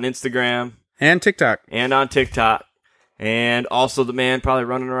fast on Instagram and TikTok. And also the man probably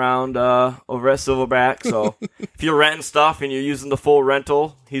running around over at Silverback. So if you're renting stuff and you're using the full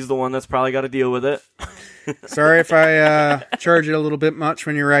rental, he's the one that's probably got to deal with it. Sorry if I charge you a little bit much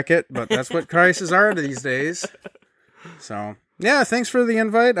when you wreck it, but that's what prices are these days. So, yeah, thanks for the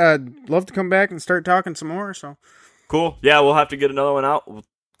invite. I'd love to come back and start talking some more. So Cool. Yeah, we'll have to get another one out. We'll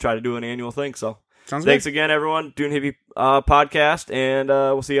try to do an annual thing. So sounds thanks good. again, everyone. Dune Hippie podcast, and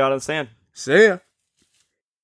we'll see you out on the stand. See ya.